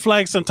 one red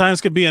flag sometimes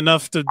could be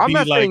enough to be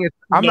like,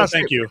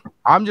 thank you.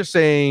 I'm just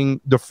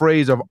saying the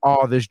phrase of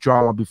all this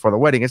drama before the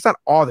wedding. It's not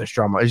all this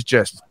drama. It's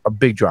just a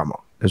big drama,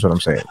 is what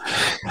I'm saying.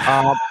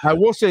 I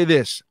will say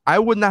this. I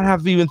would not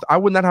have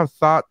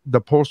thought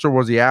the poster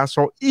was the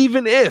asshole,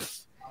 even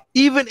if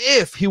he would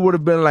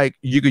have been like,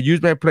 you could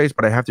use my place,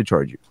 but I have to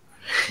charge you.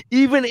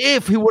 Even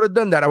if he would have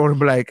done that, I would have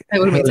been like,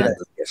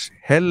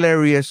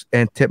 hilarious,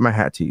 and tip my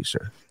hat to you,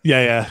 sir.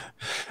 Yeah.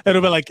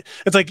 It'll be like,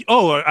 it's like,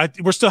 oh,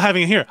 we're still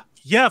having it here.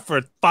 Yeah,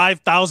 for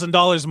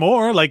 $5,000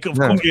 more. Like, of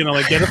course,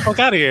 like, get the fuck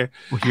out of here.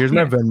 Well, here's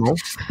my Venmo.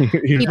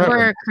 People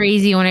are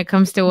crazy when it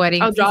comes to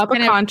weddings. I'll drop a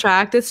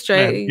contract. It's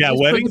straight. Yeah,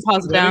 weddings.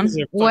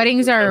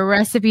 Weddings are a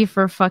recipe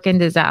for fucking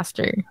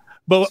disaster.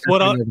 But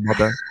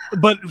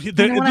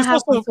this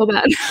also so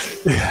bad.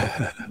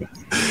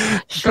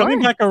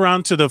 Coming back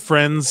around to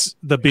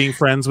the being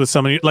friends with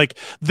somebody, like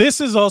this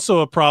is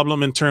also a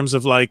problem in terms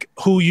of like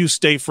who you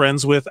stay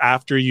friends with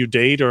after you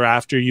date or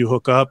after you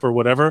hook up or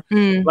whatever.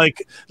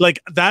 Like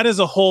that is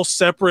a whole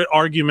separate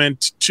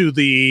argument to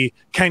the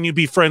can you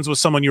be friends with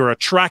someone you're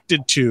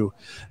attracted to.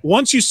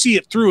 Once you see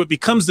it through, it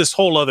becomes this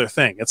whole other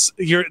thing.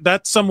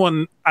 That's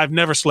someone I've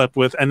never slept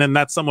with, and then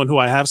that's someone who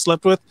I have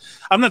slept with.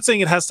 I'm not saying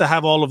it has to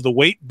have all of the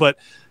weight, but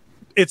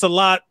it's a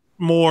lot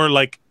more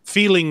like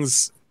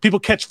feelings. People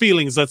catch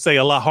feelings, let's say,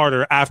 a lot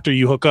harder after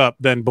you hook up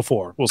than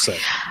before, we'll say.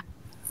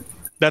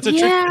 That's a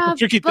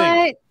tricky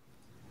thing.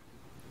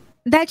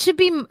 that should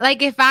be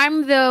like, if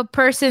I'm the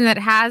person that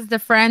has the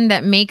friend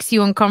that makes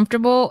you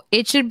uncomfortable,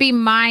 it should be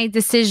my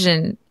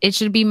decision. It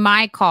should be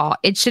my call.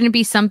 It shouldn't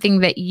be something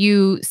that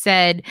you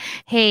said,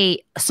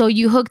 hey, so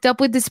you hooked up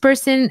with this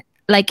person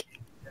like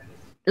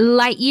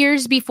light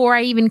years before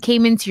I even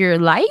came into your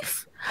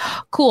life?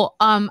 Cool.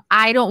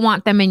 I don't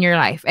want them in your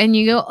life. And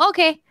you go,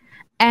 okay.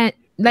 And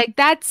like,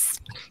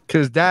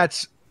 because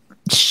that's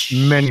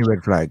many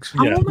red flags.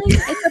 Yeah. Oh my,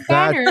 it's a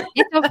banner.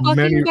 It's a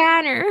fucking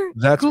banner.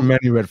 That's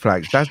many red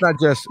flags. That's not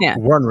just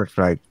one red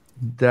flag.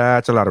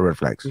 That's a lot of red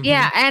flags.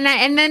 Yeah, and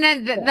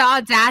then the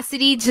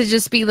audacity to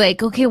just be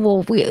like, okay,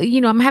 well,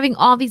 I'm having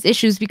all these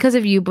issues because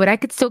of you, but I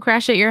could still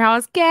crash at your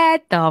house.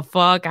 Get the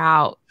fuck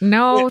out.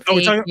 No,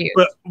 thank you.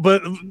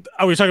 But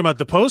are we talking about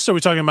the post, or are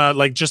we talking about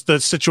like just the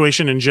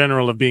situation in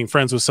general of being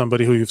friends with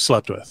somebody who you've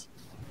slept with?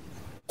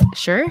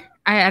 Sure.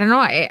 I don't know.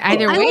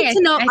 Either way,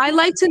 I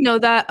like to know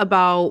that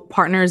about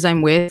partners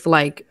I'm with,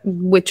 like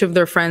which of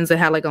their friends I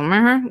had like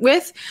a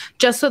with,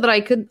 just so that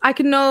I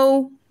could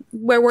know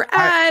where we're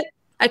at.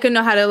 I could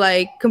know how to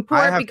like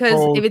compare,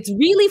 because if it's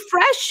really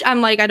fresh, I'm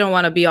like, I don't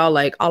want to be all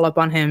up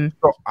on him.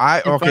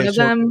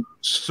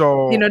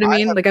 So you know what I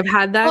mean? Like I've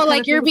had that. Well,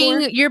 like you're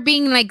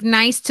being like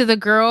nice to the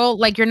girl,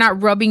 like you're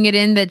not rubbing it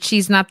in that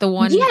she's not the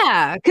one.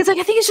 Yeah, because like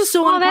I think it's just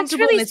so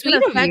uncomfortable. That's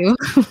really sweet of you.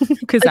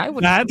 Because like,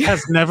 that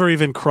has never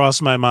even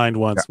crossed my mind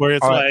once. Where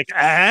it's like,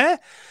 yeah,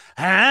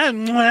 you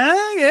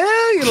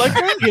like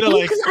that?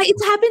 Like, because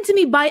it's happened to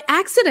me by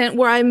accident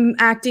where I'm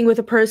acting with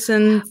a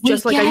person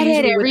just like I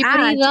usually would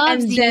act.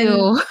 Loves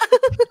you.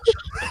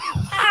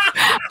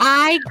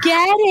 I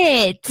get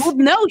it. Well,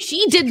 no,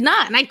 she did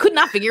not, and I could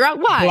not figure out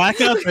why. Black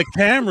out the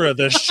camera,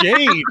 the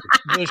shade.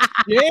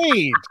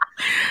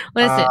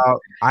 Listen,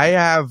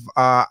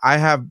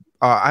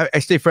 I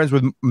stay friends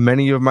with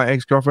many of my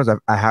ex-girlfriends.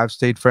 I have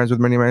stayed friends with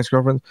many of my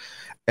ex-girlfriends.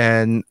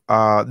 And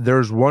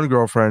there's one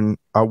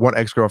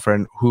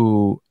ex-girlfriend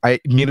who I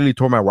immediately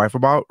told my wife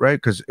about, right?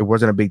 Because it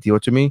wasn't a big deal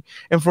to me.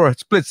 And for a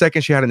split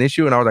second, she had an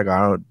issue. And I was like,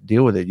 I don't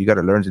deal with it. You got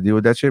to learn to deal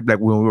with that shit. Like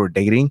when we were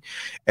dating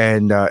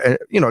and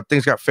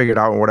things got figured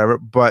out and whatever.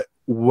 But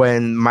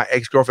when my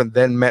ex-girlfriend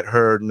then met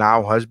her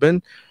now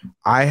husband,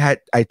 I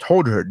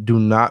told her, do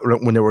not,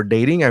 when they were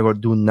dating, I go,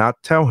 do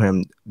not tell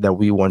him that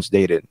we once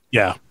dated.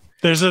 Yeah.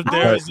 There's a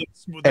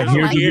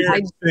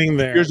weird thing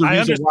there. I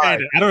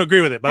understand it. I don't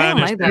agree with it, but I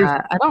understand.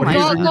 I don't like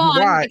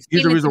that.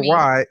 Here's the reason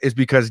why is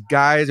because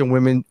guys and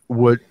women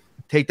would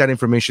take that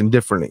information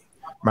differently.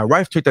 My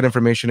wife took that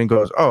information and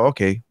goes, "Oh,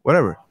 okay,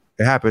 whatever.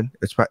 It happened.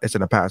 It's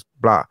in the past."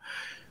 Blah.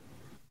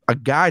 A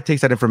guy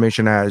takes that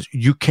information as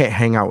you can't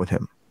hang out with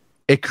him.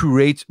 It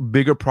creates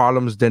bigger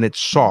problems than it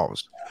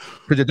solves.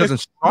 Because it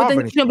doesn't solve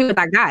anything. You shouldn't be with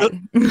that guy.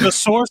 The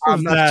source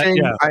of that,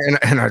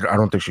 and I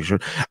don't think she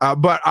should.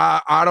 But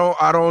I don't.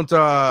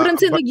 But I'm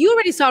saying, like, you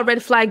already saw a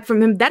red flag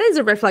from him. That is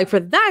a red flag for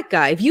that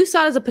guy. If you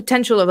saw it as a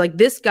potential of like,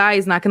 this guy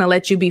is not going to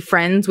let you be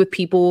friends with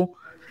people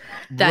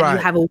that you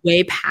have a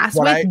way past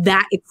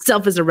that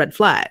itself is a red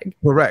flag.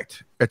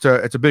 Correct. It's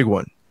a big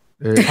one.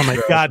 Oh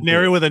my God,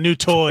 Neri with a new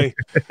toy.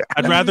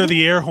 I'd rather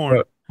the air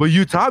horn. But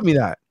you taught me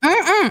that.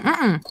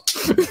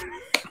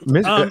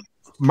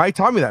 Mike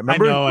taught me that.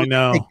 Remember? I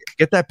know.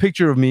 Get that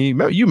picture of me.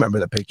 You remember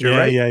the picture,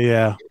 right?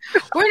 Yeah.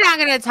 We're not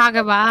going to talk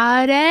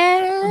about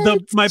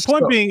it. My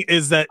point being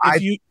is that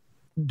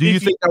do you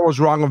think that was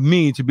wrong of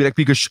me to be like,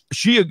 because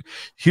she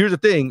here's the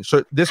thing.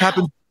 So this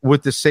happened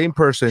with the same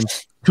person,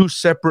 2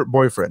 separate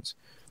boyfriends.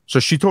 So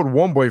she told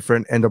one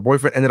boyfriend, and the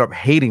boyfriend ended up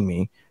hating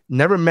me.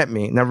 Never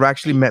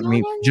actually met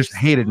me, just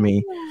hated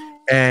me.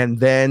 And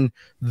then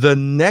the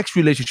next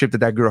relationship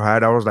that girl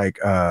had, I was like,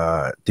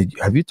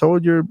 have you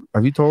told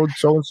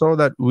so-and-so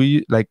that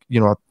we, like,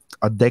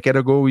 a decade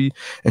ago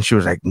and she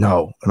was like,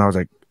 no. And I was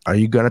like, are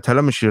you going to tell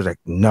him? And she was like,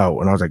 no.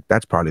 And I was like,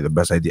 that's probably the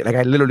best idea. Like,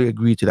 I literally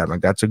agreed to that. I'm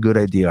like, that's a good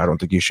idea. I don't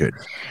think you should.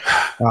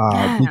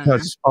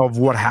 Because of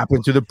what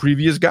happened to the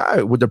previous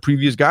guy. With the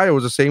previous guy, it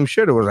was the same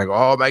shit. It was like,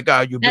 oh my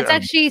God. That's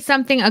actually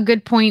a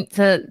good point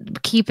to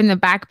keep in the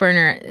back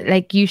burner.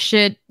 Like, you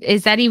should,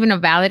 is that even a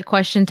valid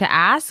question to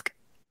ask?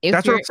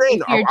 That's what I'm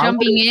saying. If you're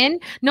jumping in.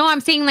 No,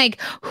 I'm saying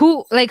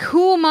who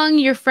among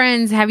your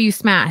friends have you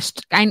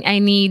smashed? I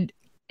need,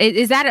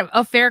 is that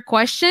a fair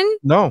question?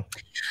 No.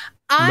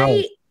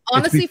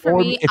 Honestly, for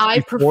me,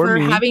 I prefer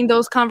having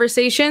those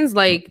conversations,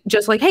 like,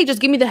 just like, hey, just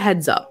give me the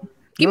heads up.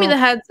 Give me the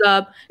heads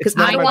up, because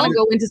I want to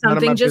go into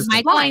something just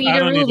like, I need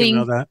a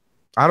ruling.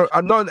 I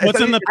don't know. What's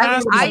in the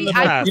past?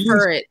 I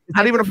prefer it. It's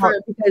not even about,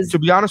 because, to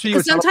be honest with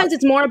you, sometimes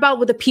it's more about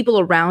what the people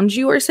around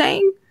you are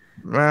saying.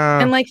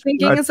 And like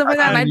thinking and stuff like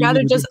that. And I'd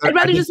rather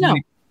just know.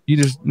 You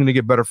just need to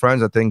get better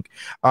friends, I think,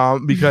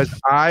 because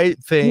I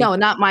think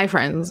not my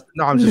friends.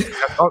 No,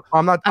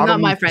 I'm not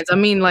my friends. I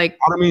mean, like,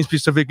 I don't mean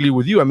specifically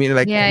with you. I mean,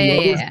 like,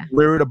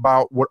 worried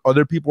about what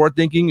other people are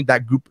thinking,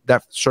 that group,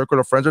 that circle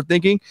of friends are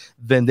thinking,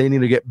 then they need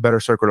to get better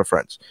circle of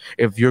friends.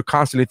 If you're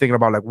constantly thinking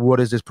about, like,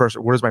 what is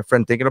my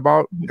friend thinking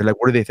about?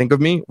 Like, what do they think of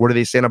me? What are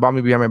they saying about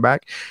me behind my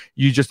back?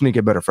 You just need to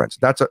get better friends.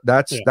 That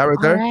right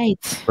there. All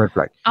right. Red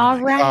flag.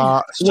 All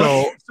right.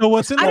 So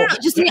what's in there? I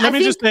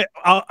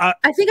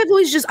think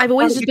I've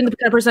always always been the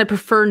kind of person I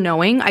prefer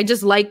knowing. I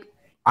just like.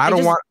 Not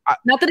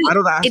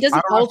that it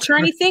doesn't alter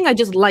anything. I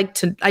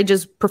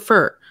just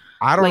prefer.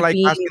 I don't like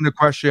asking the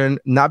question,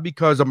 not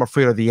because I'm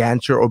afraid of the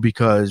answer or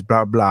because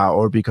blah blah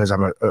or because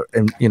I'm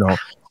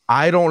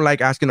I don't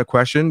like asking a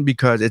question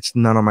because it's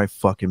none of my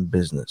fucking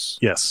business.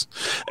 Yes.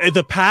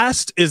 The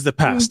past is the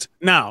past.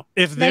 Now,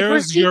 if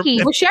there's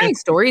we're sharing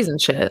stories and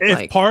shit.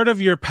 If part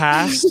of your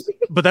past,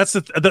 but that's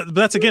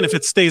again, if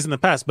it stays in the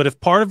past, but if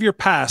part of your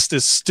past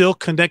is still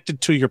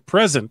connected to your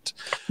present,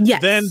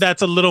 then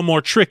that's a little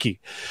more tricky.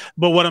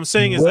 But what I'm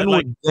saying is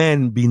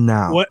then be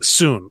now. What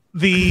soon?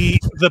 The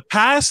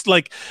past,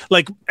 like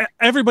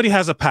everybody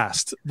has a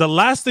past. The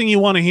last thing you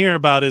want to hear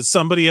about is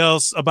somebody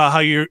else about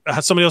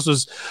how somebody else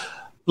was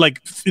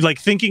like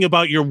thinking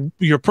about your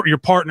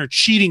partner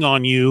cheating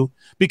on you,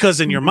 because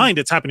in your mind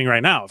it's happening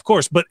right now, of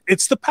course, but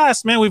it's the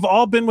past, man. We've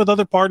all been with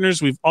other partners.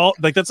 We've all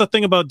that's the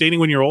thing about dating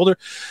when you're older,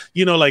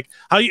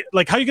 how you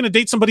going to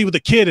date somebody with a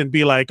kid and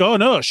be like, oh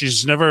no,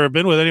 she's never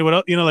been with anyone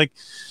else,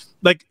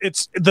 like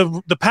it's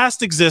the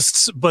past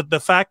exists, but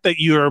the fact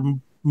that you're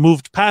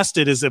moved past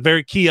it is a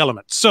very key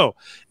element. So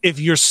if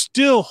you're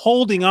still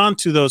holding on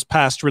to those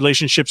past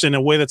relationships in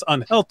a way that's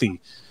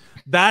unhealthy,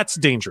 that's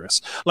dangerous.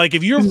 Like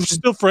if you're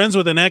still friends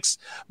with an ex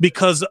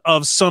because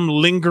of some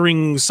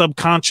lingering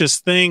subconscious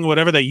thing,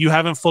 whatever, that you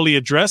haven't fully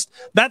addressed,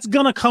 that's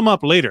going to come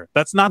up later.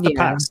 That's not the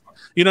past.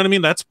 You know what I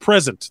mean? That's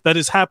present. That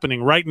is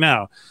happening right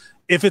now.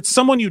 If it's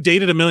someone you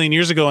dated a million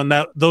years ago and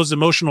that those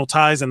emotional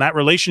ties and that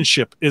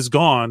relationship is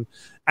gone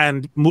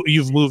and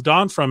you've moved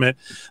on from it,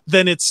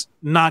 then it's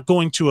not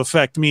going to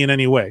affect me in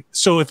any way.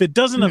 So if it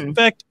doesn't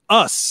affect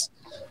us,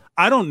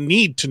 I don't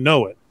need to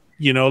know it.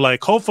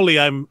 Hopefully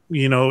I'm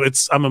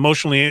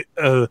emotionally,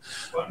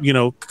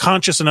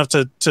 conscious enough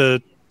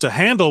to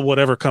handle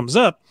whatever comes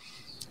up,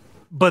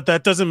 but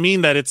that doesn't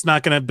mean that it's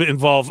not going to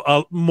involve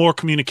more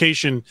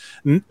communication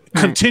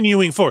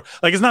continuing forward.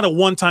 Like it's not a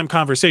one-time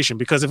conversation,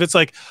 because if it's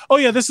like, oh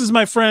yeah, this is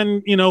my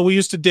friend, we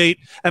used to date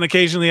and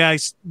occasionally I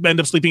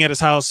end up sleeping at his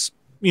house.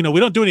 We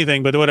don't do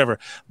anything, but whatever.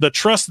 The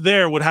trust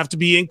there would have to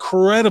be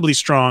incredibly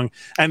strong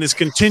and this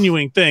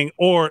continuing thing,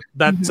 or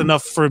that's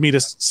enough for me to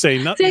say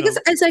nothing. I guess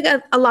it's like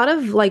a lot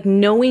of like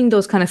knowing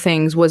those kind of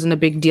things wasn't a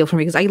big deal for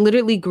me, because I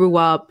literally grew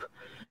up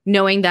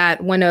knowing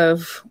that when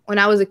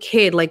I was a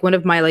kid, like one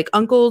of my like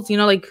uncles, you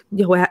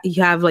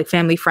have like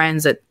family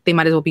friends that they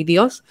might as well be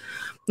Dios.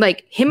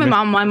 Like him and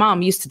my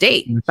mom used to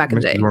date back in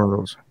the day.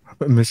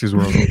 Missy's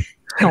one of those.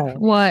 Oh,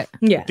 what?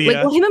 Yeah.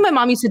 Like him and my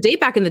mom used to date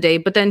back in the day,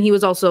 but then he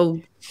was also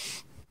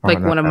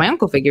one of my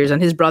uncle figures,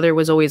 and his brother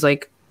was always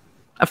like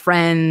a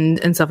friend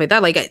and stuff like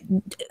that. Like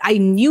I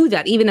knew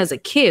that even as a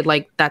kid,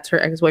 like that's her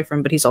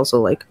ex-boyfriend, but he's also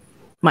like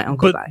my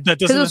uncle. But that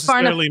doesn't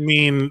necessarily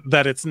mean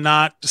that it's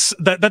not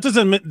that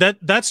doesn't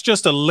that's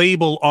just a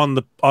label on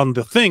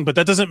the thing, but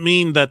that doesn't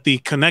mean that the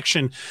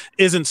connection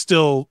isn't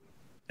still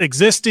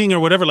existing or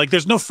whatever. Like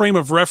there's no frame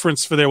of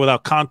reference for there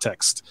without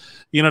context.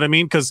 You know what I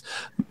mean? Because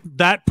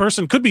that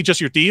person could be just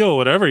your Theo or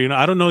whatever.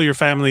 I don't know your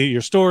family,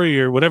 your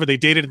story, or whatever they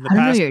dated in the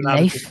past.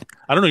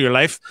 I don't know your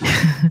life.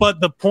 But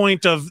the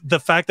point of the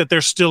fact that they're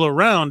still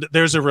around,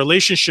 there's a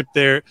relationship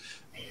there.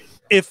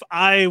 If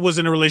I was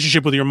in a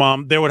relationship with your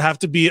mom, there would have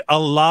to be a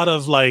lot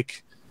of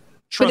like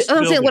trust.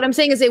 What I'm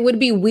saying is it would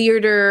be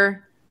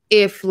weirder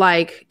if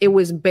like it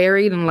was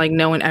buried and like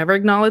no one ever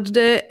acknowledged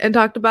it and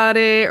talked about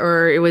it,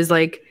 or it was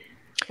like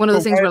one of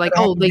those things where like,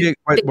 they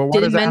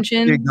didn't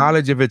mention.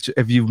 Acknowledge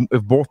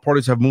if both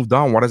parties have moved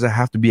on. Why does it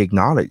have to be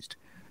acknowledged?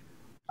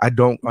 I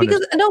don't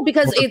because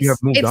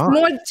it's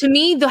more, to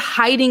me, the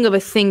hiding of a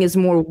thing is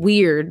more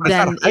weird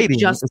than it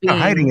just being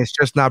hiding. It's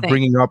just not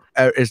bringing up.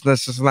 It's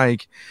just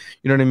like,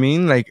 you know what I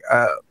mean? Like,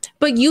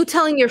 but you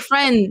telling your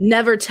friend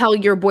never tell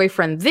your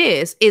boyfriend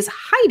this is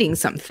hiding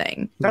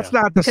something. That's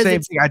not the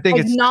same thing. I think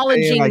it's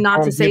acknowledging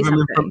not to say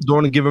something.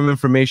 Don't give him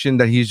information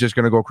that he's just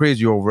gonna go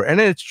crazy over.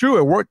 And it's true.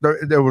 It worked.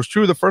 It was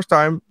true the first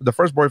time. The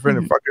first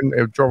boyfriend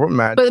it drove him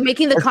mad. But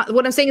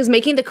what I'm saying is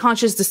making the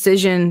conscious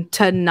decision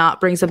to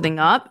not bring something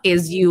up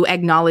is you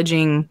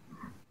acknowledging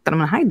that I'm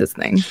gonna hide this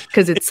thing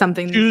because it's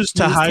something. Choose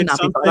to hide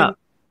something.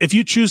 If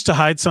you choose to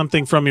hide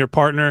something from your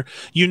partner,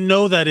 you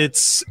know that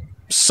it's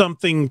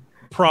something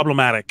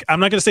problematic. I'm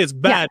not going to say it's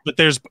bad, but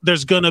there's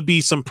going to be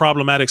some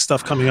problematic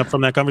stuff coming up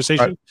from that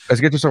conversation. Right, let's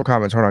get to some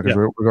comments. Hold on, because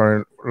we're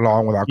going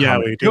along with our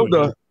comments.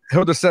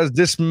 Hilda says,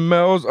 this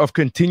smells of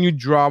continued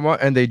drama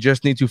and they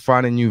just need to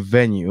find a new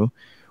venue.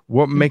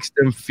 What makes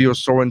them feel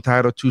so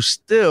entitled to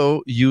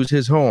still use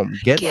his home?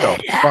 Get the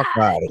fuck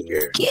out of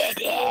here. Get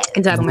it.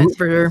 Entitlement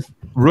for sure.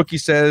 Rookie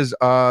says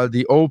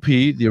the OP,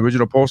 the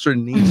original poster,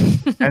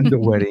 needs to end the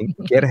wedding,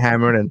 get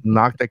hammered, and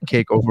knock the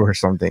cake over or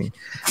something.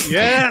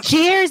 Yeah.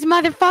 Cheers,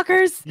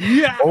 motherfuckers.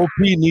 Yeah. OP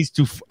needs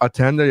to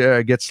attend,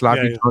 get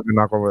sloppy drunk and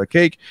knock over the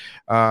cake.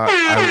 I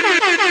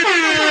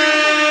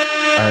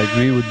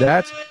agree with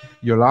that.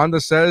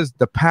 Yolanda says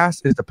the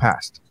past is the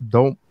past.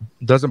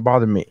 Doesn't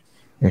bother me.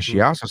 And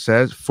she also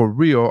says, "For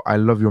real, I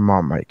love your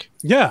mom, Mike."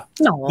 Yeah.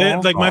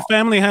 Like my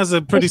family has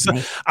a pretty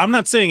I'm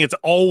not saying it's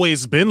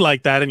always been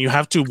like that and you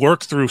have to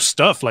work through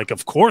stuff. Like,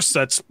 of course,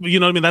 that's, you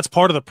know what I mean? That's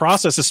part of the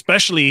process,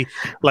 especially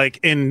like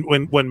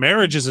when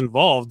marriage is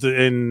involved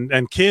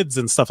and kids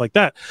and stuff like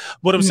that.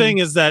 What I'm saying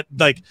is that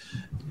like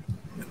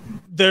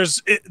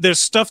there's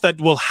stuff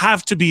that will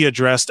have to be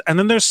addressed, and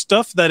then there's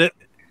stuff that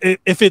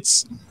if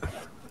it's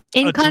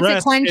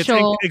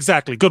inconsequential.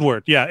 Exactly. Good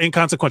word. Yeah.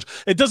 Inconsequential.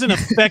 It doesn't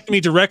affect me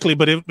directly,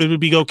 but it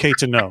would be okay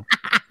to know.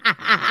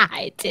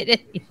 I did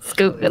it. He's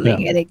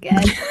Googling it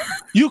again.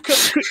 You could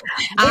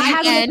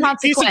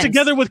piece it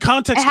together with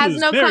context. It has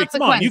no Mary, consequence.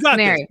 Come on, you got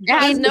Mary. this. It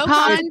has no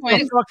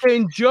consequence. It's the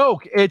fucking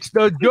joke. It's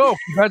the joke.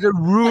 You guys are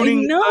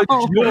ruining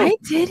the joke. I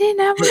didn't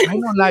ever. I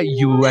don't like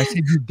you. I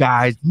said you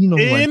guys. You know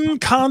what?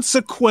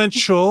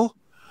 Inconsequential.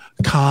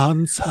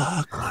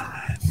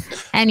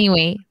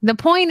 Anyway, the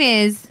point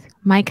is,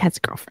 Mike has a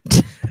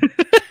girlfriend.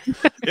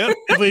 Yep.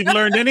 If we've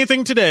learned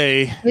anything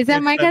today, is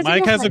that Mike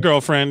has a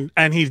girlfriend,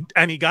 and he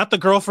got the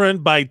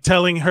girlfriend by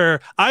telling her,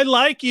 "I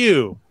like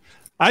you.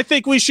 I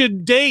think we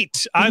should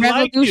date. I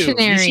like you. You should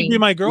be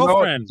my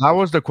girlfriend." No, that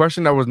was the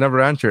question that was never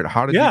answered.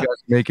 How did you guys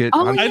make it?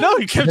 I know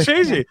you kept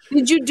changing.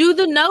 Did you do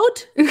the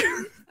note?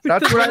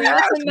 That's what I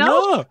asked.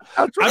 No,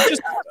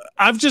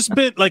 I've just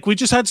been like, we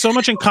just had so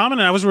much in common,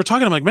 and we were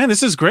talking. I'm like, man,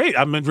 this is great.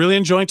 I'm really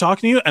enjoying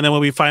talking to you. And then when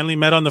we finally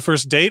met on the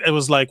first date, it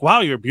was like, wow,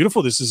 you're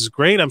beautiful. This is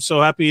great. I'm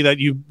so happy that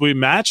we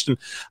matched, and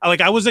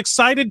I was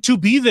excited to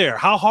be there.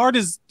 How hard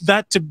is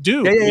that to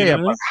do? Yeah.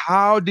 But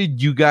how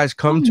did you guys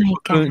come to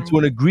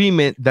an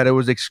agreement that it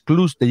was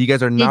exclusive? That you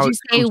guys are now? Did you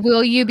say,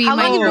 "Will you be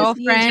my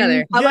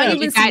girlfriend"? How long have you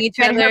been seeing each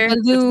other?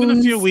 It's been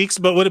a few weeks,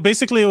 but what it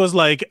basically was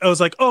like, I was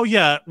like, oh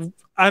yeah,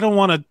 I don't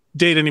want to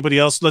date anybody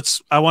else.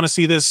 I want to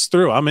see this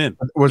through. I'm in.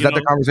 Was that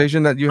the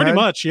conversation that you had? Pretty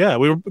much, yeah.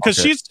 We were, because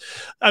she's,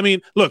 I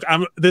mean, look,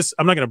 I'm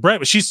not going to brag,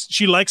 but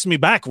she likes me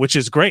back, which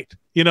is great.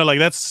 You know, like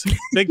that's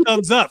big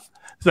thumbs up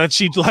that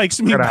she likes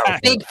me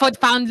back. Bigfoot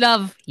found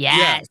love.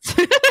 Yes.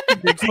 Yeah.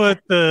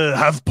 Bigfoot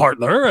have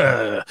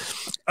partner.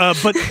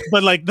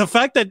 But like the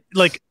fact that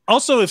like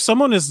also if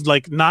someone is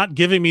like not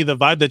giving me the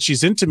vibe that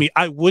she's into me,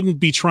 I wouldn't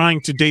be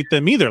trying to date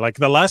them either. Like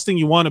the last thing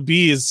you want to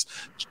be is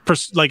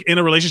like in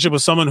a relationship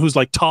with someone who's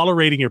like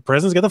tolerating your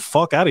presence. Get the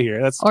fuck out of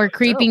here. That's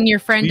creeping your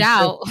friend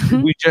out.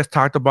 We just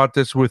talked about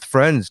this with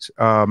friends.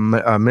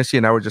 Missy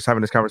and I were just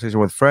having this conversation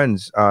with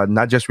friends.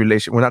 Not just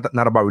relation. Well,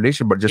 not about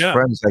relation, but just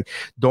friends. Like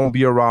don't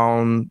be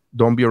around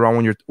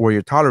when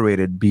you're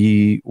tolerated.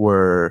 Be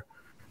where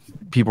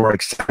people are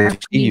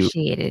excited to see you.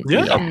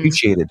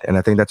 Appreciated. And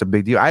I think that's a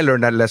big deal. I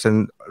learned that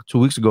lesson 2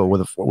 weeks ago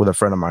with a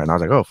friend of mine. I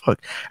was like, oh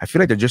fuck, I feel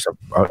like they're just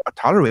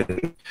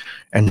tolerated.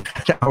 And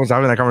I was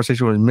having that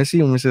conversation with Missy,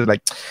 and Missy was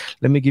like,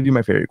 let me give you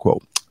my favorite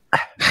quote.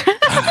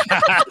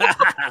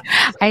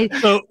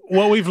 So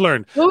what we've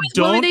learned, what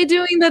were they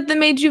doing that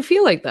made you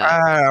feel like that?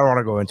 I don't want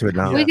to go into it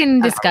now. We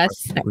can discuss.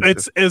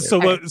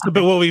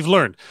 What we've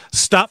learned,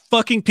 stop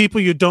fucking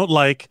people you don't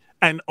like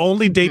and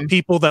only date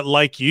people that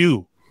like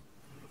you.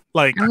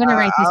 Like I'm gonna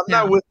write this I'm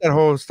not with that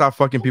whole stop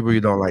fucking people you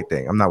don't like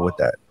thing. I'm not with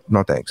that.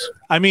 No thanks.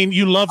 I mean,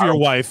 you love your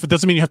wife. It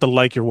doesn't mean you have to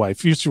like your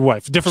wife. Use your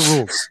wife. Different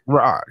rules.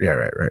 Right.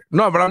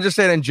 No, but I'm just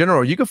saying in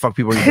general, you can fuck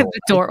people. You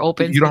the door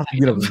opens. You don't have to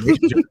get a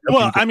relationship.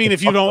 Well, I mean,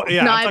 if you don't,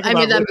 no, I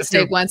made that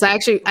mistake once. I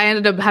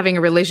ended up having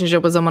a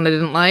relationship with someone I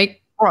didn't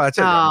like. Oh, that's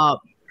it. I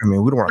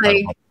mean, we don't want to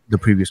talk about the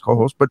previous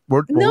co-host, but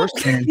and then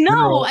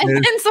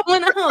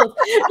someone else.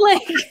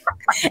 Like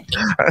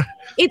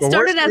it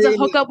started as a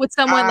hookup with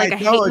someone, like a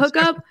hate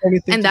hookup,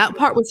 and that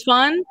part was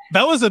fun.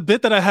 That was a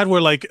bit that I had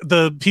where like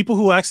the people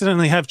who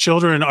accidentally have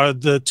children are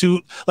the two,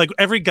 like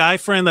every guy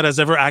friend that has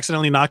ever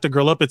accidentally knocked a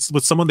girl up, it's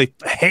with someone they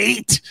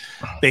hate.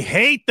 They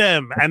hate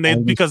them, and they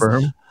because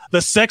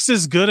the sex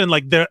is good, and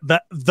like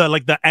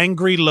the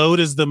angry load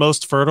is the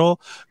most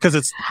fertile because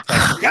it's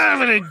like, I'm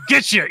gonna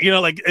get you. You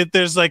know, like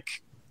there's like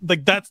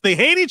that's they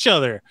hate each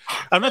other.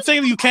 I'm not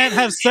saying that you can't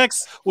have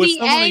sex with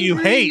someone that you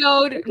hate.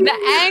 The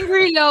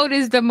angry load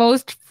is the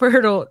most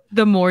fertile.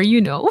 The more you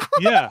know.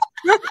 Yeah.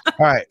 All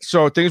right.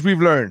 So things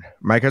we've learned.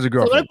 Mike has a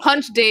girlfriend. So I'm gonna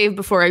punch Dave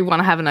before I want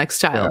to have a next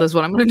child. Is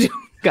what I'm gonna do.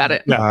 Got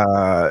it.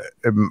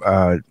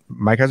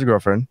 Mike has a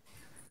girlfriend.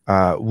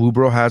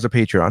 Woobro has a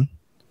Patreon.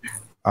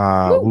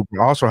 Woobro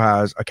also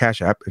has a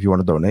Cash App if you want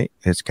to donate.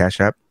 It's Cash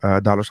App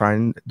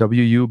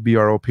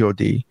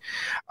 $WUBROPOD.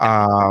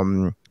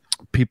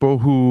 People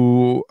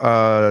who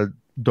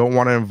don't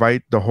want to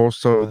invite the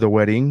host of the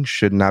wedding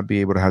should not be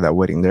able to have that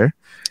wedding there.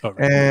 Right.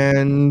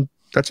 And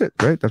that's it,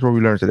 right? That's what we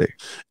learned today.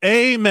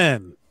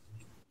 Amen.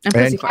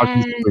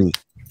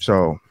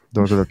 So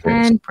those are the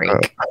things. And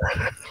break.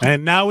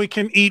 And now we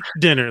can eat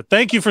dinner.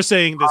 Thank you for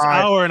saying this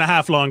hour and a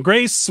half long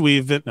grace. So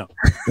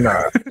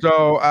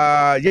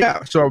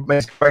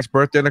Mike's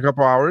birthday in a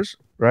couple hours.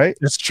 Right?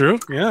 That's true.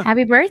 Yeah.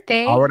 Happy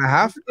birthday. Hour and a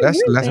half.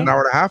 Less than an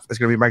hour and a half. It's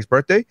going to be Mike's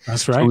birthday.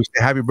 That's right. So we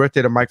say happy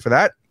birthday to Mike for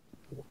that.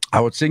 I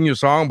would sing you a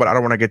song, but I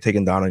don't want to get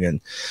taken down again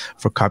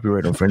for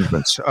copyright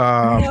infringements.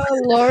 Oh,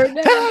 Lord.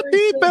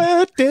 Happy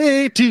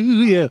birthday to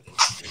you.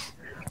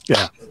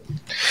 Yeah.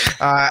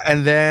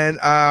 And then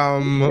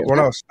what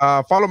else?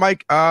 Follow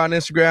Mike on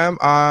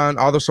Instagram, on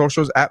all the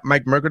socials at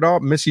Mike Mercadal.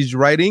 Missy's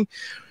writing.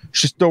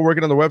 She's still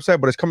working on the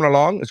website, but it's coming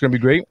along. It's gonna be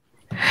great.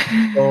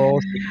 So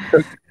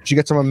she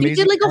gets some amazing. You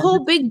did like a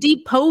whole big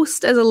deep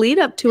post as a lead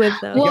up to it,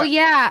 though. Well,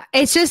 yeah,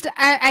 it's just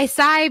I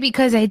sigh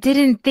because I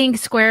didn't think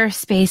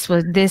Squarespace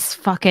was this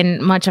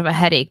fucking much of a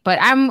headache. But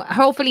I'm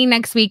hopefully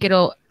next week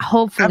it'll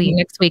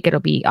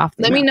be off.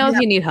 Let me know if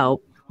you need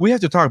help. We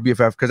have to talk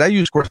BFF because I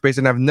use Squarespace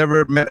and I've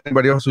never met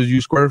anybody else who's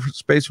used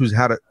Squarespace who's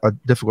had a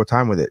difficult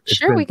time with it.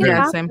 Sure, we can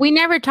talk. We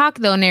never talk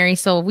though, Neri,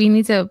 so we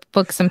need to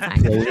book some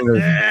time.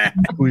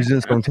 Who's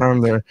in some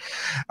time there?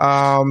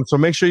 So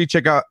make sure you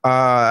check out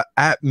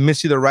at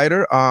Missy the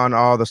Writer on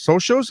all the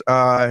socials.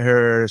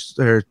 Her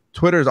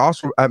Twitter is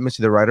also at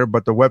Missy the Writer,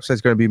 but the website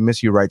is going to be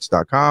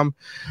missywrites.com.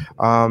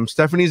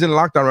 Stephanie's in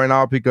lockdown right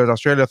now because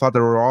Australia thought they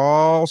were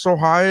all so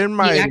high and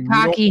mighty. Yeah,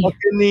 cocky. You don't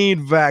fucking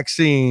need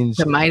vaccines.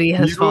 The mighty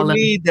has fallen. You don't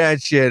need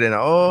that shit, and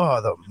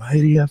the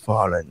mighty have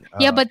fallen.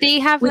 Yeah, but they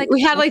have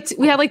we had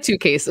like 2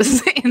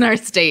 cases in our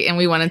state, and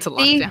we went into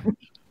lockdown.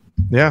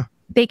 Yeah,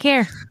 they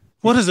care.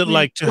 What is it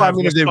like to have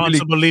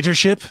responsible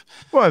leadership?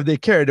 Well, if they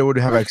cared, they would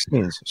have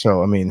vaccines.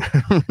 So, I mean,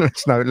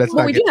 let's not.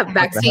 We do have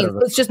vaccines.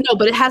 It's just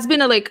but it has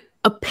been a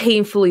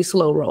painfully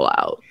slow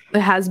rollout. It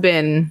has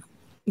been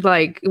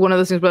like one of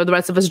those things where the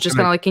rest of us are just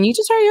kind of like, can you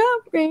just hurry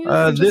up?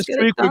 This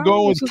week we're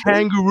going with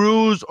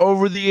kangaroos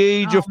over the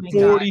age of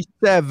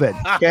 47.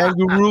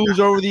 Kangaroos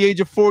over the age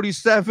of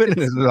 47.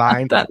 There's a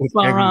line.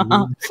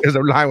 There's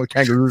a line with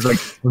kangaroos like,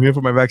 I'm here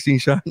for my vaccine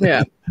shot.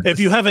 Yeah. If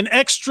you have an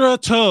extra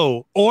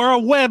toe or a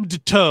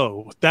webbed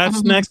toe,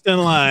 that's next in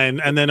line.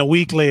 And then a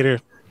week later.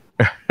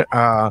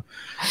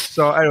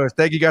 So anyways,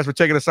 thank you guys for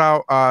checking us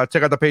out.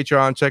 Check out the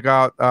Patreon. Check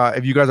out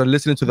if you guys are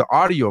listening to the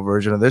audio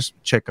version of this,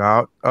 check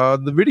out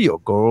the video.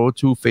 Go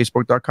to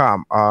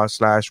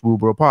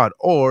facebook.com/WooBroPod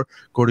or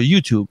go to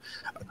YouTube,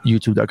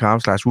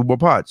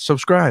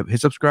 youtube.com/WooBroPod.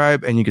 hit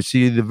subscribe and you can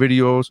see the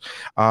videos.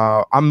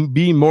 I'm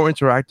being more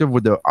interactive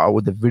with the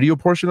video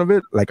portion of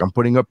it, like I'm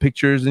putting up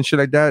pictures and shit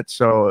like that,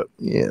 so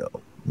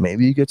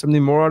maybe you get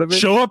something more out of it.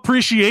 Show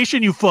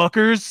appreciation, you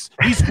fuckers.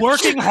 He's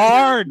working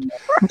hard.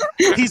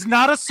 He's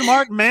not a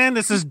smart man.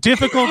 This is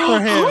difficult for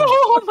him.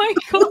 Oh my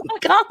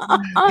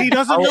god. He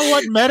doesn't know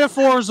what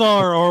metaphors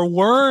are or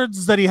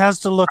words that he has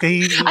to look at.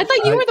 I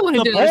thought you were the one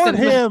who did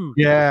him.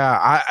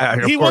 Yeah,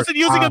 he wasn't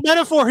using a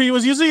metaphor. He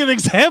was using an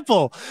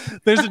example.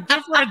 There's a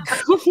difference.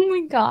 Oh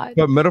my god.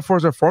 But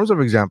metaphors are forms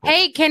of examples.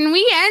 Hey, can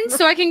we end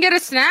so I can get a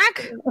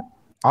snack?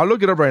 I'll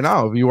look it up right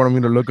now if you want me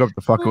to look up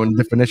the fucking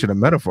definition of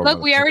metaphor.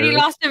 Look, we already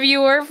lost a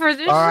viewer for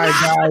this. All right,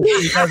 guys.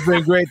 You guys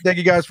been great. Thank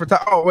you guys for time.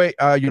 Oh, wait.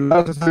 You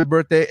lost us happy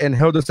birthday, and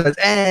Hilda says,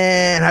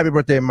 and happy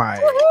birthday, Mike.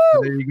 So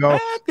there you go.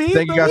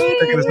 Thank you guys for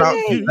checking us out.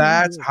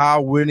 That's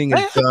how winning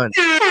is done.